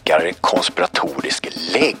starkare konspiratorisk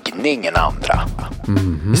läggning än andra.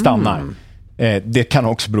 Vi stannar. Det kan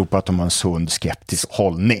också bero på att de har en sund skeptisk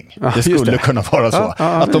hållning. Det skulle kunna vara så.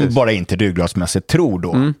 Att de bara inte ryggradsmässigt tror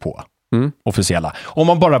då på officiella. Om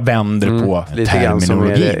man bara vänder på lite grann som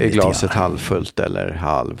är glaset halvfullt eller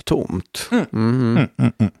halvtomt.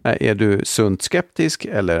 Är du sunt skeptisk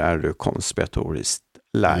eller är du konspiratoriskt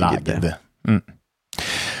lagd?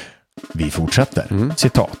 Vi fortsätter.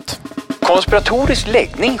 Citat. Konspiratorisk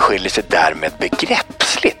läggning skiljer sig därmed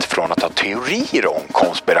begreppsligt från att ha teorier om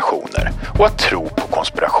konspirationer och att tro på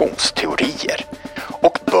konspirationsteorier.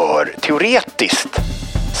 Och bör teoretiskt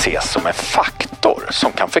ses som en faktor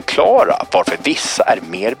som kan förklara varför vissa är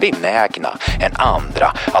mer benägna än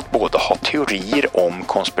andra att både ha teorier om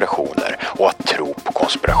konspirationer och att tro på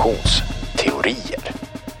konspirationsteorier.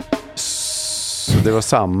 Så det var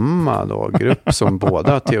samma då, grupp som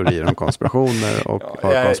båda har teorier om konspirationer och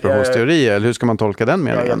har konspirationsteorier. Eller hur ska man tolka den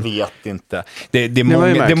meningen? Jag vet inte. Det är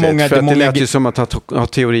det lät ju som att ha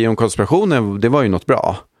teorier om konspirationer, det var ju något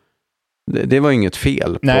bra. Det var inget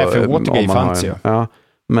fel. Nej, för Watergate fanns ju. Ja,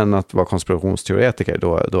 men att vara konspirationsteoretiker,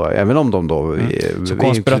 då, även om de då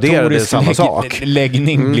inkluderade samma sak.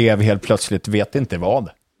 Läggning blev helt plötsligt, vet inte vad.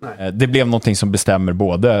 Nej. Det blev någonting som bestämmer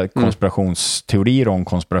både konspirationsteorier om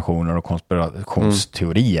konspirationer och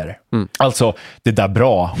konspirationsteorier. Alltså det där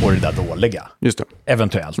bra och det där dåliga. Just det.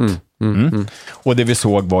 Eventuellt. Och det vi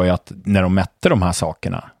såg var ju att när de mätte de här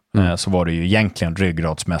sakerna så var det ju egentligen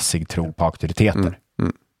ryggradsmässig tro på auktoriteter.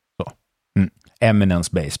 Så.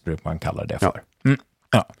 Eminence-based brukar man kalla det för.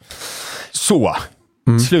 Ja. Så,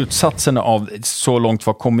 slutsatsen av så långt vi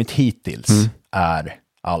har kommit hittills är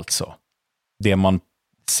alltså det man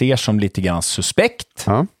ser som lite grann suspekt.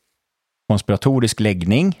 Konspiratorisk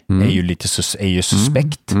läggning är ju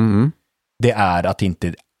suspekt. Det är att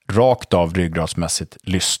inte rakt av ryggradsmässigt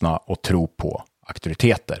lyssna och tro på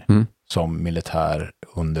auktoriteter som militär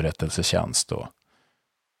underrättelsetjänst och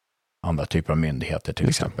andra typer av myndigheter till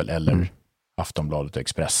exempel, eller Aftonbladet och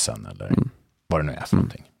Expressen eller vad det nu är för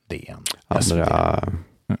någonting. DN. Andra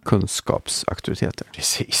kunskapsauktoriteter.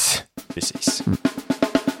 Precis.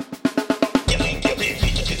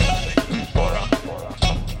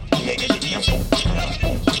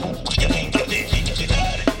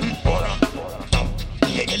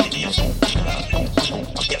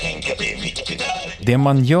 Det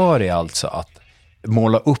man gör är alltså att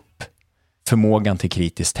måla upp förmågan till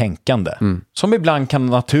kritiskt tänkande. Som ibland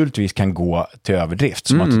naturligtvis kan gå till överdrift.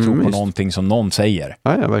 Som att tro på någonting som någon säger.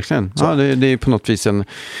 Ja, verkligen. Ja, det är på något vis en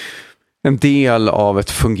del av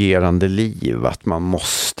ett fungerande liv. Att man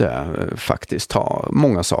måste faktiskt ta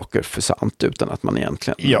många saker för sant utan att man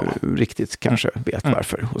egentligen riktigt kanske vet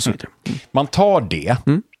varför. Och så vidare. Man tar det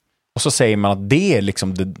och så säger man att det är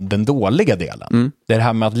liksom den dåliga delen. Det är det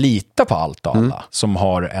här med att lita på allt och alla som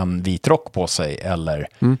har en vit rock på sig eller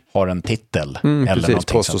har en titel eller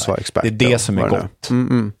någonting sånt. Det är det som är gott.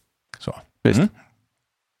 Så.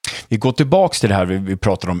 Vi går tillbaka till det här vi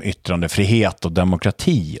pratar om yttrandefrihet och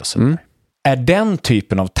demokrati och sådär. Är den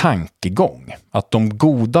typen av tankegång att de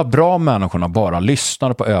goda, bra människorna bara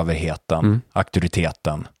lyssnar på överheten,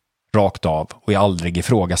 auktoriteten, rakt av och aldrig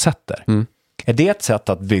ifrågasätter? Är det ett sätt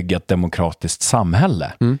att bygga ett demokratiskt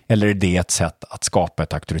samhälle? Eller är det ett sätt att skapa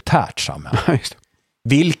ett auktoritärt samhälle?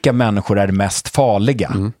 Vilka människor är det mest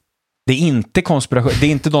farliga? Det är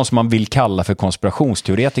inte de som man vill kalla för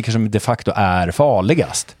konspirationsteoretiker som de facto är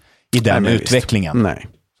farligast i den utvecklingen.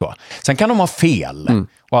 Så. Sen kan de ha fel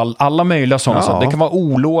och alla möjliga sådana saker. Det kan vara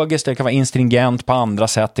ologiskt, det kan vara instringent på andra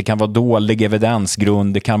sätt, det kan vara dålig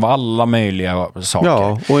evidensgrund, det kan vara alla möjliga saker.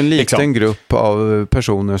 Ja, och en liten grupp av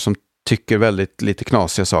personer som tycker väldigt lite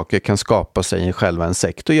knasiga saker kan skapa sig själva en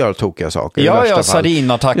sekt och göra tokiga saker. Ja,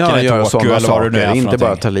 Sardinattacken i Tokyo eller vad det nu är. Inte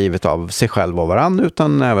bara ta livet av sig själv och varandra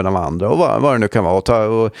utan även av andra och vad det nu kan vara.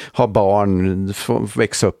 Och ha barn,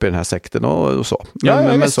 växa upp i den här sekten och så.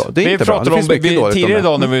 Men så. Det är inte bra. Tidigare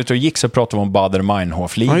idag när vi var ute och gick så pratade vi om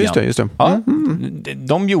Baader-Meinhof-ligan. Ja, just det.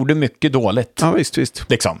 De gjorde mycket dåligt. Ja, visst.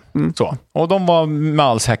 Liksom. Så. Och de var med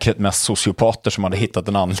all säkerhet mest sociopater som hade hittat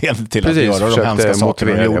en anledning till att göra de hemska saker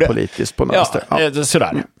de gjorde. Politiskt på något sätt.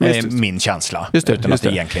 Sådär. Min känsla. Utan att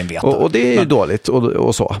egentligen veta. Och det är ju dåligt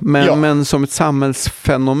och så. Men som ett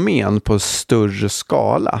samhällsfenomen på större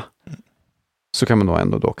skala så kan man nog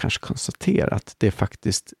ändå då kanske konstatera att det är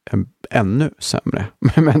faktiskt ännu sämre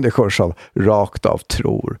med människor som rakt av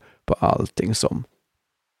tror på allting som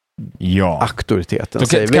auktoriteten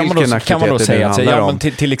säger. Kan man då säga att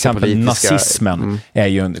till exempel nazismen är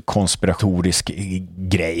ju en konspiratorisk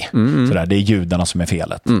grej. Sådär, det är judarna som är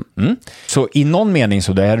felet. Så i någon mening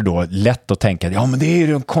så är det då lätt att tänka att men det är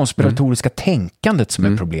ju det konspiratoriska tänkandet som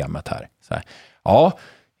är problemet här. Såhär. Ja,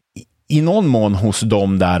 i någon mån hos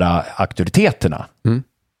de där auktoriteterna.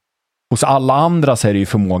 Hos alla andra så är det ju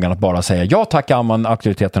förmågan att bara säga ja tack,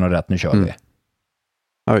 auktoriteterna har rätt, nu kör vi.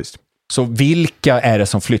 Ja, visst. Så vilka är det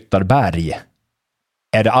som flyttar berg?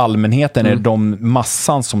 Är det allmänheten? Är det de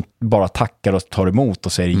massan som bara tackar och tar emot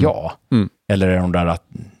och säger ja? Eller är det de där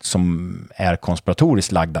som är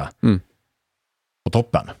konspiratoriskt lagda på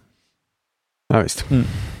toppen? Ja, visst.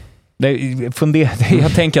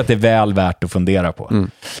 Jag tänker att det är väl värt att fundera på.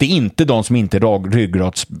 Det är inte de som inte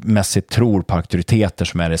ryggradsmässigt tror på auktoriteter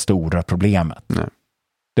som är det stora problemet. Nej.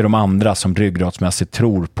 Det är de andra som ryggradsmässigt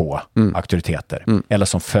tror på auktoriteter. Eller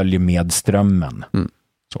som följer med strömmen.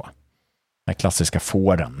 Så. Den klassiska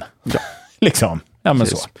fåren. Ja. Liksom. Ja, men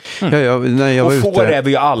så. Och får är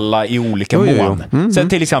vi ju alla i olika mån. Sen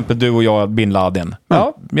till exempel du och jag, Bin Laden.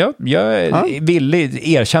 Jag är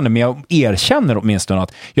villig, men jag erkänner åtminstone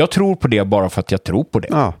att jag tror på det bara för att jag tror på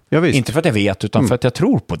det. Inte för att jag vet, utan för att jag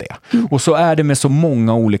tror på det. Och så är det med så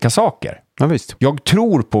många olika saker. Ja, visst. Jag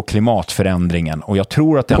tror på klimatförändringen och jag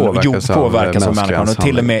tror att den påverkas av människan och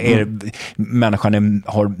till och med människan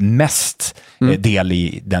har mest del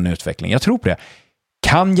i den utvecklingen. Jag tror på det.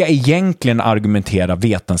 Kan jag egentligen argumentera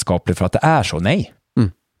vetenskapligt för att det är så? Nej.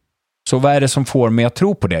 Så vad är det som får mig att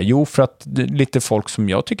tro på det? Jo, för att lite folk som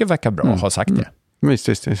jag tycker verkar bra har sagt det. Visst.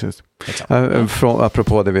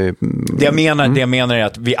 Apropå det vi... Det jag menar är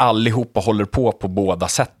att vi allihopa håller på båda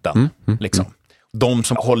sätten. Liksom. De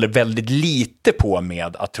som håller väldigt lite på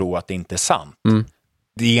med att tro att det inte är sant.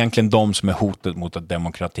 Det är egentligen de som är hotet mot att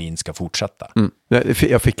demokratin ska fortsätta.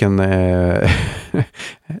 Jag fick en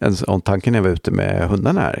tanke när jag var ute med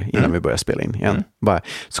hundarna här innan vi började spela in igen.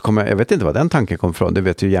 Så jag vet inte vad den tanken kom från, det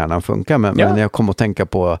vet ju hjärnan funkar, men jag kom att tänka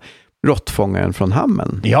på råttfångaren från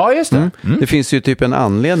Hammen. Ja, just det. Det finns ju typ en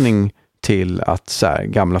anledning till att så här,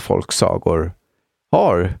 gamla folksagor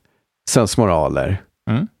har sensmoraler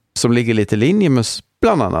som ligger lite i linje med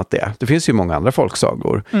bland annat det. Det finns ju många andra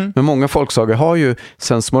folksagor. Men många folksagor har ju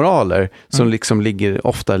sensmoraler som liksom ligger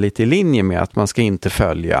ofta lite i linje med att man ska inte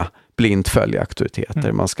blint följa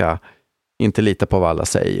auktoriteter. Man ska inte lita på vad alla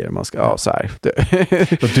säger. Man ska, så här.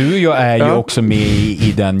 Och du och jag är ju också med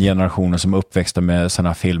i den generationen som uppväxte med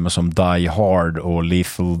sådana filmer som Die Hard och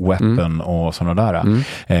Lethal Weapon och sådana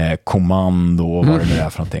där. Kommando och vad det nu är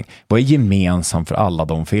för någonting. Vad är gemensamt för alla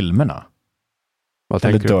de filmerna?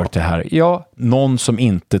 Eller Dirty här. Ja, någon som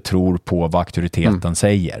inte tror på vad auktoriteten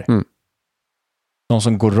säger. Någon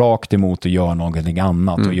som går rakt emot och gör någonting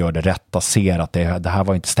annat och gör det rätta, ser att det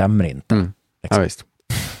här stämmer inte. Liksom. Ja, visst.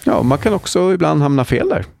 Ja, man kan också ibland hamna fel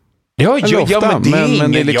där. Ja,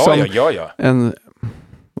 men det är liksom en,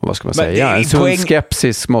 vad ska man säga? En sund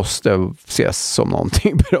skepsis måste ses som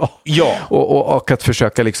någonting bra. Ja. Och att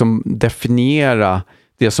försöka liksom definiera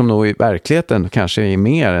det som nog i verkligheten kanske är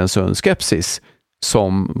mer en sund skepsis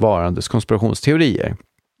som varandes konspirationsteorier.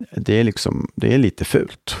 Det är lite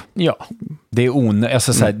fult. Ja, det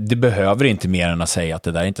är det behöver inte mer än att säga att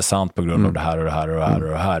det där är inte sant på grund av det här och det här och det här och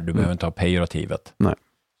det här. Du behöver inte ha pejorativet. Nej.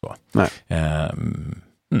 Så. Nej.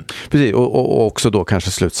 Precis, och också då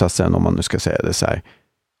kanske slutsatsen, om man nu ska säga det så här,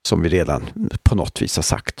 som vi redan på något vis har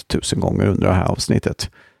sagt 1000 gånger under det här avsnittet.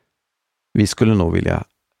 Vi skulle nog vilja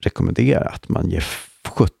rekommendera att man ger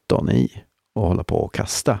 17 i och hålla på och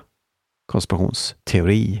kasta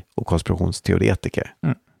konspirationsteori och konspirationsteoretiker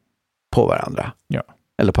på varandra. Ja.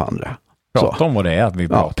 Eller på andra. Prata om vad det är att vi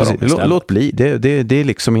pratar om istället. Låt bli. Det är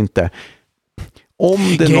liksom inte...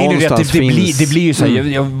 om det någonstans finns... Det blir ju så här,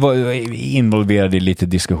 jag var involverad i lite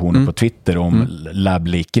diskussioner på Twitter om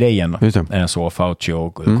lab-leak-grejen. Så Fauci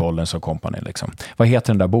och Collins och company liksom. Vad heter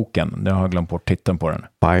den där boken? Jag har glömt bort titeln på den.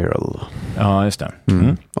 Viral. Ja, just det.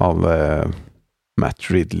 Av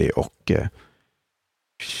Matt Ridley och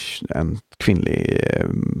en kvinnlig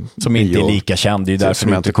som inte är lika känd. Det är därför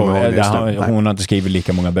som inte hon har inte skrivit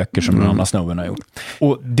lika många böcker som någon annan snubben har gjort.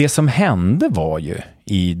 Och det som hände var ju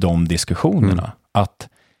i de diskussionerna att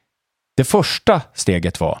det första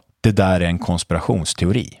steget var det där är en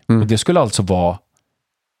konspirationsteori. Och det skulle alltså vara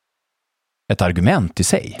ett argument i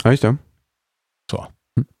sig. Ja, just det. Så.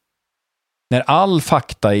 När all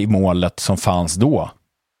fakta i målet som fanns då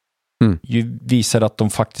ju visade att de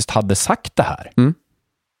faktiskt hade sagt det här.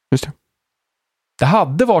 Just det. Det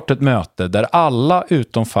hade varit ett möte där alla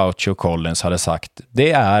utom Fauci och Collins hade sagt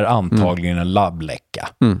det är antagligen en labbläcka.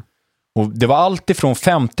 Och det var allt ifrån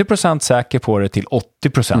 50% säker på det till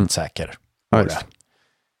 80% säker på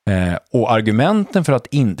det. Och argumenten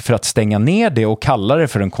för att stänga ner det och kalla det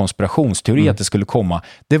för en konspirationsteori att det skulle komma,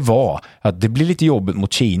 det var att det blir lite jobbigt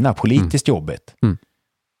mot Kina, politiskt jobbigt.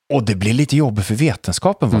 Och det blir lite jobbigt för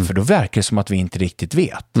vetenskapen, för då verkar det som att vi inte riktigt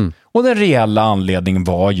vet. Och den reella anledningen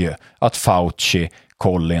var ju att Fauci,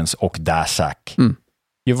 Collins och Daszak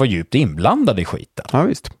ju var djupt inblandade i skiten. Ja,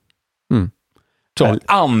 visst. Så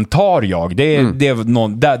antar jag, det är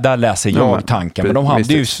någon, där läser jag tanken, men de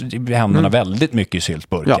hade ju händerna väldigt mycket i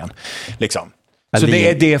syltburken. Liksom. Så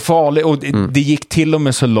det är farligt, och det gick till och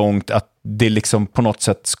med så långt att det liksom på något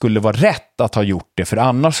sätt skulle vara rätt att ha gjort det, för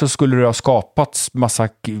annars så skulle det ha skapats massa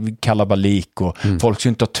kalabalik och folk skulle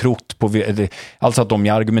inte ha trott på, alltså att de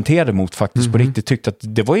jag argumenterade mot faktiskt på riktigt tyckte att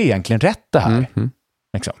det var egentligen rätt det här.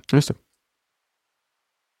 Liksom. Just det.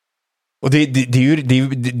 Och det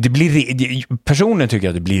blir, personen tycker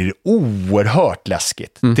att det blir oerhört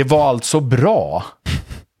läskigt. Det var alltså bra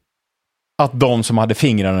att de som hade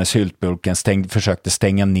fingrarna i syltburken försökte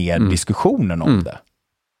stänga ner diskussionen om det.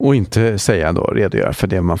 Och inte redogöra för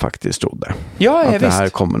det man faktiskt trodde. Ja, att det här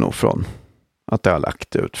kommer nog från att det har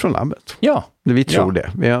lagt ut från labbet. Ja. Vi tror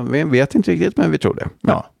det. Vi vet inte riktigt, men vi tror det.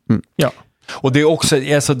 Ja. Och det är också,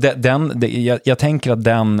 alltså, jag tänker att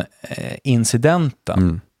den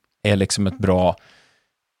incidenten är liksom ett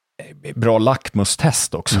bra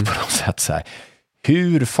lackmustest också på något sätt. Så här.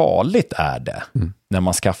 Hur farligt är det när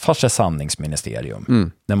man skaffar sig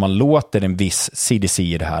sanningsministerium? När man låter en viss CDC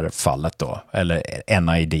i det här fallet då, eller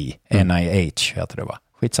NIH heter det, va?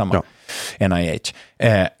 Skitsamma. Ja. NIH.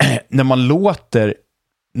 När man låter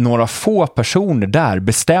några få personer där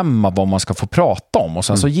bestämma vad man ska få prata om, och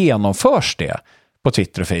sen så genomförs det på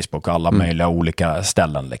Twitter och Facebook och alla möjliga olika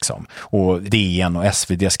ställen liksom. Och DN och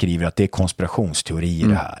SvD skriver att det är konspirationsteorier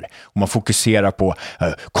det här. Och man fokuserar på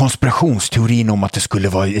konspirationsteorin om att det skulle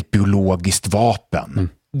vara ett biologiskt vapen.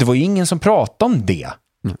 Det var ju ingen som pratade om det.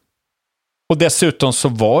 Och dessutom så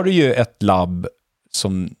var det ju ett labb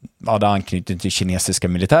som hade anknytning till kinesiska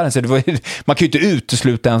militären. Så det var, man kan ju inte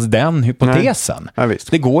utesluta ens den hypotesen. Ja,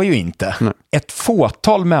 det går ju inte. Nej. Ett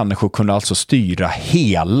fåtal människor kunde alltså styra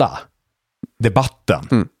hela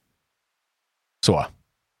debatten. Så.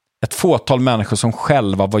 Ett fåtal människor som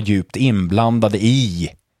själva var djupt inblandade i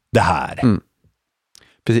det här.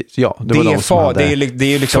 Precis, ja. Det var de som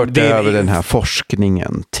hade fört över den här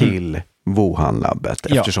forskningen till Wuhan-labbet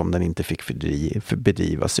eftersom den inte fick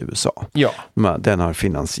bedrivas i USA. Ja. Men den har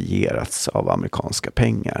finansierats av amerikanska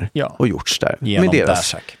pengar och gjorts där. Genom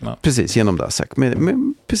Daszak. Precis, genom Daszak.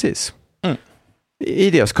 Precis. I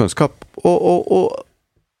deras kunskap. Och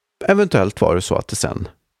eventuellt var det så att det sen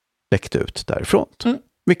läckte ut därifrån.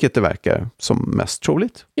 Vilket det verkar som mest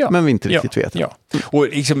troligt. Men vi inte riktigt vet. Ja. Och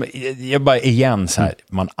liksom, jag bara igen så här,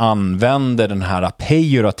 man använder den här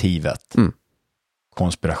pejorativet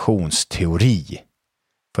konspirationsteori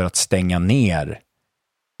för att stänga ner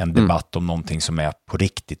en debatt om någonting som är på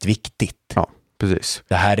riktigt viktigt. Ja, precis.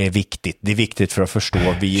 Det här är viktigt. Det är viktigt för att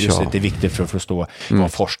förstå viruset. Det är viktigt för att förstå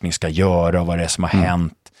vad forskning ska göra och vad det är som har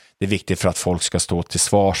hänt. Det är viktigt för att folk ska stå till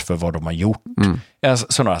svars för vad de har gjort.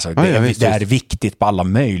 Sådana saker. Det är viktigt på alla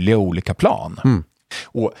möjliga olika plan.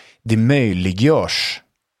 Och det möjliggörs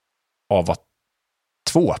av att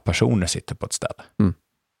 2 personer sitter på ett ställe.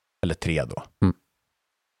 Eller 3 då.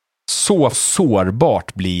 Så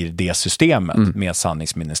sårbart blir det systemet med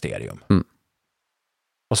sanningsministerium.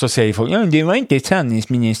 Och så säger folk, det var inte ett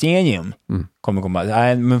sanningsministerium.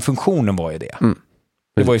 Nej, men funktionen var ju det.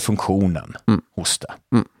 Det var ju funktionen hos det.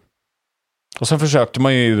 Och sen försökte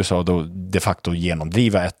man ju i USA då de facto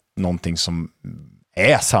genomdriva någonting som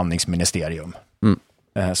är sanningsministerium.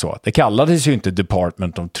 Så. Det kallades ju inte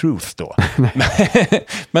Department of Truth då.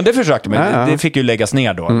 Men det försökte man. Det fick ju läggas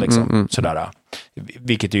ner då. Liksom, sådär.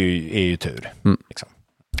 Vilket är ju tur. Liksom.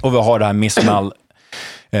 Och vi har det här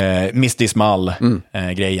Miss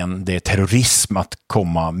Dismal-grejen. Det är terrorism att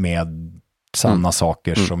komma med sanna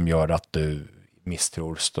saker som gör att du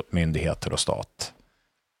misstror myndigheter och stat.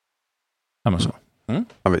 Ja, men så.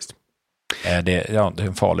 Ja, visst. Det är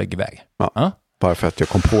en farlig väg. Ja. Bara för att jag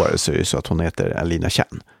kom på det så är det så att hon heter Alina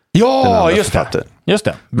Chan. Ja, just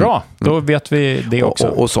det. Bra, då vet vi det också.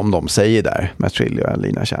 Och som de säger där, Matt Riley och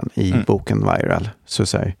Alina Chan i boken Viral, så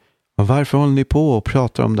säger varför håller ni på och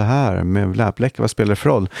pratar om det här med labbläckor? Vad spelar det för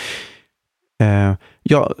roll?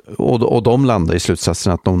 Och de landar i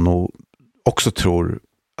slutsatsen att de nog också tror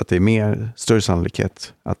att det är större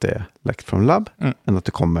sannolikhet att det är läckt från labb än att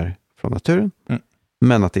det kommer från naturen.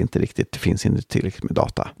 Men att det inte riktigt finns inte tillräckligt med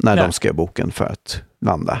data när de skrev boken för att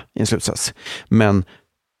landa i en slutsats. Men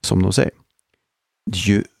som de säger, det är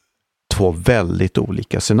ju 2 väldigt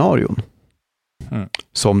olika scenarion.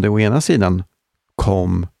 Som det å ena sidan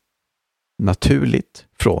kom naturligt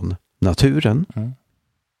från naturen.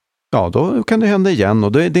 Ja, då kan det hända igen.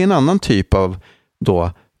 Och det är en annan typ av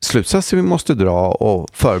då slutsatser vi måste dra och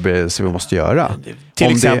förberedelser vi måste göra.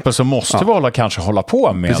 Till exempel så måste vi kanske hålla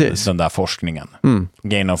på med den där forskningen.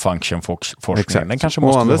 Gain of function forskningen. Den kanske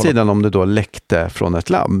måste å andra sidan om det då läckte från ett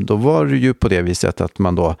labb, då var det ju på det viset att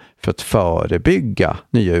man då för att förebygga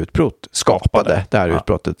nya utbrott skapade det här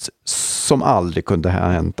utbrottet som aldrig kunde ha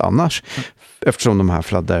hänt annars. Eftersom de här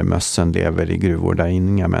fladdermössen lever i gruvor där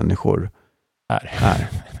inga människor är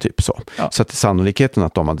typ så. Så att sannolikheten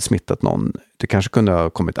att de hade smittat någon, det kanske kunde ha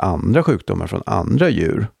kommit andra sjukdomar från andra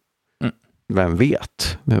djur. Vem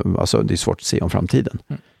vet? Alltså det är svårt att se om framtiden.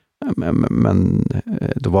 Men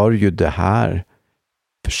då var det ju det här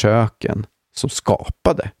försöken som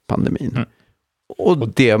skapade pandemin. Och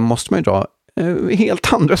det måste man ju dra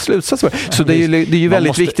helt andra slutsatser. Så det är ju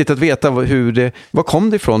väldigt viktigt att veta vad kom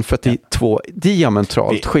det ifrån, för att det är 2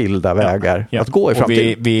 diametralt skilda vägar att gå i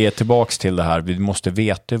framtiden. Vi är tillbaks till det här. Vi måste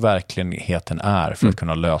veta hur verkligheten är för att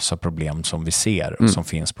kunna lösa problem som vi ser och som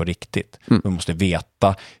finns på riktigt. Vi måste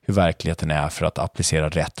veta hur verkligheten är för att applicera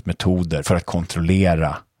rätt metoder för att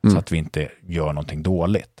kontrollera så att vi inte gör någonting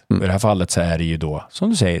dåligt. I det här fallet så är det ju då, som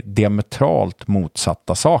du säger, diametralt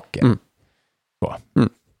motsatta saker.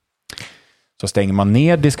 Så stänger man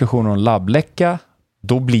ner diskussionen om labbläcka,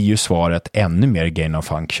 då blir ju svaret ännu mer gain of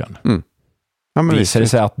function. Ja, visar det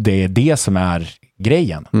sig att det är det som är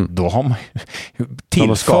grejen, då har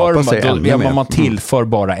man tillför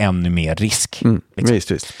bara ännu mer risk. Liksom.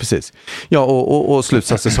 Visst, precis. Ja, och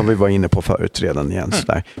slutsatser som vi var inne på förut redan igen.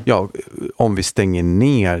 Sådär. Ja, om vi stänger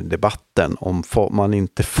ner debatten, om man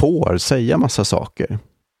inte får säga massa saker,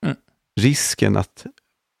 risken att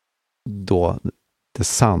då det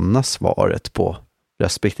sanna svaret på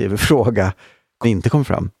respektive fråga inte kom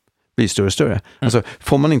fram blir större och större. Alltså,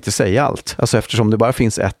 får man inte säga allt, alltså eftersom det bara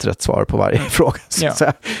finns ett rätt svar på varje fråga,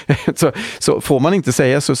 så får man inte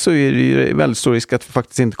säga så är det ju väldigt stor risk att vi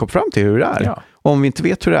faktiskt inte kommer fram till hur det är. Och om vi inte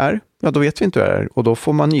vet hur det är, då vet vi inte hur det är. Och då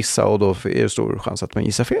får man gissa, och då är det stor chans att man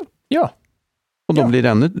gissar fel. Och då blir det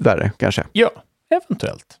ännu värre kanske.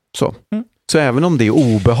 Eventuellt. Så även om det är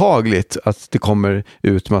obehagligt att det kommer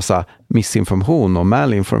ut massa missinformation och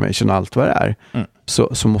malinformation och allt vad det är,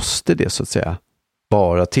 så måste det så att säga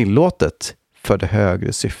vara tillåtet för det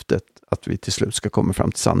högre syftet att vi till slut ska komma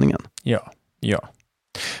fram till sanningen. Ja.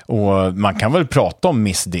 Och man kan väl prata om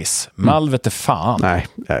missdiss. Mal vet det fan. Nej,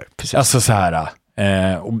 precis. Alltså så här.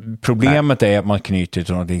 Och problemet är att man knyter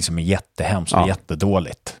till någonting som är jättehemskt och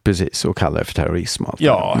jättedåligt. Precis, och kallar det för terrorism.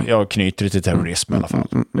 Jag knyter det till terrorism i alla fall.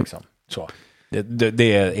 Liksom. Så.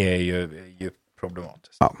 Det är ju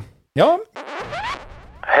problematiskt. Ja.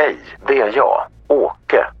 Hej, det är jag,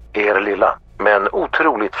 Åke, er lilla, men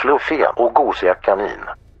otroligt fluffiga och gosiga kanin.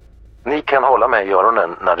 Ni kan hålla mig i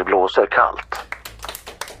öronen när det blåser kallt.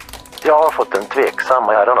 Jag har fått den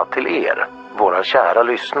tveksamma äran att till er, våra kära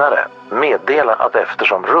lyssnare, meddela att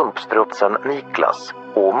eftersom rumpstrutsen Niklas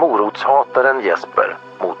och morotshataren Jesper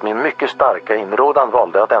mot min mycket starka inrådan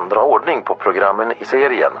valde att ändra ordning på programmen i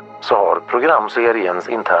serien, så har programseriens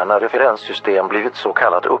interna referenssystem blivit så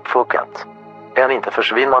kallat uppfuckat. En inte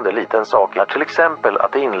försvinnande liten sak är till exempel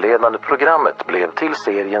att det inledande programmet blev till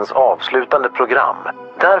seriens avslutande program.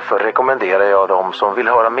 Därför rekommenderar jag dem som vill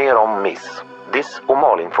höra mer om Miss, Diss och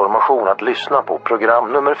malinformation att lyssna på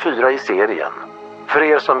program nummer 4 i serien. För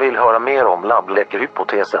er som vill höra mer om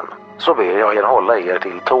labbläckerhypotesen, så ber jag er hålla er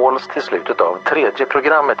till tåls till slutet av 3:e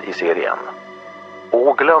programmet i serien.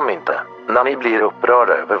 Och glöm inte, när ni blir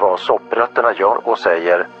upprörda över vad sopprötterna gör och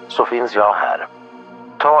säger, så finns jag här.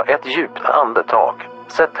 Ta ett djupt andetag,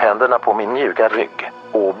 Sätt händerna på min mjuka rygg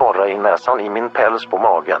och borra in näsan i min päls på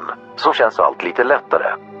magen. Så känns allt lite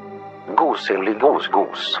lättare. Goselig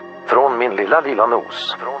gos. Från min lilla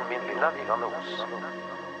nos.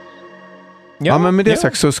 Ja, men med det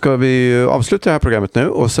sagt så ska vi avsluta det här programmet nu.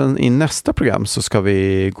 Och sen i nästa program så ska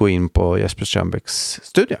vi gå in på Jesper Strömbäcks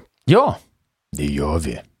studie. Ja, det gör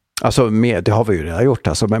vi. Alltså, det har vi ju redan gjort,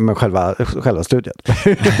 alltså, men själva studien.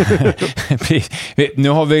 Nu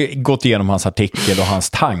har vi gått igenom hans artikel och hans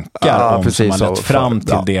tankar om som har lett fram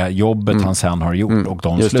till det jobbet han sen har gjort och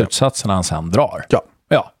de slutsatserna han sen drar. Ja.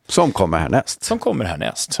 Som kommer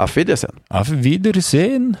härnäst. Auf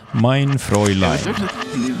Wiedersehen, mein Fräulein.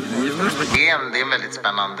 Det är en väldigt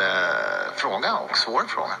spännande fråga och svår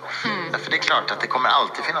fråga. För det är klart att det kommer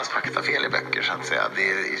alltid finnas faktafel i böcker, så att säga. Det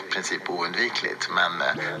är i princip oundvikligt. Men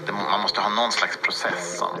man måste ha någon slags process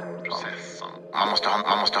som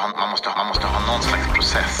någon slags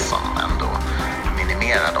process som ändå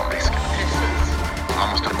minimerar de riskerna. Man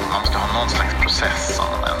måste ha någon slags process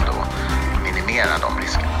som ändå minimerar de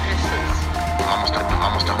riskerna. Man måste ha 5-0.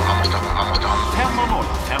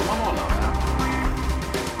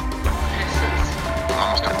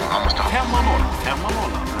 Man måste ha 5-0.